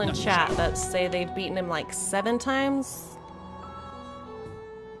people in chat that say they've beaten him like 7 times.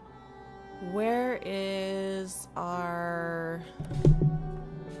 Where is our...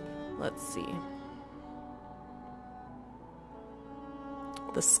 Let's see.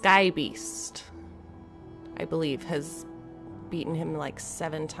 The Sky Beast, I believe, has beaten him like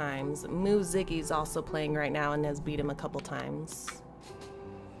 7 times. Moo Ziggy's also playing right now and has beat him a couple times.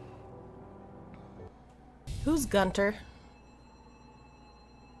 Who's Gunter?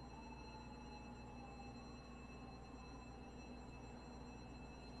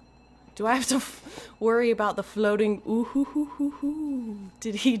 Do I have to worry about the floating ooh-hoo-hoo-hoo-hoo?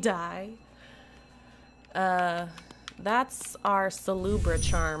 Did he die? That's our Salubra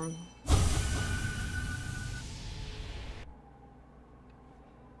charm.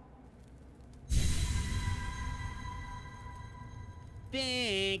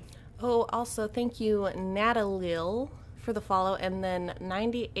 Big. Oh, also thank you, Natalil, for the follow, and then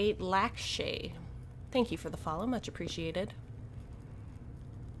 98 Lakshay. Thank you for the follow, much appreciated.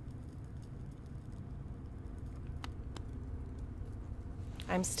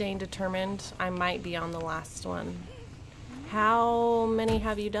 I'm staying determined. I might be on the last one. How many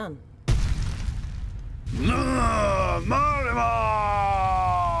have you done?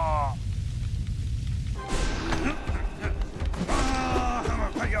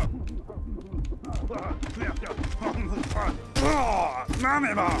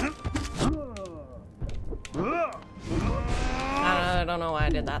 I don't know why I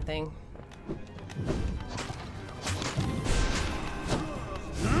did that thing.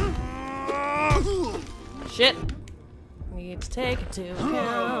 Shit. Need to take into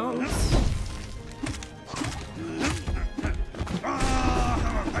account.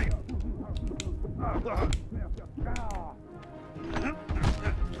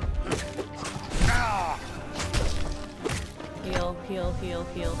 Heal, heal, heal,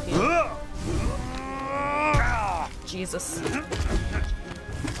 heal, heal. Jesus.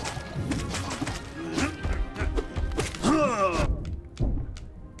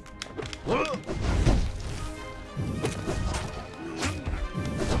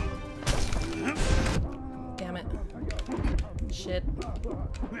 Damn it. Shit.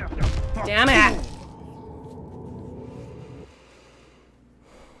 Damn it!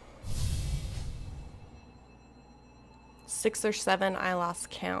 Six or seven, I lost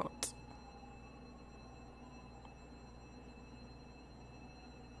count.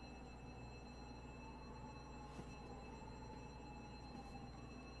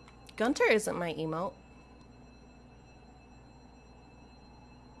 Gunter isn't my emote.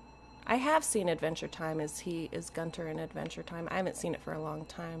 I have seen Adventure Time. Is Gunter in Adventure Time? I haven't seen it for a long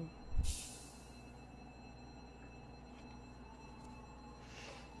time.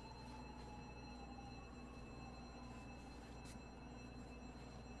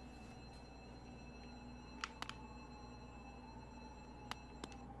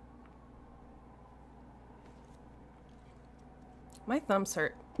 My thumbs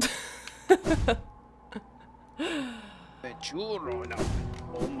hurt.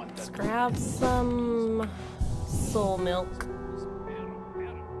 Let's grab some soul milk.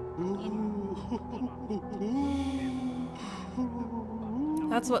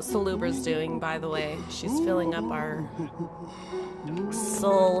 That's what Salubra's doing, by the way. She's filling up our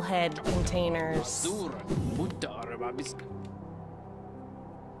soul head containers.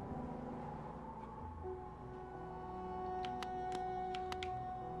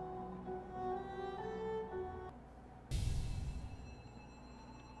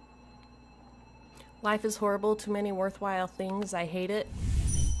 Life is horrible, too many worthwhile things, I hate it.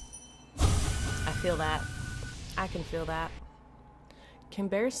 I feel that. I can feel that. Can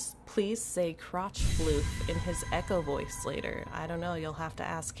Bear please say crotch floof in his echo voice later? I don't know, you'll have to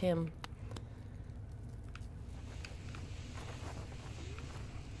ask him.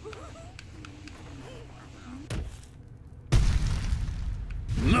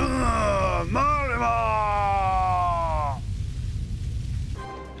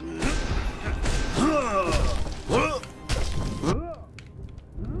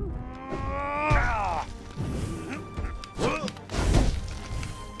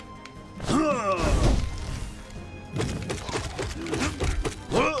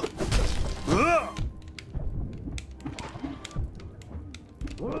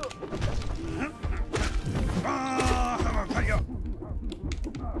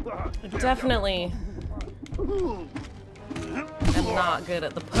 Definitely am not good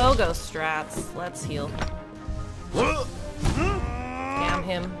at the pogo strats. Let's heal. Damn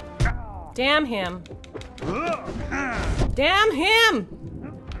him. Damn him. Damn him!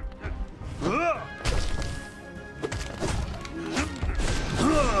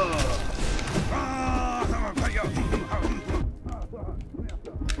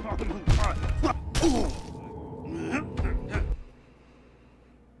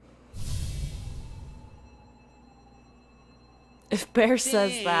 If Bear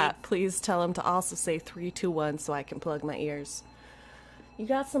says that, please tell him to also say 3, 2, 1 so I can plug my ears. You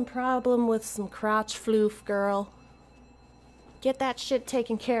got some problem with some crotch floof, girl? Get that shit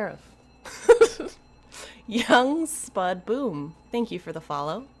taken care of. Young Spud Boom, thank you for the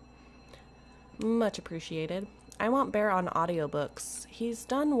follow. Much appreciated. I want Bear on audiobooks. He's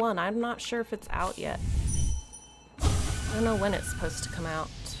done one. I'm not sure if it's out yet. I don't know when it's supposed to come out.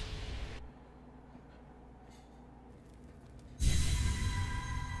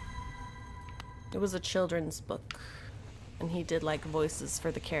 It was a children's book, and he did like voices for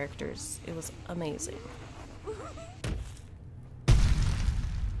the characters. It was amazing.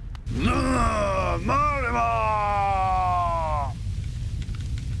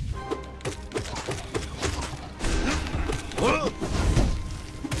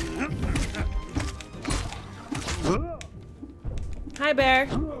 Hi, Bear.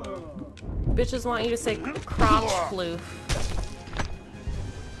 Bitches want you to say crotch floof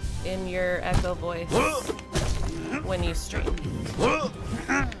in your echo voice when you stream.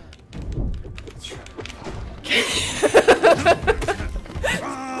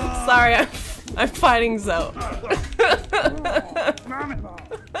 Sorry, I'm fighting Zoe.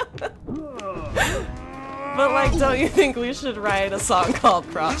 But like, don't you think we should write a song called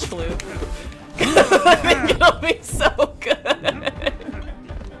Crotch Floof? I think it'll be so good.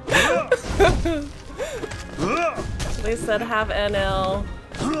 They said have NL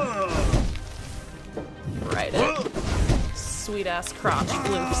write it. Sweet ass crotch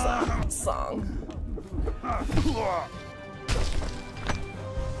floof song.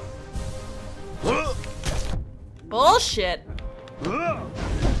 Bullshit.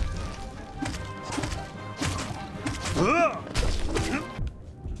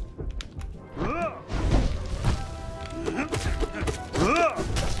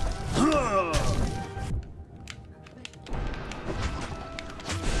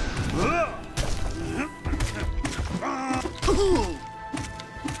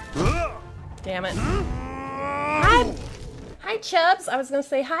 Damn it. Hi, Chubs. I was gonna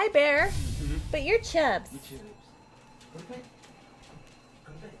say hi, Bear, but you're Chubs.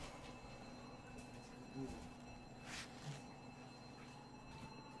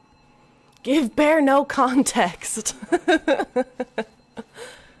 Give Bear no context.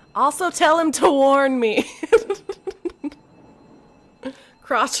 Also tell him to warn me.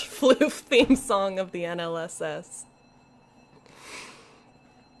 Crotch floof theme song of the NLSS.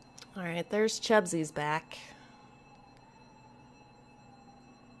 Alright, there's Chubsy's back.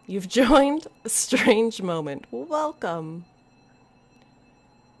 You've joined a strange moment. Welcome.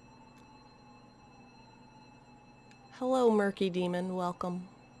 Hello, Murky Demon. Welcome.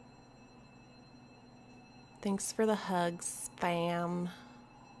 Thanks for the hugs, fam.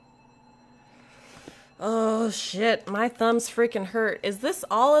 Oh shit, my thumb's freaking hurt. Is this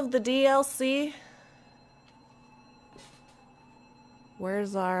all of the DLC?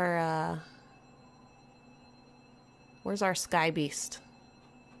 Where's our Sky Beast?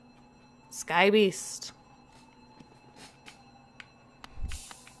 Sky Beast.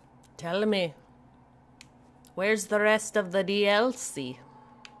 Tell me. Where's the rest of the DLC?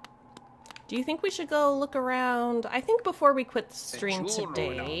 Do you think we should go look around? I think before we quit the stream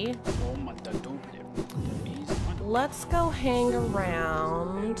today, let's go hang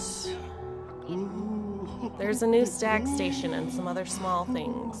around. There's a new stag station and some other small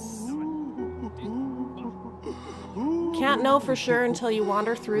things. Can't know for sure until you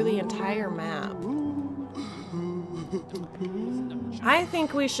wander through the entire map. I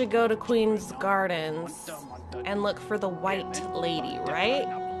think we should go to Queen's Gardens and look for the white lady, right?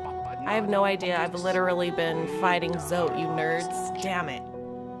 I have no idea. I've literally been fighting Zote, you nerds. Damn it.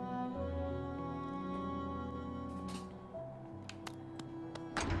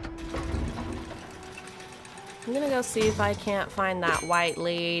 I'm gonna go see if I can't find that white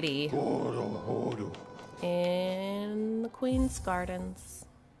lady in the Queen's Gardens.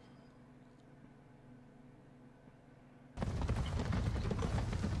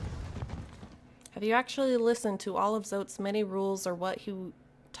 Have you actually listened to all of Zote's many rules or what he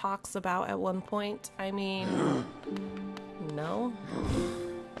talks about at one point? I mean, no.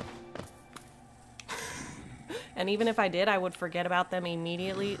 And even if I did, I would forget about them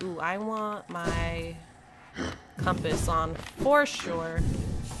immediately. Ooh, I want my compass on for sure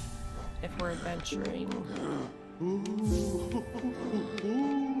if we're adventuring.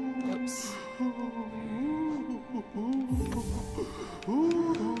 Oops.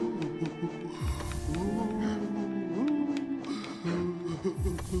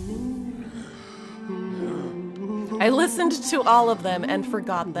 I listened to all of them and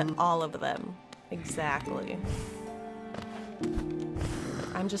forgot that all of them. Exactly.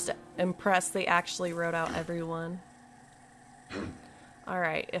 I'm just impressed they actually wrote out everyone.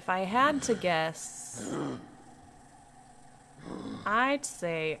 Alright, if I had to guess, I'd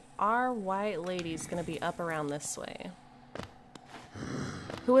say our white lady's gonna be up around this way.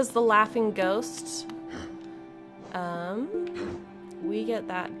 Who is the laughing ghost? We get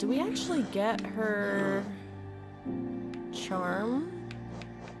that. Do we actually get her charm?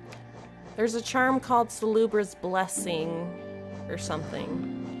 There's a charm called Salubra's Blessing or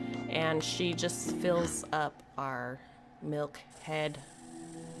something, and she just fills up our milk head.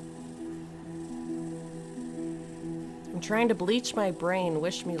 I'm trying to bleach my brain.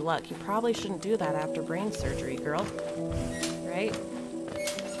 Wish me luck. You probably shouldn't do that after brain surgery, girl. Right?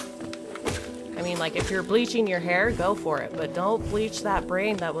 I mean, like, if you're bleaching your hair, go for it. But don't bleach that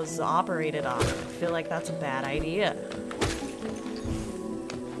brain that was operated on. I feel like that's a bad idea.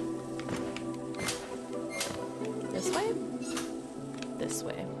 This way? This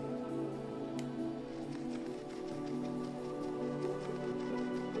way.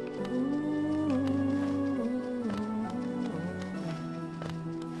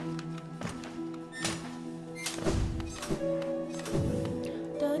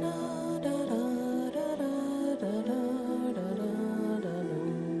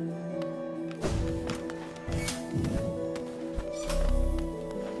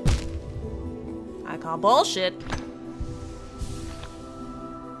 I call bullshit.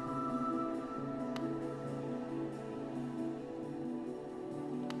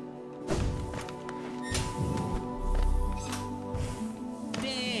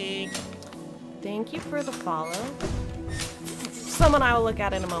 Big. Thank you for the follow. Someone I will look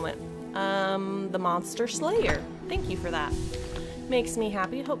at in a moment. The Monster Slayer. Thank you for that. Makes me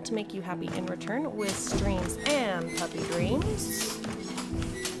happy. Hope to make you happy in return with streams and puppy dreams.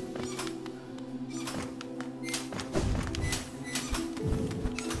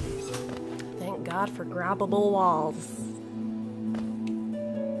 Thank God for grabbable walls.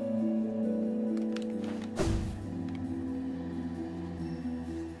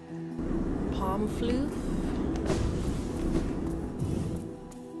 Palm floof.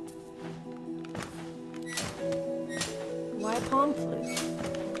 Why palm flute?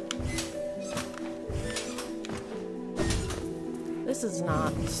 This is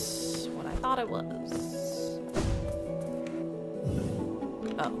not what I thought it was.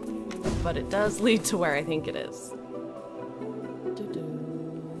 Oh, but it does lead to where I think it is.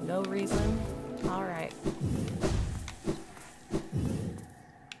 Doo-doo. No reason. All right.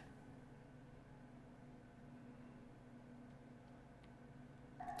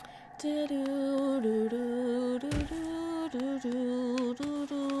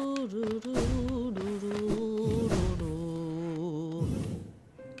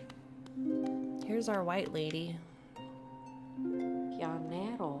 Here's our white lady.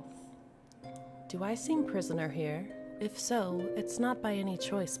 Do I seem prisoner here? If so, it's not by any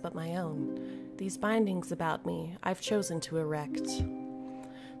choice but my own. These bindings about me, I've chosen to erect.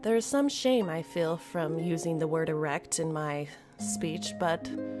 There is some shame I feel from using the word erect in my speech, but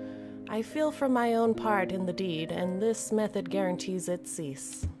I feel from my own part in the deed, and this method guarantees its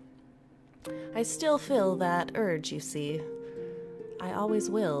cease. I still feel that urge, you see. I always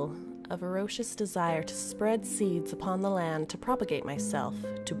will, a ferocious desire to spread seeds upon the land, to propagate myself,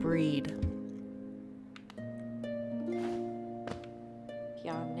 to breed.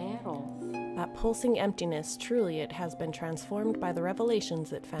 That pulsing emptiness, truly it has been transformed by the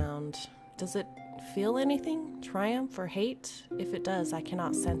revelations it found. Does it feel anything? Triumph or hate? If it does, I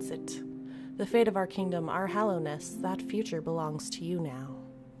cannot sense it. The fate of our kingdom, our hallowness, that future belongs to you now.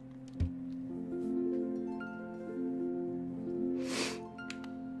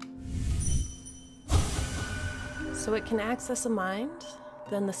 So it can access a mind?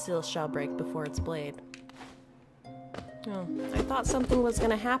 Then the seal shall break before its blade. Oh, I thought something was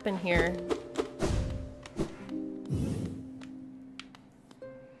gonna happen here.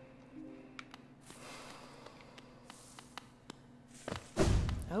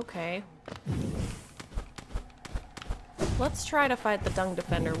 Okay. Let's try to fight the Dung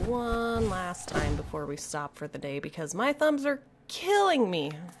Defender one last time before we stop for the day, because my thumbs are killing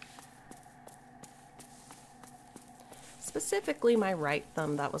me. Specifically my right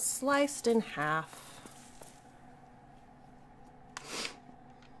thumb that was sliced in half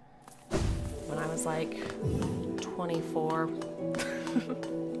when I was like 24.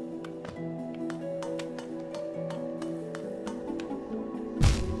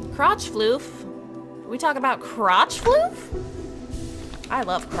 Crotch floof? We talk about crotch floof? I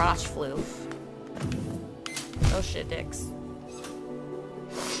love crotch floof. Oh shit, dicks.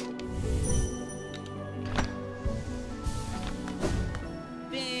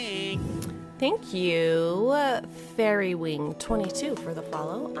 Big. Thank you, Fairy Wing 22 for the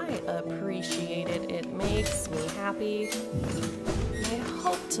follow. I appreciate it. It makes me happy. I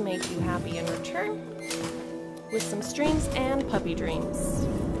hope to make you happy in return with some streams and puppy dreams.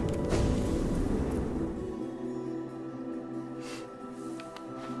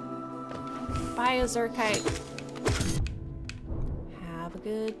 Bye, Azurkite. Have a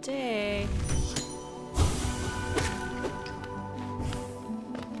good day.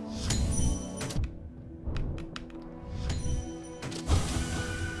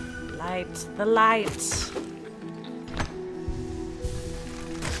 Light, the light.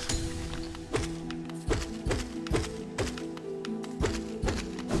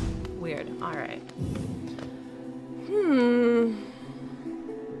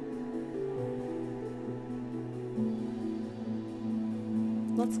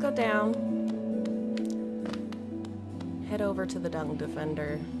 let's go down. Head over to the dung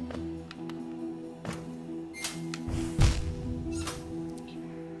defender.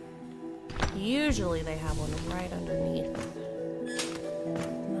 Usually they have one right underneath.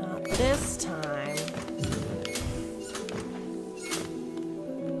 Not this time.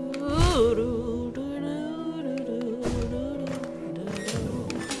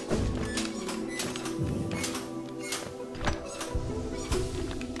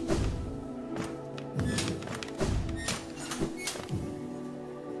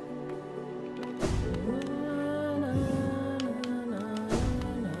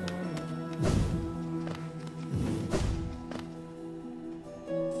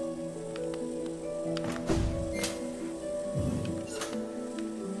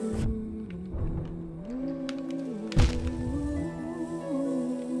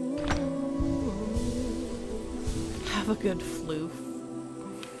 Have a good floof.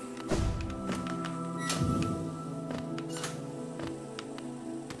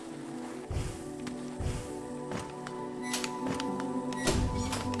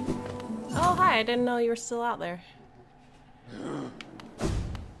 Oh, hi, I didn't know you were still out there. I'm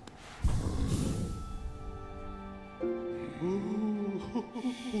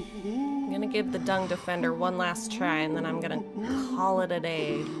gonna give the dung defender one last try and then I'm gonna call it a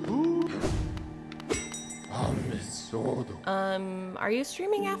day. Are you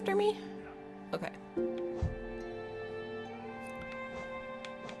streaming after me? Okay.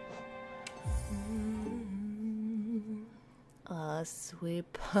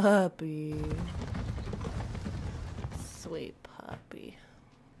 Sweet puppy. Sweet puppy.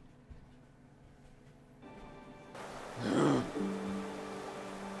 I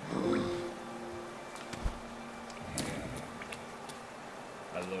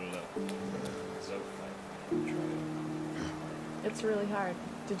loaded up. It's really hard.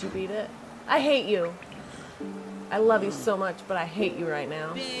 Did you beat it? I hate you. I love you so much, but I hate you right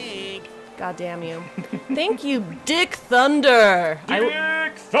now. Big. God damn you. Thank you, Dick Thunder.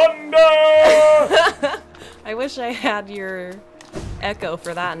 Dick Thunder! I wish I had your echo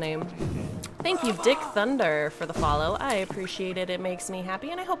for that name. Thank you, Dick Thunder, for the follow. I appreciate it. It makes me happy,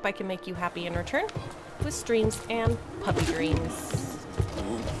 and I hope I can make you happy in return with streams and puppy dreams.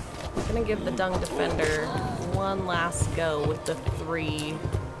 I'm gonna give the Dung Defender one last go with the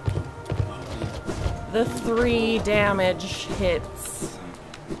three damage hits.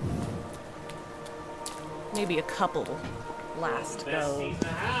 Maybe a couple last Best seat goes. in the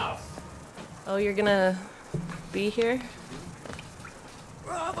house. Oh, you're gonna be here?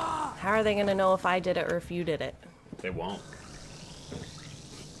 How are they gonna know if I did it or if you did it? They won't.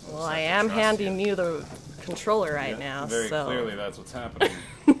 Well, I am handing you the controller right now, Very so... clearly that's what's happening.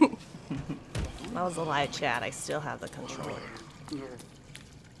 That was a lie, chat. I still have the controller.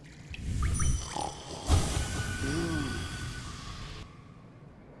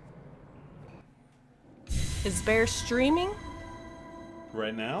 Is Bear streaming?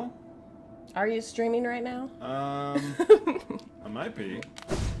 Right now? Are you streaming right now? I might be.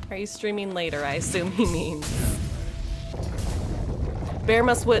 Are you streaming later? I assume he means. Bear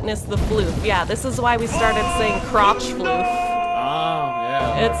must witness the floof. Yeah, this is why we started saying crotch floof. Oh,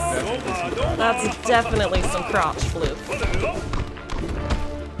 yeah. That's definitely some crotch floof.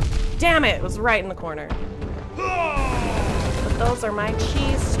 Damn it! It was right in the corner. But those are my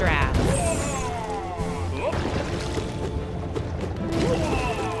cheese strats.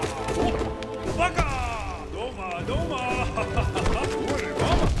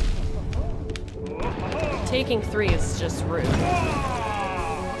 Taking 3 is just rude.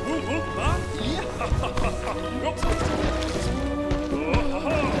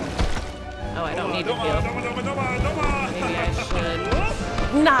 Oh, I don't need to heal. Maybe I should.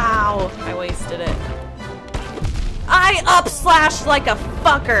 No! I wasted it. I up slashed like a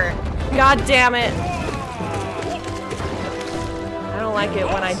fucker! God damn it. I don't like it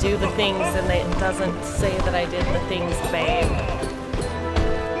when I do the things and it doesn't say that I did the things, babe.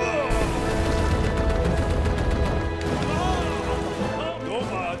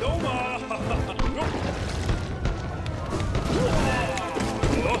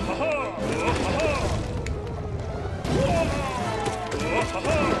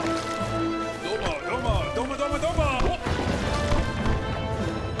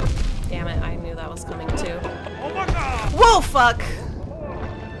 Damn it, I knew that was coming too. Whoa, fuck!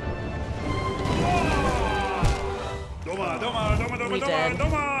 We did.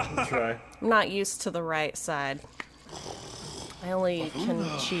 Try. I'm not used to the right side. I only can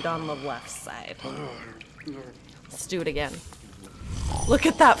cheat on the left side. Let's do it again. Look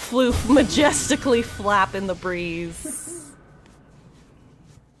at that floof majestically flap in the breeze.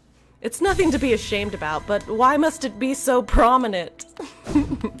 It's nothing to be ashamed about, but why must it be so prominent?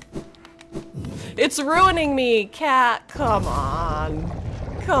 It's ruining me, cat. Come on.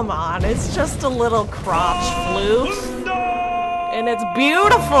 Come on, it's just a little crotch floof. And it's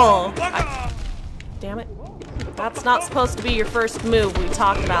beautiful! Damn it. That's not supposed to be your first move. We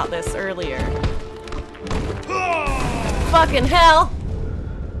talked about this earlier. Fucking hell!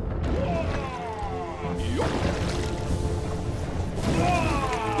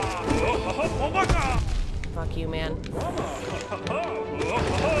 Fuck you, man.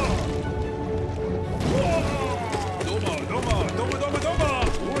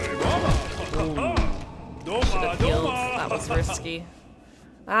 Should've healed. That was risky.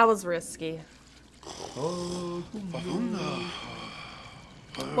 That was risky.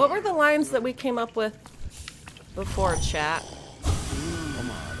 What were the lines that we came up with before, chat?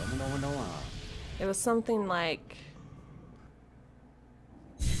 It was something like...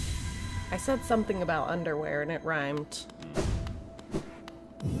 I said something about underwear and it rhymed.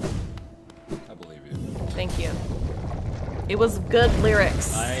 I believe you. Thank you. It was good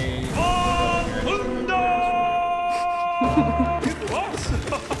lyrics. I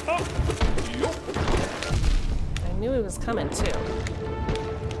knew he was coming too.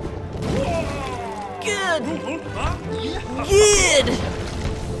 Good! Good!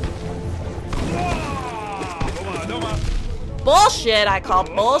 Bullshit! I call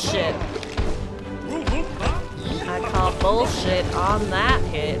bullshit. I call bullshit on that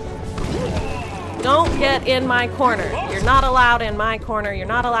hit. Don't get in my corner. You're not allowed in my corner. You're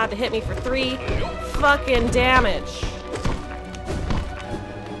not allowed to hit me for 3 fucking damage.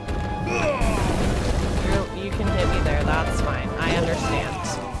 You can hit me there. That's fine. I understand.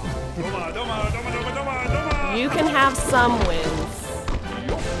 You can have some wins.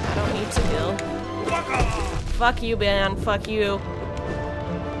 I don't need to heal. Fuck you, man. Fuck you.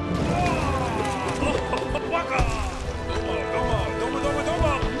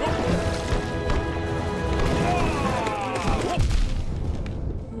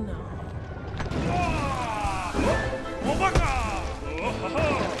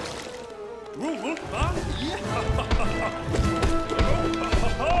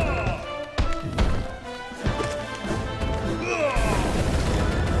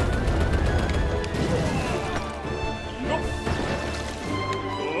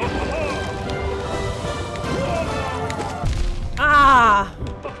 Ah!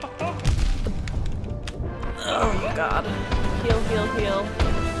 Oh, God. Heal, heal, heal.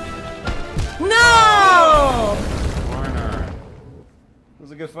 No! Warner. It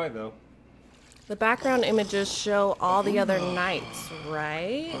was a good fight, though. The background images show all the other knights,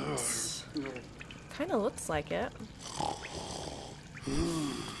 right? Kind of looks like it.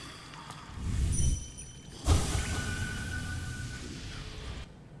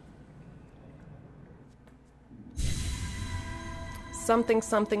 Something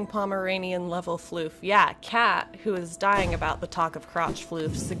something Pomeranian level floof. Yeah, Kat, who is dying about the talk of crotch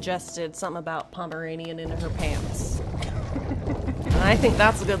floof, suggested something about Pomeranian in her pants. And I think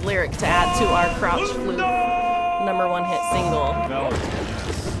that's a good lyric to add to our crotch floof #1 hit single.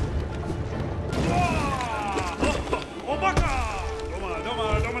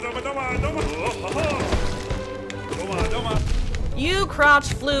 You crotch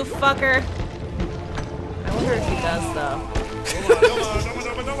floof fucker. I wonder if he does though.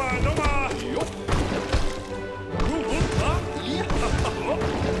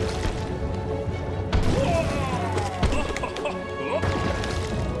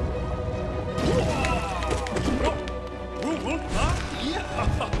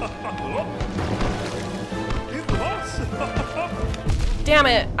 Damn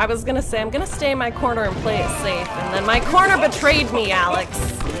it! I was gonna say I'm gonna stay in my corner and play it safe, and then my corner betrayed me, Alex.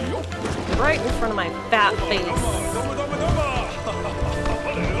 Right in front of my fat face.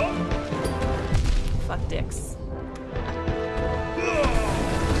 Fuck dicks.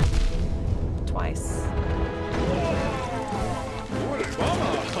 Twice.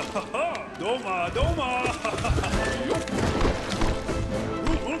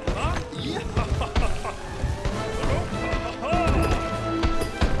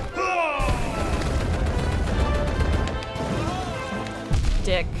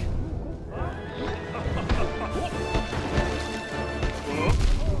 Dick.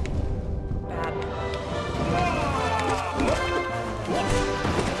 Bad.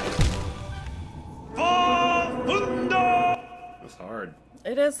 It's hard.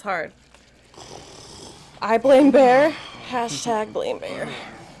 It is hard. I blame Bear. Hashtag blame Bear.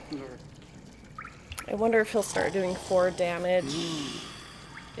 I wonder if he'll start doing 4 damage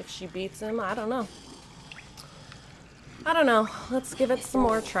if she beats him. I don't know. I don't know. Let's give it some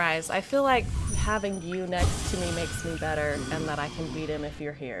more tries. I feel like having you next to me makes me better and that I can beat him if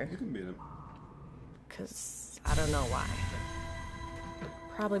you're here. You can beat him. Because I don't know why.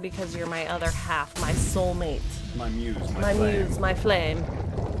 Probably because you're my other half, my soulmate. My muse, My flame. muse, my flame.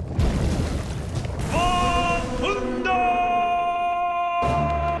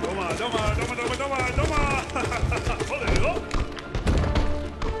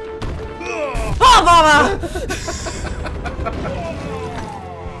 Oh, mama!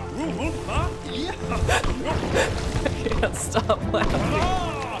 I can't stop laughing.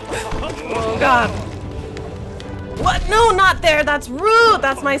 Oh, God. What? No, not there. That's rude.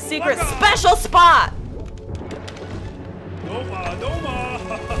 That's my secret special spot.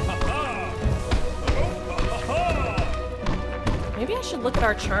 Maybe I should look at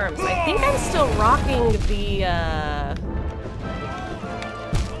our charms. I think I'm still rocking the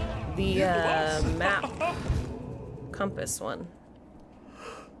map compass one.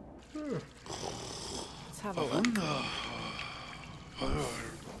 Let's have a look.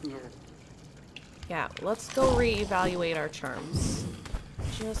 Yeah, let's go reevaluate our charms.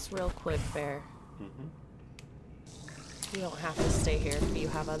 Just real quick, Bear. You don't have to stay here if you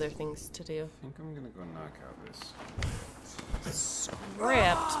have other things to do. I think I'm gonna go knock out this.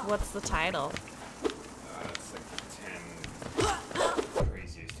 Script. What's the title? It's like the 10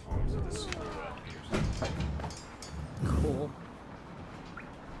 craziest homes of the school or something. Cool.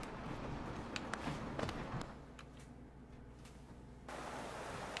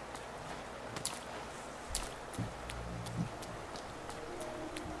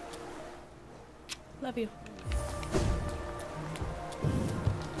 Love you.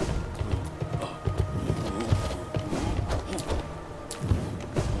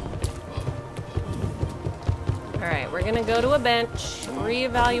 Alright, we're gonna go to a bench,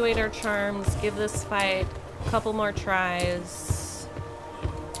 reevaluate our charms, give this fight a couple more tries.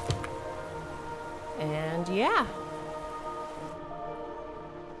 And yeah.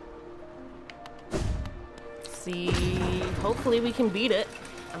 See, hopefully we can beat it.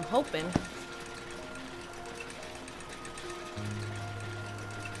 I'm hoping.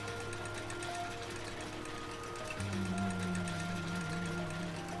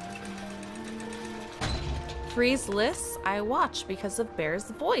 Freeze lists I watch because of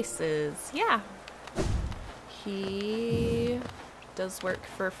Bear's voices. Yeah. He does work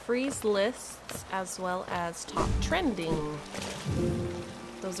for Freeze lists as well as Top Trending.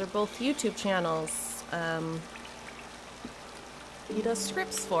 Those are both YouTube channels. He does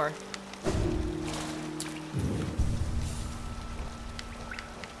scripts for.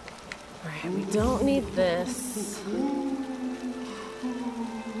 Alright, we don't need this.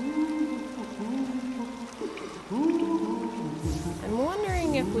 I'm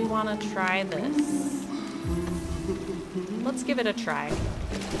wondering if we want to try this. Let's give it a try.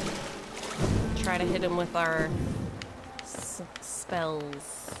 Try to hit him with our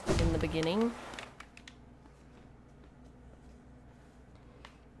spells in the beginning.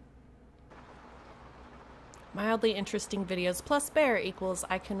 Mildly interesting videos plus Bear equals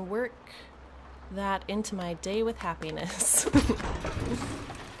I can work that into my day with happiness.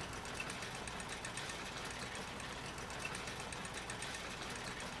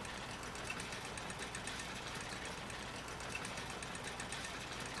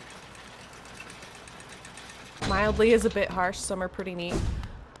 Mildly is a bit harsh, some are pretty neat.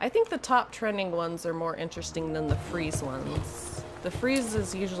 I think the top trending ones are more interesting than the freeze ones. The freeze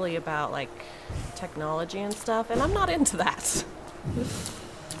is usually about like technology and stuff, and I'm not into that.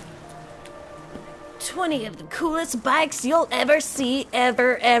 20 of the coolest bikes you'll ever see,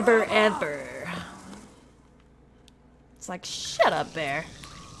 ever. It's like, shut up, Bear.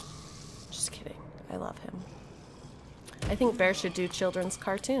 Just kidding. I love him. I think Bear should do children's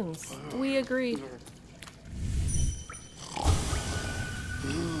cartoons. We agree.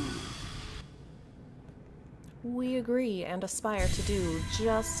 We agree and aspire to do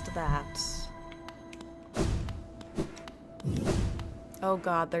just that. Oh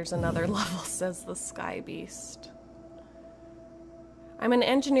god, there's another level, says the Sky Beast. I'm an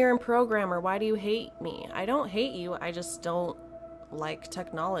engineer and programmer. Why do you hate me? I don't hate you, I just don't like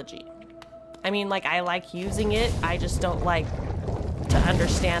technology. I mean, like, I like using it, I just don't like to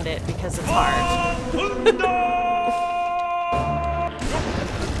understand it because it's hard.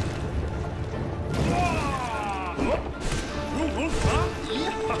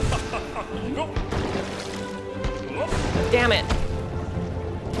 Damn it.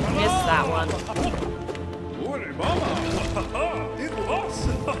 Missed that one.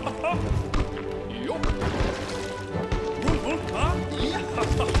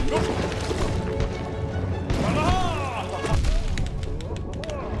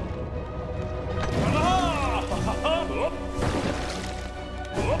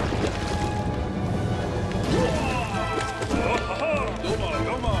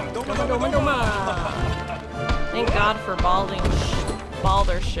 Doma Doma. Thank God for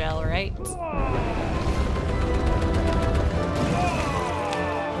Balder Shell, right?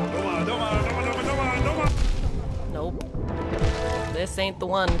 Nope. This ain't the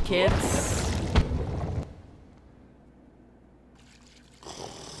one, kids.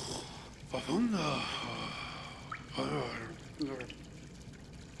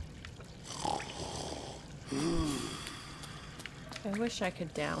 I wish I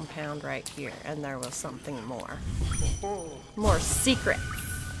could down pound right here and there was something more. More secret.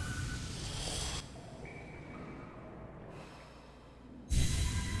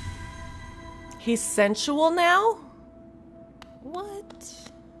 He's sensual now?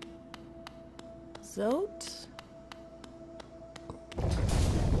 What? Zote?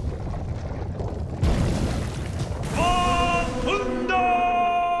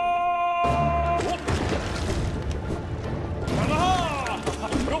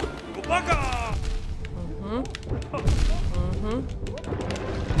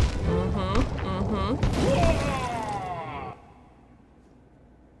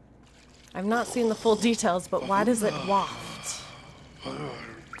 I've not seen the full details, but why does it waft?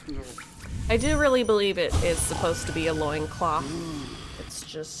 I do really believe it is supposed to be a loincloth. It's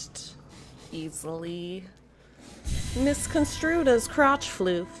just easily misconstrued as crotch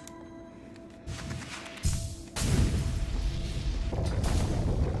floof.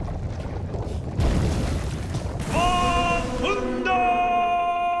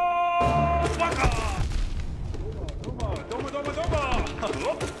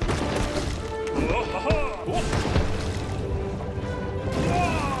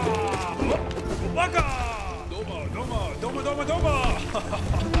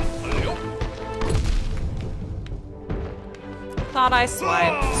 Thought I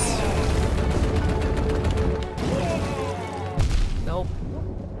swiped. Nope.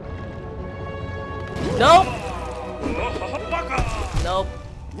 Nope. Nope.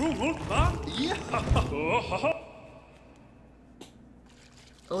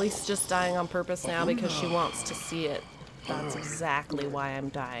 Alyse just dying on purpose now because she wants to see it. That's exactly why I'm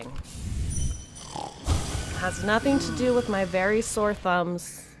dying. Has nothing to do with my very sore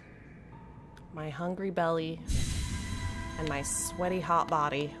thumbs, my hungry belly, and my sweaty hot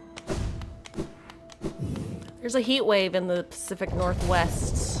body. There's a heat wave in the Pacific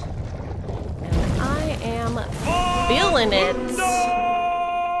Northwest, and I am feeling it.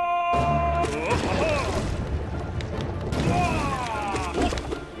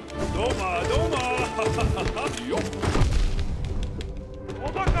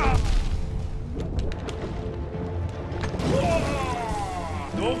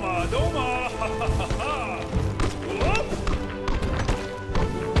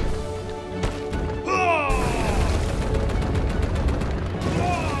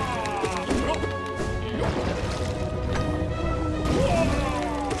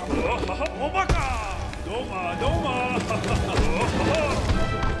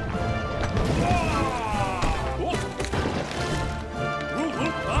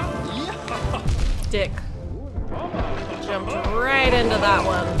 Dick. Jumped right into that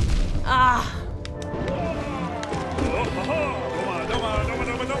one. Ah.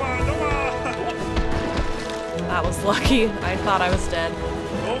 That was lucky. I thought I was dead.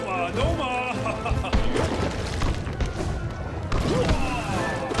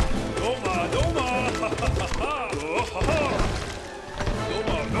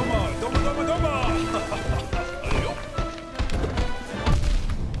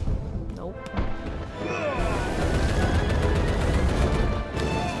 Nope.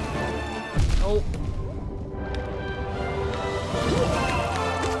 Nope.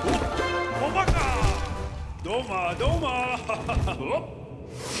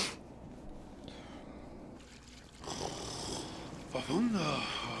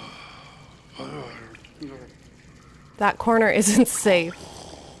 That corner isn't safe.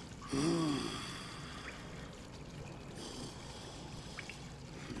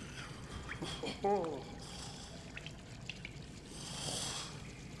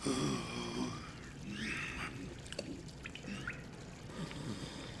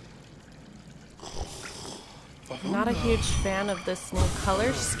 Not a huge fan of this new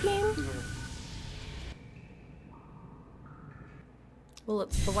color scheme. Well,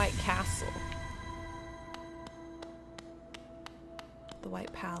 it's the White Castle. The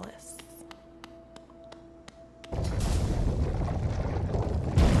White Palace.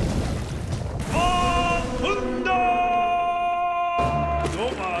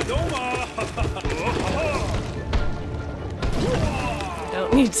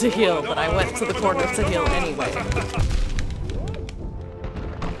 Don't need to heal, but I went to the corner to heal anyway.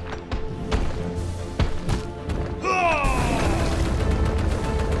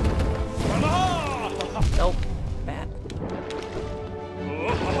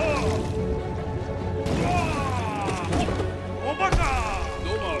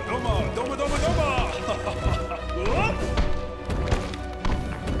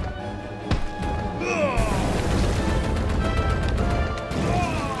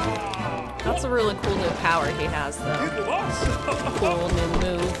 power he has, though. Cool new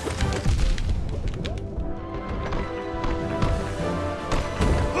move.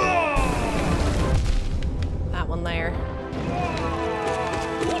 That one there.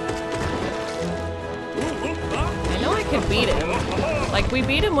 I know I could beat him. Like, we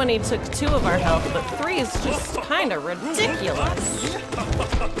beat him when he took 2 of our health, but 3 is just kind of ridiculous.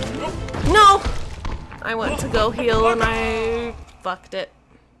 No! I went to go heal and I fucked it.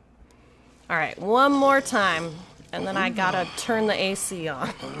 Alright, one more time. And then I gotta turn the AC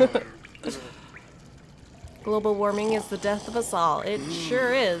on. Global warming is the death of us all. It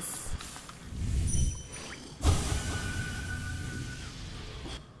sure is.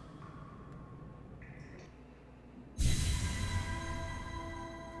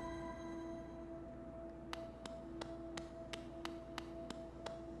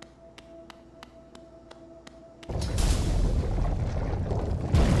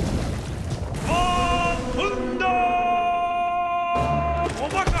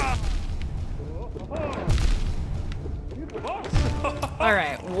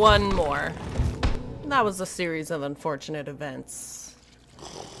 Alright, one more. That was a series of unfortunate events.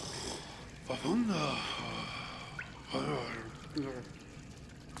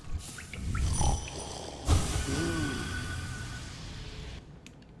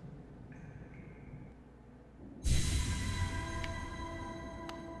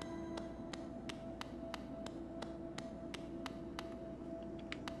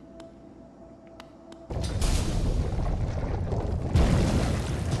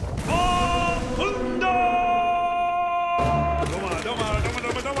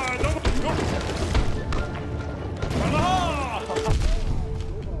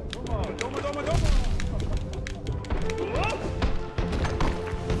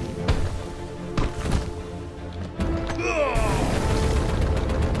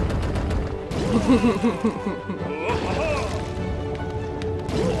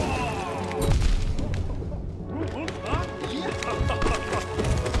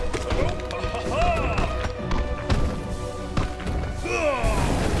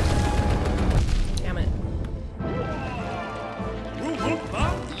 Damn it.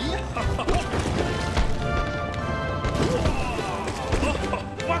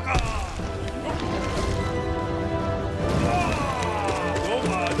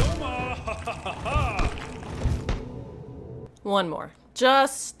 One more.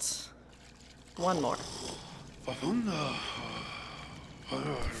 Just one more.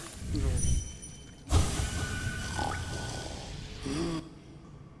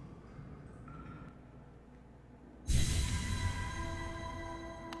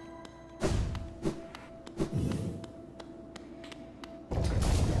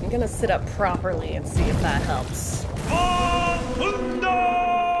 I'm gonna sit up properly and see if that helps.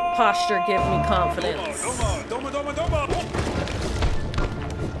 Posture give me confidence.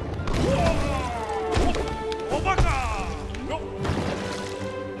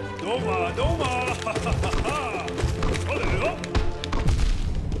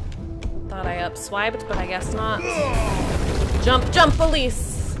 Thought I upswiped, but I guess not. Jump, jump,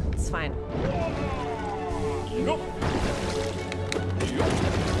 Alyse! It's fine.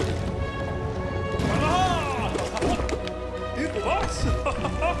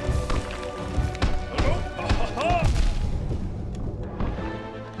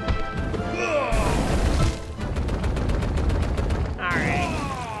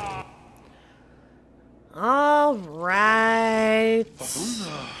 All right.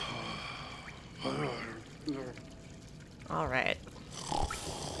 All right. I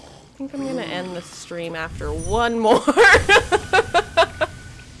think I'm gonna end the stream after one more.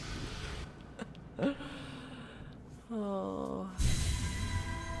 Oh.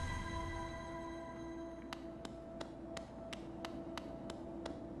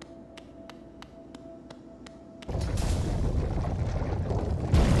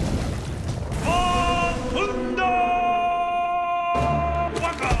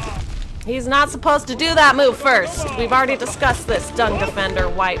 He's not supposed to do that move first. We've already discussed this, Dung Defender,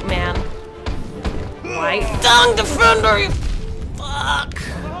 white man. White Dung Defender, you fuck!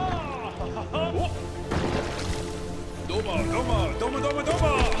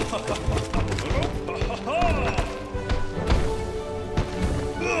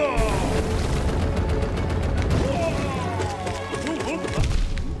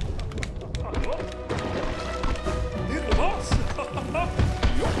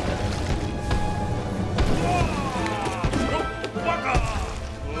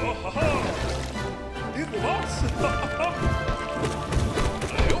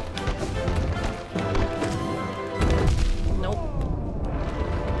 Nope.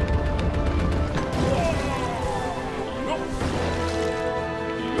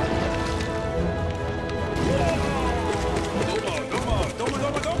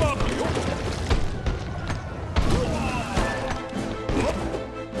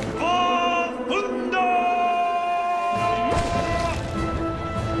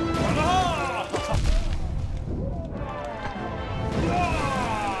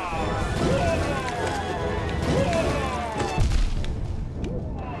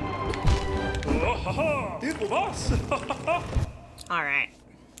 Aha! Dit was! All right.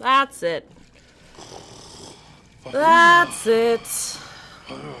 That's it. That's it.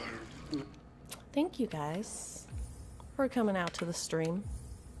 Thank you guys for coming out to the stream.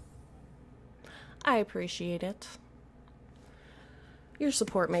 I appreciate it. Your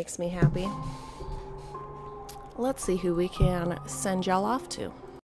support makes me happy. Let's see who we can send y'all off to.